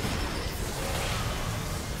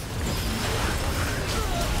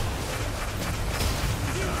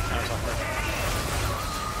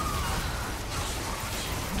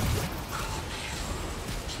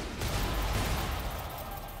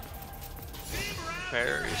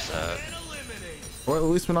 Very sad. Well, at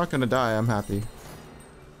least we're not gonna die. I'm happy.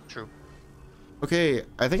 True. Okay,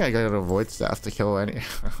 I think I gotta avoid staff to kill any.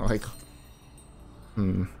 Like,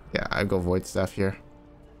 yeah, I go void staff here.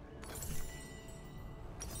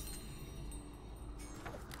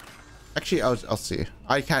 Actually, I'll see.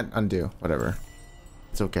 I can't undo. Whatever.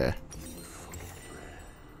 It's okay.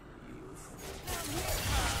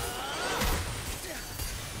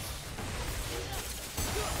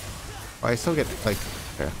 Oh, I still get like.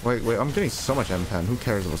 Okay. Wait. I'm getting so much M-Pen. Who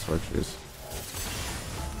cares about sword shoes?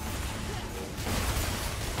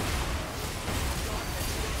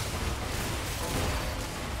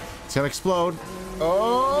 It's gonna explode.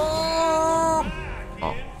 Oh!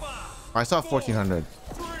 Oh. I saw 1,400.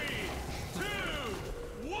 3, 2,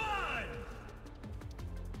 1.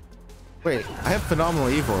 Wait, I have phenomenal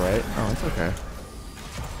evil, right? Oh, it's okay.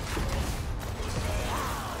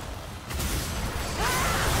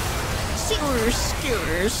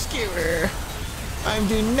 Skewer. I'm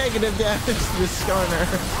doing negative damage to this scanner.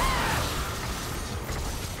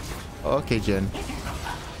 Okay, Jin.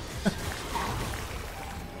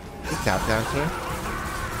 Tap dancer.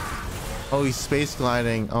 Oh, he's space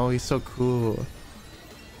gliding. Oh, he's so cool.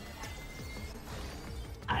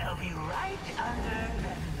 I'll be right under the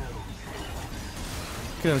nose.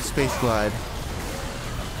 Look at him space glide.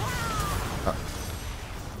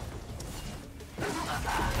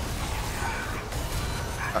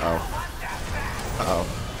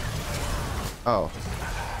 Oh.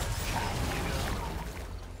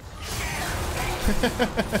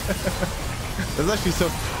 That's actually so.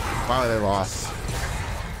 Wow, they lost.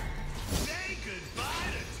 Say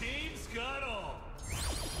goodbye to Team Scuttle.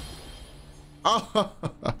 Oh.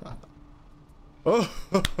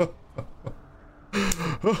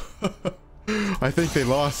 I think they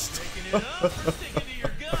lost. Picking it up or sticking to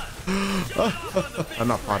your guns? Shut off on the I'm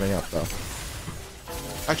not potting up though.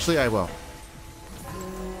 Actually, I will.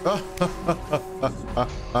 I'm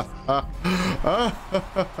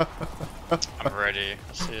ready. I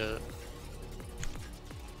see it.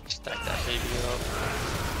 Stack that baby up.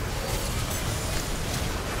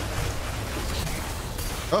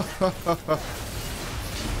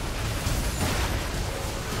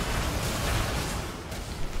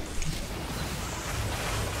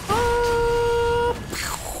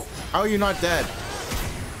 How are you not dead?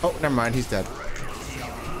 Oh, never mind. He's dead.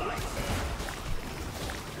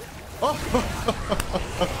 Oh,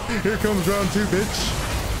 here comes round 2, bitch.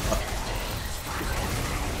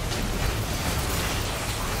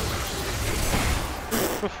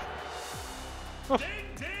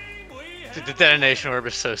 Dude, the detonation orb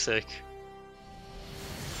is so sick.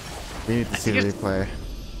 We need to see the replay.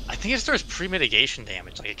 I think it starts pre-mitigation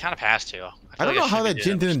damage. Like, it kind of has to. I don't know how that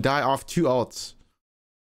Jin didn't die off 2 ults.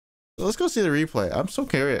 So let's go see the replay. I'm so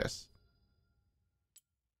curious.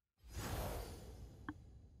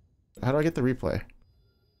 How do I get the replay?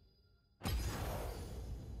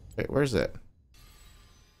 Wait, where's it?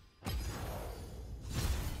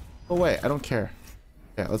 Oh wait, I don't care.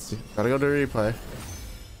 Yeah, let's see. Gotta go to the replay.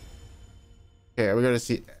 Okay, we gotta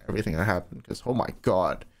see everything that happened because oh my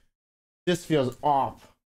god, this feels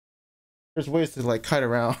off. There's ways to like kite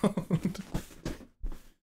around.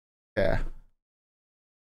 Yeah.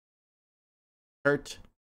 Hurt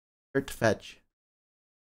fetch.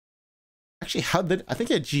 Actually, how did I think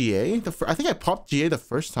I had GA? I think I popped GA the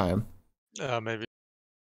first time. Maybe.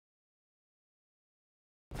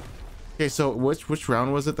 Okay, so which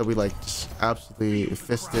round was it that we like just absolutely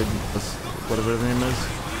fisted this, whatever the name is?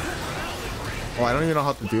 Oh, I don't even know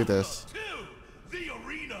how to do this.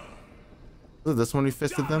 Was it this one we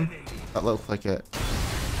fisted them? That looked like it.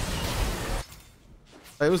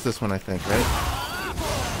 It was this one, I think, right?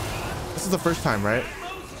 This is the first time, right?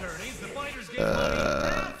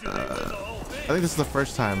 I think this is the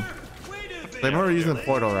first time. I remember using the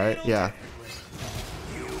portal, right? Yeah.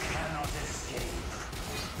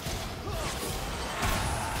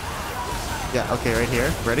 Yeah, okay, right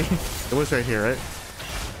here. Ready? It was right here, right?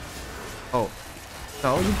 Oh.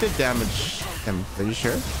 No, you did damage him. Are you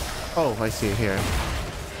sure? Oh, I see it here.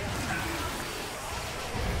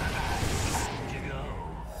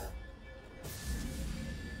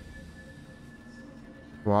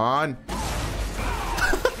 Come on.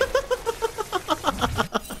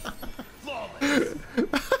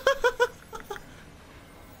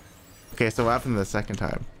 Okay, so what happened the second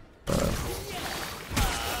time?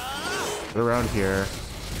 Go around here. I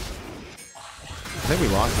think we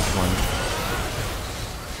lost this one.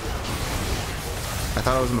 I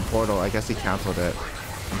thought it was in the portal. I guess he canceled it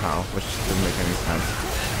somehow, which didn't make any sense.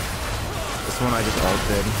 This one I just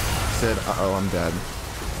ulted. Said, uh-oh, I'm dead.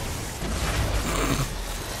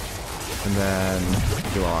 And then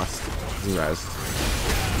he lost. He rezzed.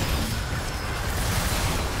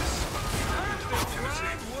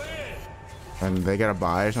 And they gotta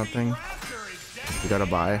buy or something. You gotta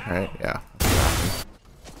buy, right? Yeah.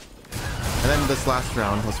 And then this last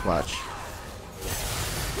round, let's watch.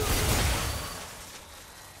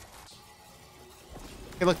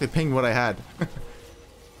 Hey, look, they pinged what I had.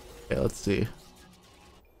 Okay, let's see.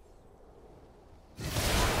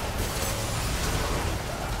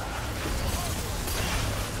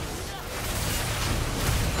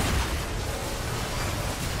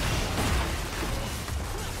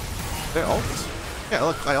 They ult? Yeah,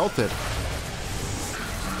 look, I ulted.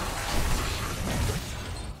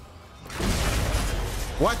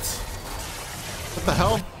 What? What the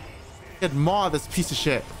hell? He had Maw, this piece of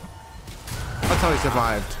shit. That's how he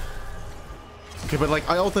survived. Okay, but like,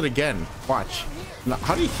 I ulted again. Watch. No,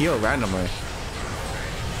 how do you heal randomly?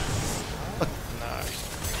 Look.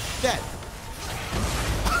 Dead.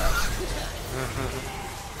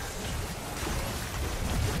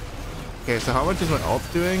 Okay, so how much is my ult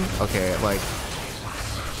doing? Okay, like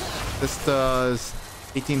this does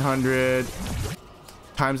 1800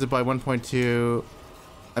 times it by 1.2.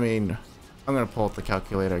 I mean, I'm gonna pull up the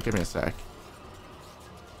calculator. Give me a sec.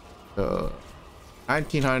 So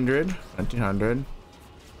 1900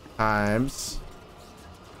 times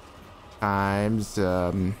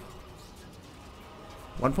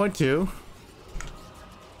 1.2.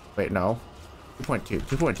 Wait, no,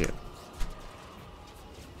 2.2.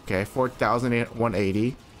 Okay,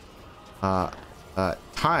 4,180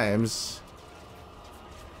 times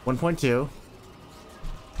 1.2.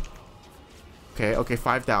 Okay,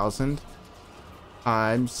 5,000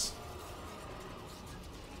 times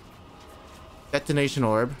detonation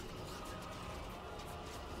orb.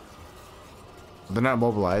 They're not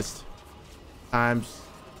mobilized. Times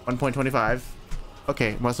 1.25.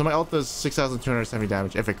 Okay, well, so my ult does 6,270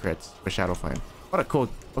 damage if it crits with Shadow Flame. What a cool.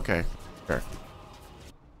 Okay, sure.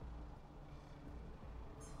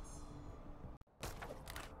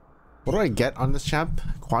 What do I get on this champ?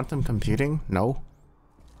 Quantum computing? No.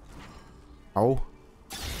 Oh.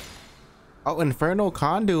 Oh, Infernal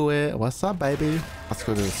Conduit. What's up, baby? Let's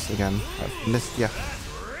go do this again. I missed ya.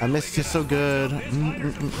 I missed you so good.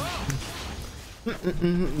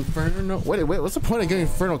 Infernal. Wait. What's the point of getting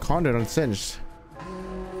Infernal Conduit on Singed?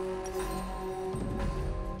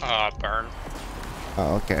 Burn.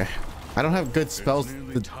 Oh, okay. I don't have good spells.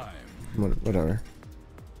 Whatever.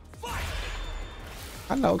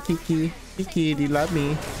 Hello, Kiki. Kiki, do you love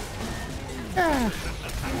me? Yeah.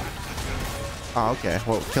 Oh, okay.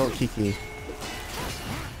 Well, kill Kiki.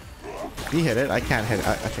 You hit it. I can't hit it.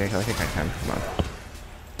 Okay, I think I can. Come on.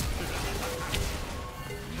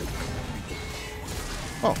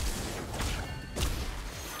 Oh.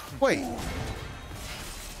 Wait.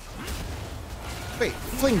 Wait.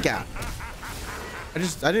 Fling gap. I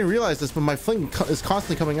didn't realize this, but my fling is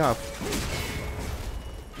constantly coming up.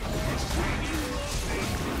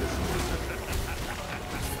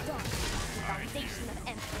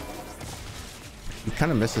 He kind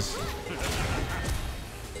of misses.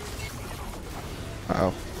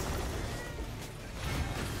 Uh-oh.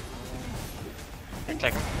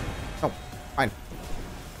 Take him. Oh, fine.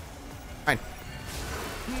 Fine.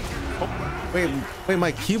 Oh, wait,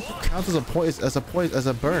 my cube counts as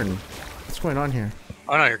a burn. What's going on here?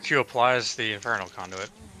 Oh no, your Q applies the Infernal Conduit.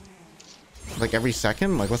 Like every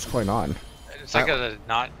second? Like what's going on? It's like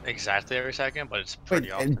not exactly every second, but it's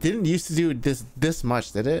pretty often. It didn't used to do this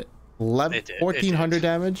much, did it? 1400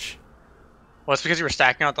 damage? Well, it's because you were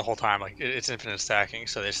stacking out the whole time. Like it's infinite stacking,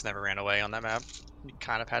 so they just never ran away on that map. You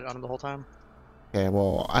kind of had it on them the whole time. Okay,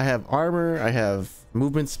 well, I have armor, I have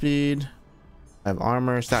movement speed, I have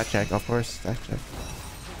armor, stat check, of course, stat check.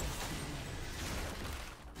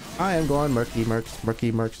 I am going murky mercs,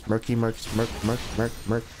 murky mercs, murky mercs,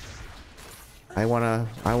 merc. I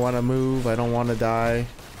wanna move, I don't wanna die.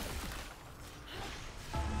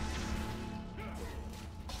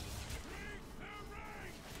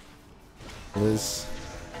 Is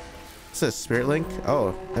this Spirit Link?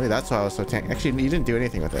 Oh, maybe that's why I was so tank. Actually, you didn't do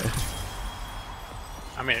anything with it.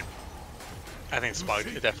 I mean, I think Spog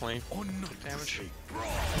definitely took damage.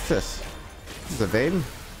 What's this? This is a Vayne?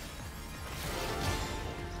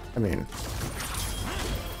 I mean,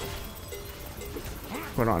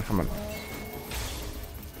 what's going on? Come on.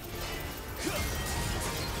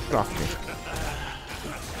 Get off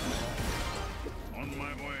me. On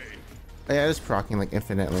my way. Yeah, it's proccing like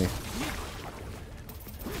infinitely.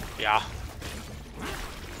 Yeah.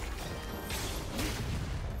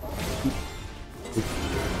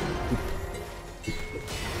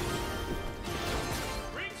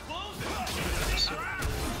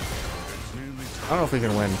 I don't know if we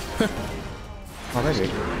can win. Oh, maybe.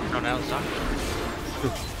 Oh, now it's not.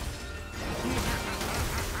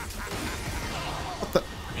 What the?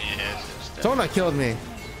 Yeah, Someone killed me.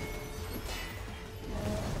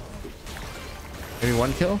 Maybe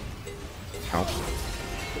one kill? Oh.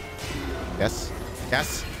 Yes.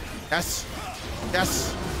 Yes. Yes.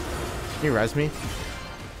 Yes. Can you res me?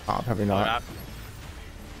 Oh, probably not.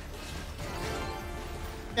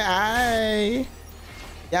 Yay.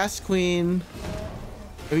 Yes, queen.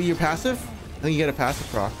 Maybe you're passive? I think you get a passive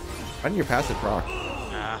proc. Why didn't your passive proc?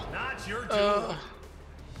 Not your doing.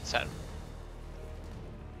 Sad.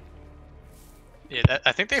 Yeah,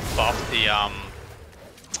 I think they buffed the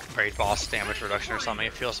raid boss damage reduction or something.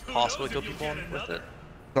 It feels possible to kill people with it.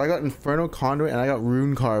 So I got Infernal Conduit and I got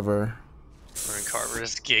Rune Carver. Rune Carver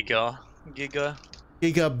is Giga.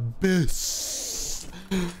 Gigabiss.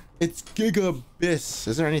 It's Gigabiss.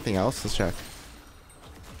 Is there anything else? Let's check.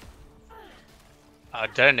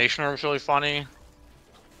 Detonation was really funny.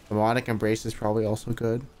 Demonic Embrace is probably also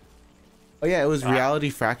good. Oh yeah, it was Reality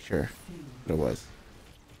Fracture. What it was.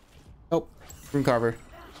 Oh, Rune Carver.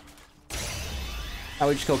 I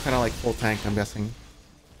would just go kind of like full tank, I'm guessing.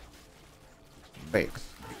 Wait.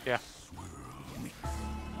 Yeah.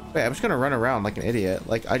 Wait, I'm just gonna run around like an idiot.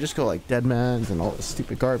 Like, I just go like Deadmans and all this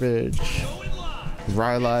stupid garbage.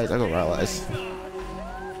 Rylai's. I go Rylai's.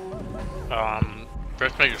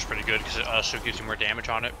 Breath Maker's pretty good because it also gives you more damage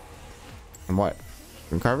on it. And what?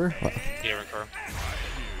 Rune Carver? What? Yeah, Rune Carver.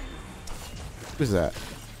 Who's that?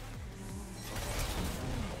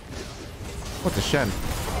 What the Shen?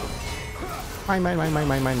 Mine.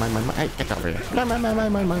 Hey, get over here.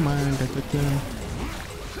 Mine.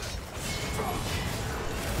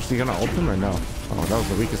 Is he gonna ult him or no? Oh, that was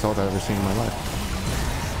the weakest ult I've ever seen in my life.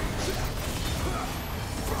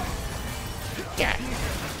 Yeah.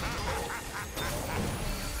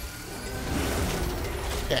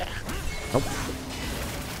 Yeah. Nope.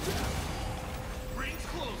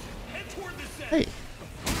 Hey.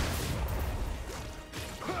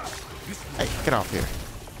 Hey, get off here.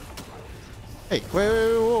 Hey,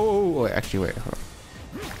 wait. Actually, wait.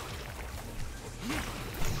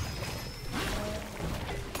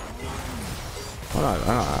 Hold on.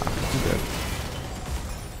 I'm good.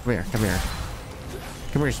 Come here.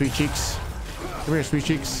 Come here, sweet cheeks. Come here, sweet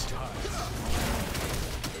cheeks.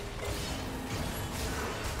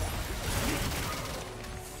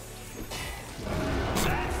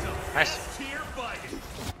 Nice.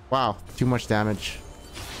 Wow, too much damage.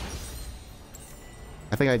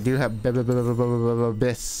 I think I do have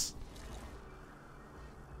Abyss.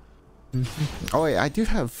 Oh wait, I do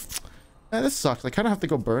have. This sucks. I kind of have to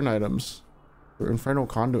go burn items for Infernal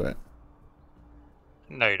Conduit.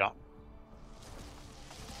 No, you don't.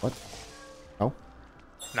 What? Oh?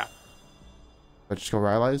 No. Let's just go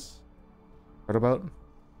Rylize? What about?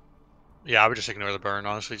 Yeah, I would just ignore the burn,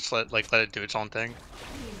 honestly. Just let it do its own thing.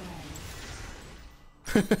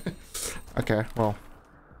 Okay, well.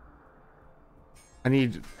 I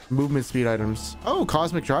need movement speed items. Oh,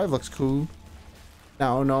 Cosmic Drive looks cool.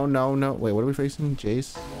 No. Wait, what are we facing?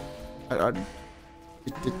 Jace? Oh,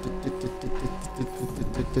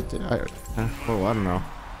 I don't know.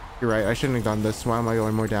 You're right. I shouldn't have done this. Why am I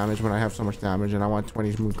going more damage when I have so much damage and I want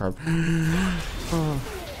 20 moon carb? Oh,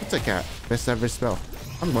 what's a cat? Best ever spell.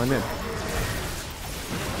 I'm going in.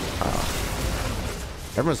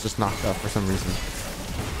 Everyone's just knocked up for some reason.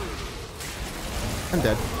 I'm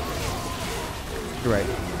dead. You're right.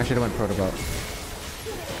 I should have went Protobot.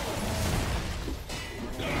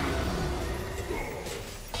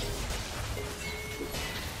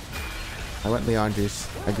 I went Leon Juice.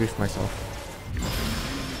 I goofed myself.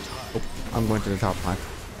 Oh, I'm going to the top line.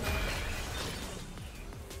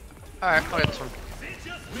 Alright, I'll get this one.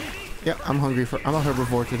 Yeah, I'm hungry for. I'm a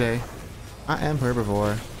herbivore today. I am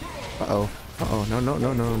herbivore. Uh-oh. No.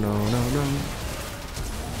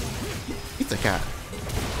 It's a cat.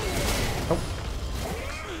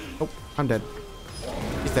 Oh, I'm dead.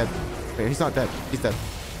 He's dead. Wait, he's not dead. He's dead.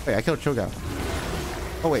 Wait, I killed Cho'Gath.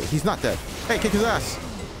 Oh wait, he's not dead. Hey, kick his ass.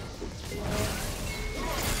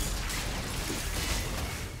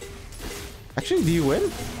 Actually, do you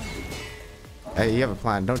win? Hey, you have a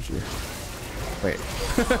plan, don't you? Wait.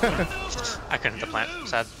 I couldn't hit the plant.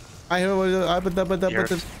 Sad. I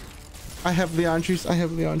have Leon Juice. I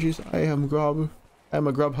am Grub. I am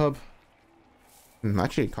a Grub Hub.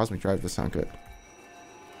 Actually, Cosmic Drive does sound good.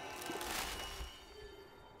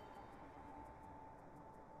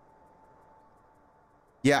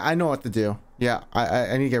 Yeah, I know what to do. Yeah,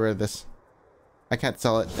 I need to get rid of this. I can't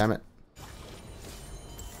sell it, damn it.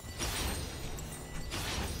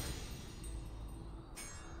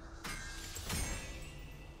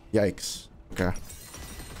 Yikes. Okay.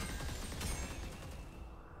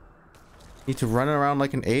 Need to run around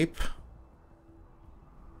like an ape?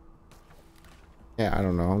 Yeah, I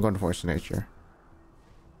don't know. I'm going to Force of Nature.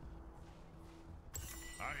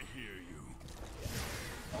 I hear you.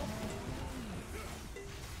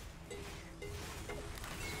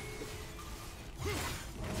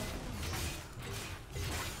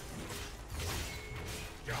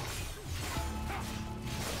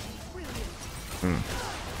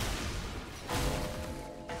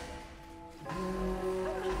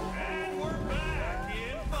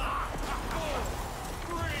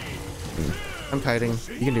 I'm kiting.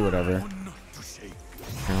 You can do whatever.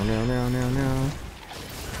 No.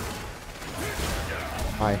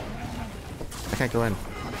 Hi. I can't go in.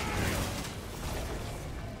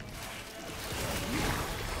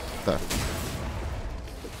 The.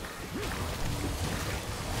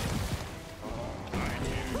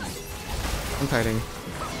 I'm kiting.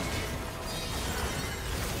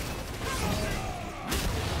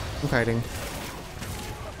 I'm kiting.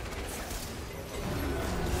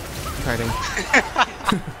 Kiting.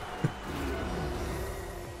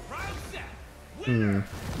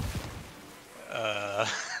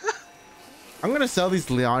 I'm gonna sell these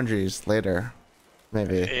Leandries later.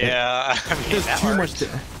 Maybe. Yeah, I mean, it does too much.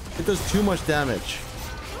 It does too much damage.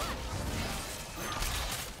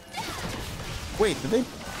 Wait, did they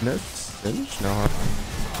nerf Singe? No.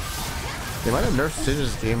 They might have nerfed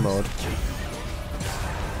Singe's game mode.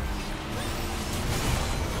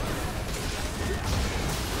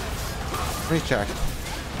 Let me check.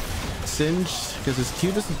 Singe, because his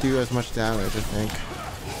Q doesn't do as much damage, I think.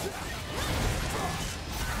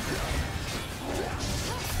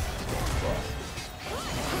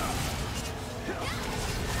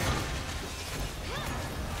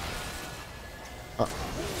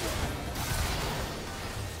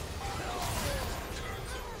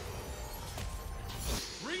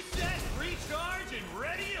 Reset, recharge, and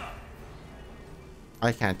ready up.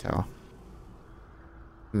 I can't tell.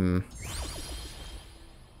 Wait,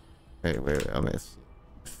 let me see.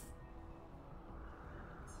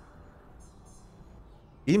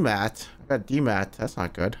 DMAT. I got DMAT. That's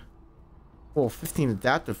not good. Oh, 15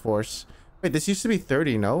 adaptive force. Wait, this used to be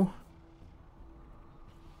 30, no?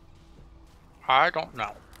 I don't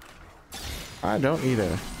know. I don't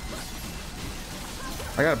either.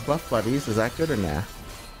 I got buff buddies. Is that good or nah?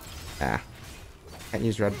 Nah. Can't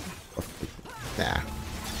use red. Nah.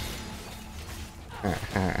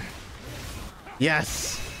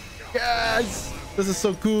 Yes! Yes! This is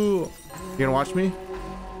so cool. You gonna watch me?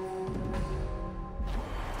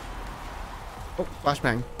 Oh,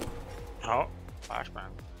 flashbang. Oh,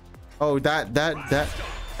 flashbang. Oh, that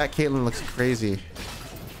Caitlyn looks crazy.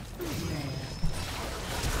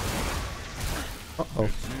 Uh-oh.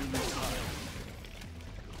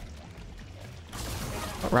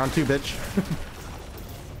 Round 2, bitch.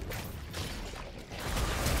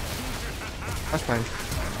 Flashbang.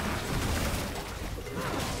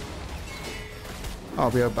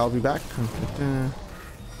 I'll be back.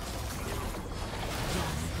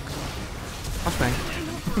 Flashbang.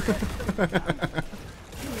 The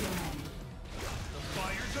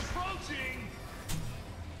fire's approaching.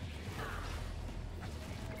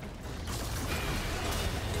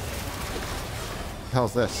 The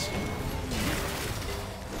hell's this?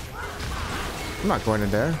 I'm not going in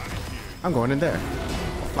there. I'm going in there.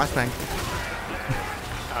 Flashbang.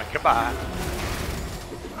 Goodbye.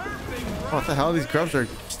 What the hell? These grubs are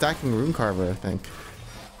stacking Rune Carver, I think.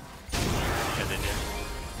 Yeah, they did.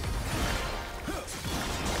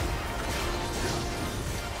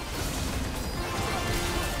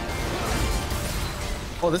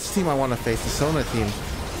 Oh, this is the team I want to face, the Sona team.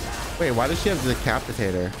 Wait, why does she have the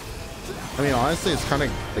Decapitator? I mean, honestly, it's kind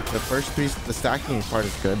of like the first piece, the stacking part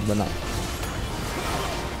is good, but not.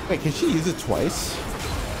 Wait, can she use it twice?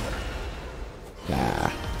 Nah.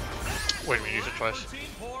 Wait, we use it twice.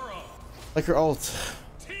 Like her ult.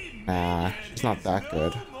 Nah, she's not that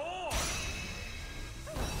good.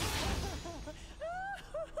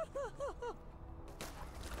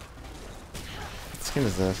 What skin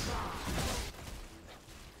is this?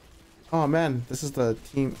 Oh man, this is the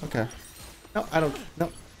team. Okay. No, I don't. No.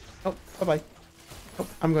 Oh, bye bye. Oh,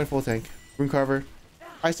 I'm going full tank. Rune Carver.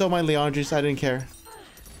 I saw my Leandris. I didn't care.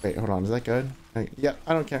 Wait, hold on. Is that good? Yeah,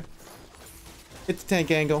 I don't care. It's a tank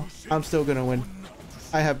angle. I'm still gonna win.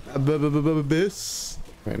 I have a this.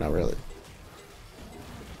 Wait, not really.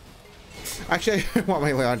 Actually, I want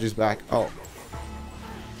my Leandris back. Oh.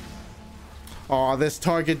 Oh, this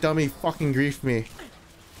target dummy fucking griefed me.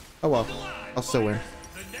 Oh well. I'll still win.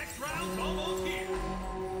 The next round's almost here.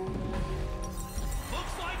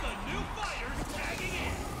 Looks like a new fighter's tagging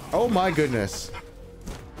in. Oh my goodness.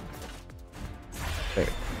 Wait.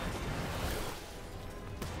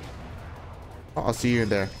 Oh, I'll see you in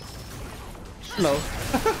there. Hello.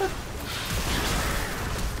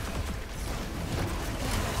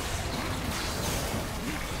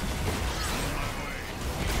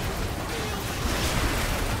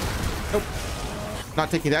 Nope. Not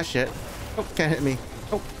taking that shit. Oh, can't hit me.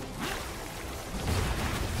 Oh.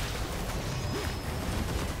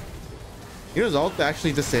 You know his ult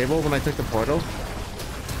actually disabled when I took the portal?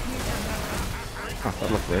 Oh,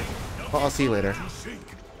 that looked weird. Well, I'll see you later.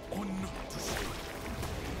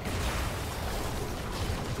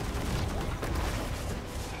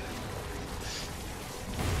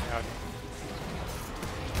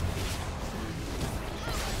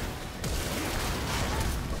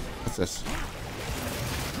 What's this?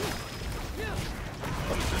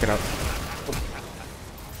 Oh, get out. Oh.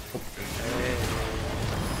 Oh.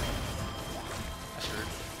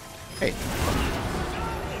 Hey.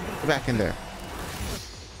 Get back in there.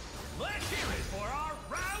 Let's hear it for our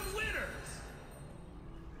round winners.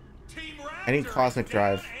 Team Raptor I need Cosmic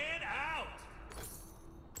Drive. and out.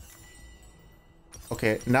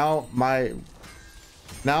 Okay, now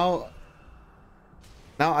now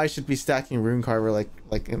I should be stacking Rune Carver like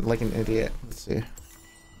an idiot. Let's see.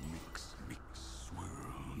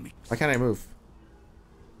 Why can't I move?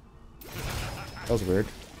 That was weird.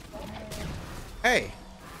 Hey!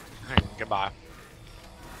 Goodbye.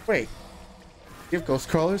 Wait. You have ghost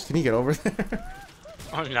crawlers? Can you get over there?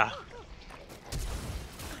 Oh no.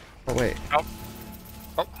 Oh wait. Oh.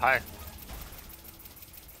 Oh, hi.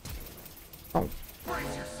 Oh.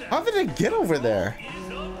 How did it get over there?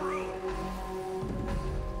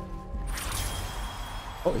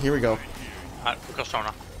 Oh, here we go. Alright, go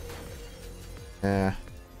Sona. Yeah.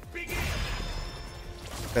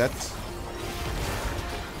 That's.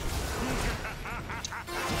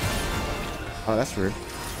 Oh, that's rude.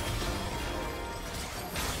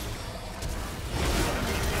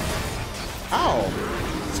 Ow!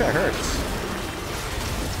 guy hurts.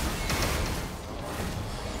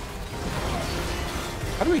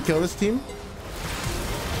 How do we kill this team?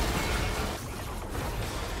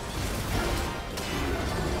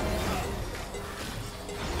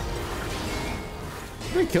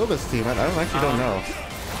 How do we kill this team? I don't actually don't know.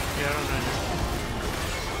 Yeah, I don't know.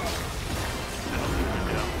 I don't think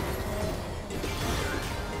we do.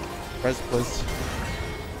 Res, please.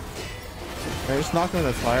 Can I just knock him in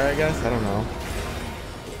the fire, I guess? I don't know.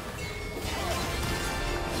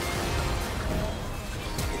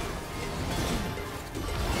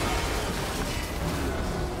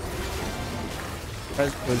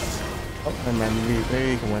 Res, please. Oh, never mind.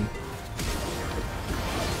 Maybe you can win.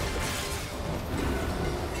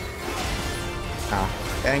 Ah,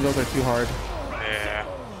 the angles are too hard. Yeah.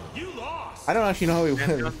 I don't actually know how we win.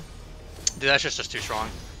 Dude, that's just too strong.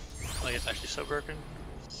 Like, it's actually so broken.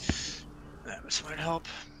 That might help.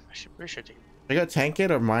 We should take. I got tank it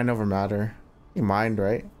or mind over matter. You mind,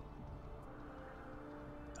 right?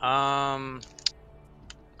 You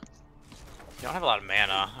don't have a lot of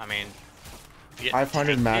mana. I mean,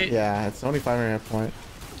 500 mat. Yeah, it's only 500 hit point.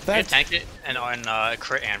 That's tank it and on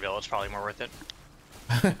crit anvil. It's probably more worth it.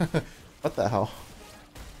 What the hell?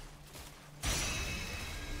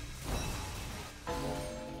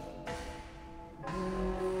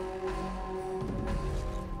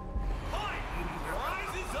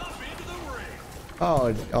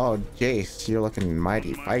 Oh, Jace, you're looking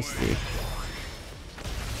mighty feisty.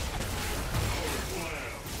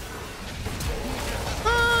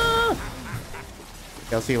 Ah!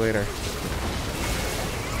 Okay, I'll see you later.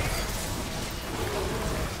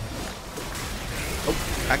 Oh,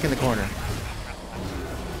 back in the corner.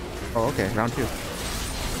 Oh, okay, round 2.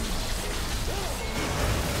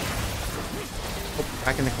 Oh,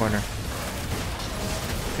 back in the corner.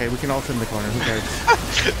 Okay, we can all sit in the corner. Who cares?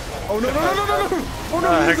 Oh no no no no no no! Oh no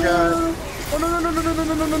no no! Oh no no no no no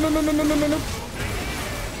no no no no no no no no no!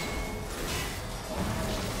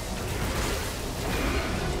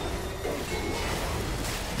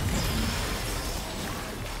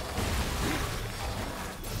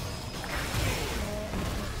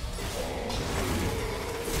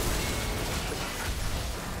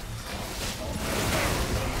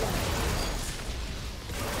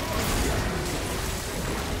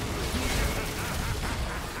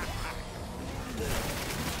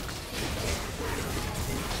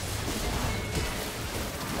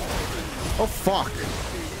 Oh fuck!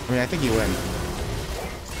 I mean, I think you win.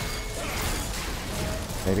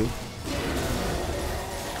 Maybe.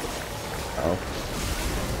 Uh oh.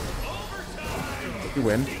 You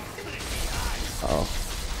win. Uh oh.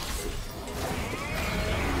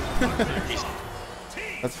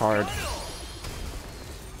 That's hard.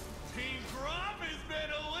 Team Drop has been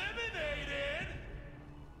eliminated.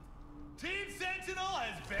 Team Sentinel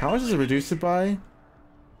has been. How much does it reduce it by?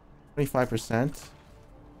 25%.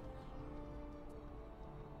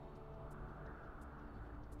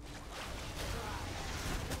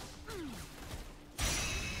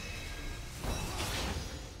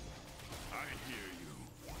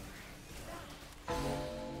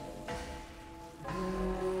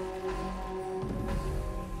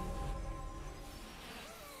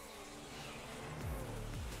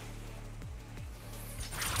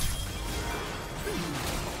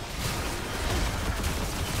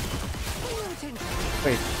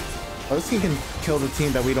 Wait. Oh, this team can kill the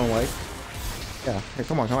team that we don't like. Yeah. Hey,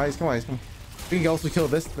 come on, come on, come on, come on. We can also kill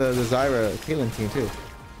this, the Zyra Caitlyn team too.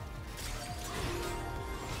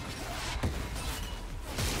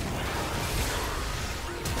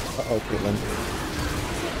 Uh-oh, Caitlyn.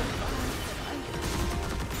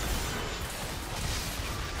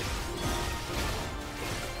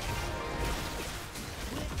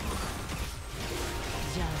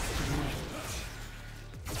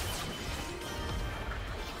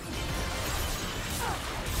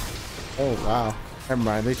 Oh wow, never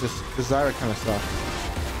mind. They just the Zyra kind of sucks.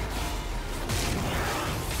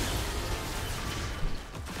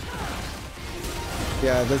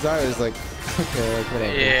 Yeah, the Zyra is like okay, like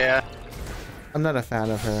whatever. Yeah. I'm not a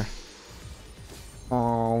fan of her.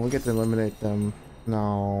 Oh, we get to eliminate them.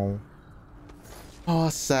 No. Oh,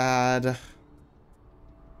 sad.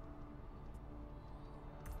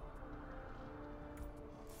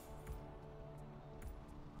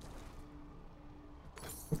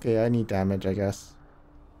 Okay, I need damage, I guess.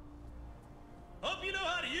 Hope you know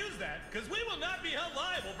how to use that, because we will not be held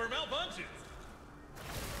liable for malfunctions.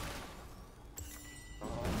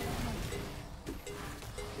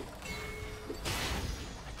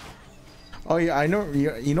 Oh yeah, I know.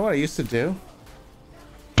 You know what I used to do?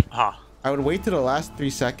 Huh. I would wait to the last 3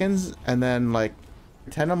 seconds and then like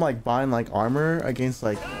pretend I'm like buying like armor against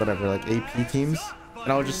like whatever like AP teams,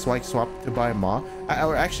 and I'll just like swap to buy Maw.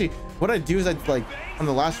 Or actually, what I'd do is I'd like on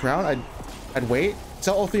the last round I'd wait,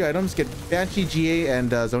 sell all 3 items, get Banshee, GA,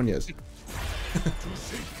 and Zhonya's.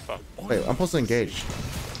 Wait, I'm supposed to engage.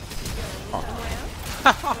 Oh.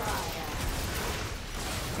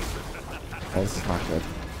 Oh, this is not good.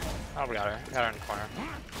 Oh, we got her. Got her in the corner.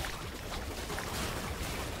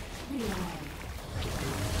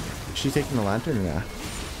 Is she taking the lantern or not?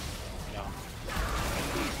 No.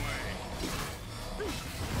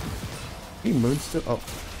 He moons still. Oh.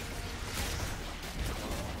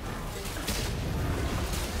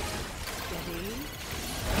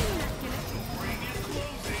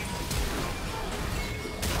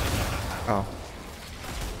 Oh.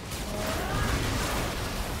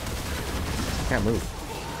 Can't move.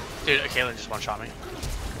 Dude, Caitlyn just one-shot me.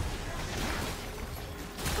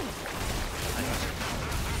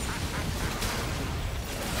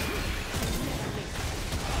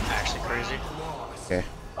 Actually crazy. Okay.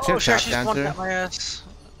 Oh, sure, she's dancer. one my ass.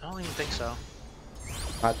 I don't even think so.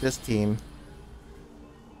 Not this team.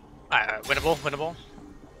 Alright, winnable, winnable.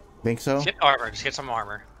 Think so? Get armor, just get some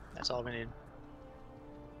armor. That's all we need.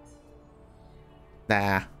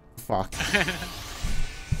 Nah. Fuck.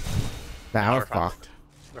 Nah, we're fucked.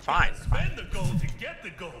 We're fine. Spend the gold to get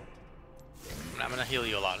the gold. I'm gonna heal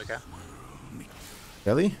you a lot, okay?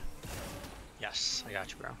 Really? Yes, I got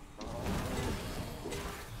you, bro.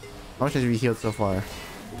 How much has we healed so far?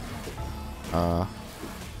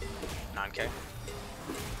 9k.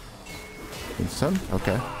 Some?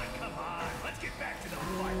 Okay.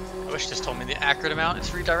 I wish this told me the accurate amount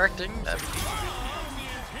it's redirecting.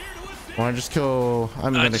 Wanna just kill...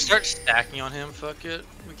 I'm gonna... Just start stacking on him, fuck it.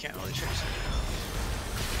 We can't really chase him.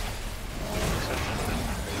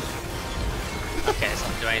 Okay, so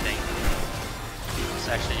don't do anything. It's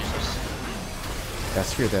actually useless. Yeah,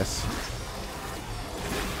 screw this.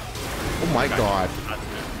 Oh my god.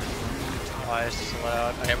 Why is this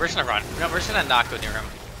allowed? Okay, we're just gonna run. No, we're just gonna not go near him.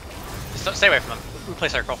 Just stay away from him. We play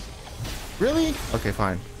circle. Really? Okay,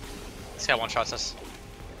 fine. This guy one-shots us.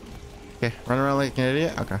 Okay, run around like an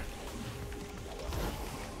idiot? Okay.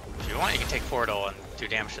 If you want, you can take Portal and do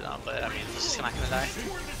damage to them, but I mean, he's just not gonna die.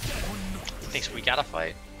 He thinks we gotta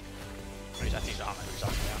fight. I think he's on it. He's on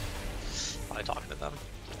it, yeah. Probably talking to them.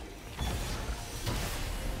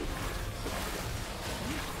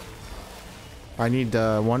 I need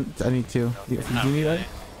one. I need 2. Do you need that?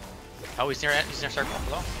 Oh, he's near circle.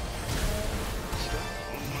 Hello?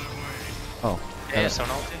 Oh. Yeah, so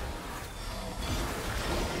no ulti.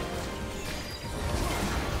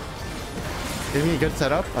 Give me a good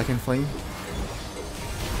setup. I can fling.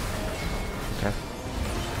 Okay.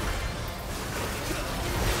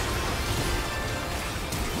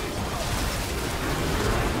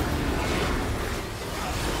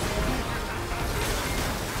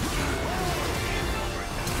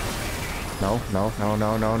 No.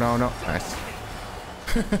 Nice.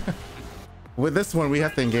 With this one, we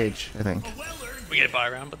have to engage, I think. We get a buy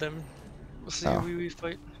round, but then we'll see who we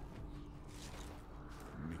fight.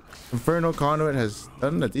 Inferno Conduit has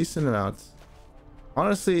done a decent amount.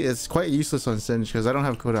 Honestly, it's quite useless on Singe because I don't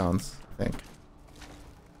have cooldowns, I think.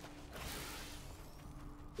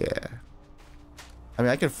 Yeah. I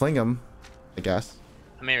mean, I could fling him, I guess.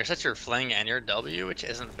 I mean, you're such your fling and your W, which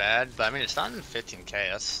isn't bad, but I mean, it's not in 15k.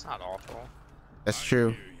 That's not awful. That's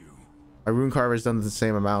true. My Rune Carver's done the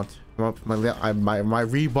same amount. My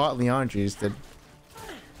rebought Leandri's did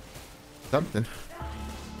something.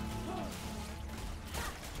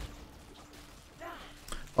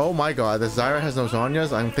 Oh my god, the Zyra has no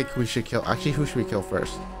Zhonya's. I think we should kill. Actually, who should we kill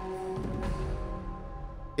first?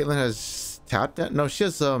 Caitlyn has tapped it. No, she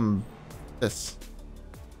has this.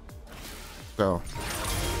 So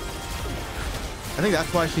I think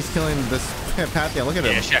that's why she's killing this Pantheon. Look at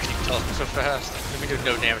him. Yeah, she actually kills him so fast. Let me do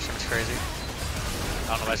no damage to him. It's crazy.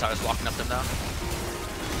 I don't know why I was walking up them now.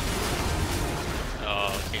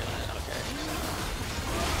 Oh, Caitlyn. Okay.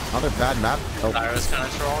 Another bad map. Oh. I was kind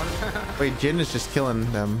of trolling. Wait, Jin is just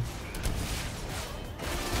killing them.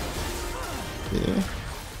 Yeah.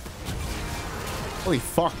 Holy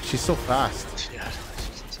fuck, she's so fast. Yeah,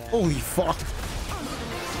 she's insane. Holy fuck.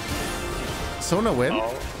 Sona win?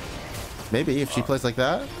 Oh. Maybe if she plays like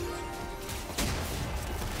that.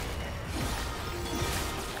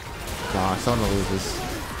 Nah, Sona loses.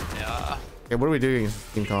 Yeah. Okay, what are we doing in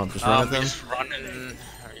Team Comp? Just run at them? Just running.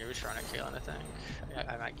 Or you just run at Caitlyn, I think.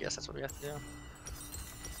 I guess that's what we have to do.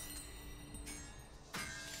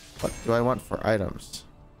 What do I want for items?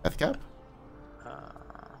 Death cap?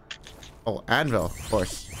 Oh, Anvil, of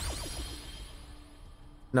course.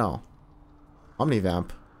 No.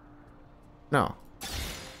 Omnivamp. No.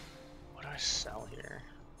 sell here?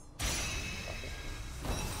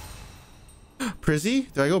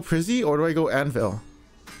 Prizzy? Do I go Prizzy or do I go Anvil?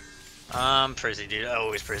 Prizzy, dude.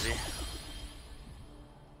 Always Prizzy.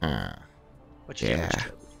 What you Yeah.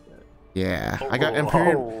 get? Yeah. I got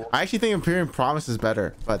Imperium. I actually think Imperium Promise is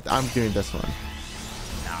better, but I'm doing this one.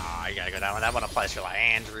 Nah, you gotta go that one. That one applies to like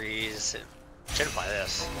Andries. Should apply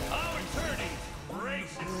this.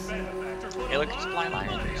 Hey, look, it's blind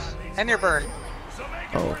Andries. And your burn.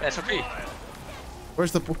 Oh. SOP.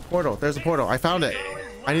 Where's the portal? There's the portal. I found it.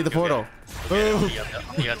 I need the portal. You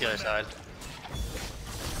got the other side.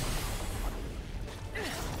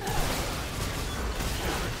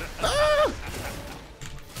 Ah!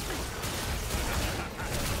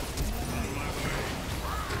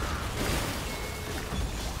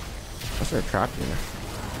 What's there a trap here?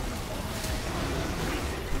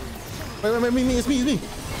 Wait, me, it's me.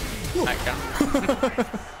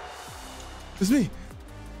 It's me.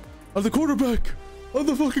 I'm the quarterback. I'm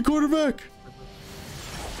the fucking quarterback.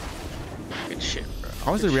 Good shit, bro.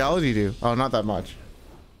 How much did reality do? Oh, not that much.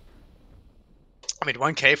 I mean,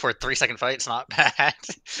 1K for a 3-second fight, it's not bad.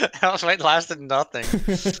 That fight lasted nothing.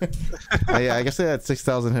 Yeah, I guess they had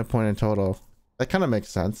 6,000 hit point in total. That kind of makes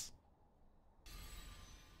sense.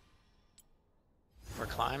 We're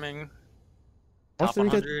climbing. Top Top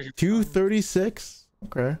 100. 236.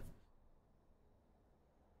 Okay.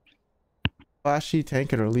 Flashy,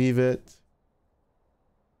 tank it or leave it.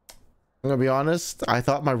 I'm gonna be honest. I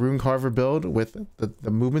thought my Rune Carver build with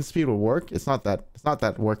the movement speed would work. It's not that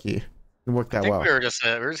worky. It didn't work that well. We were just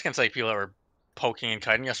against like people that were poking and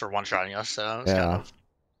kiting us or one-shotting us, so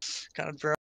it's kind of bro.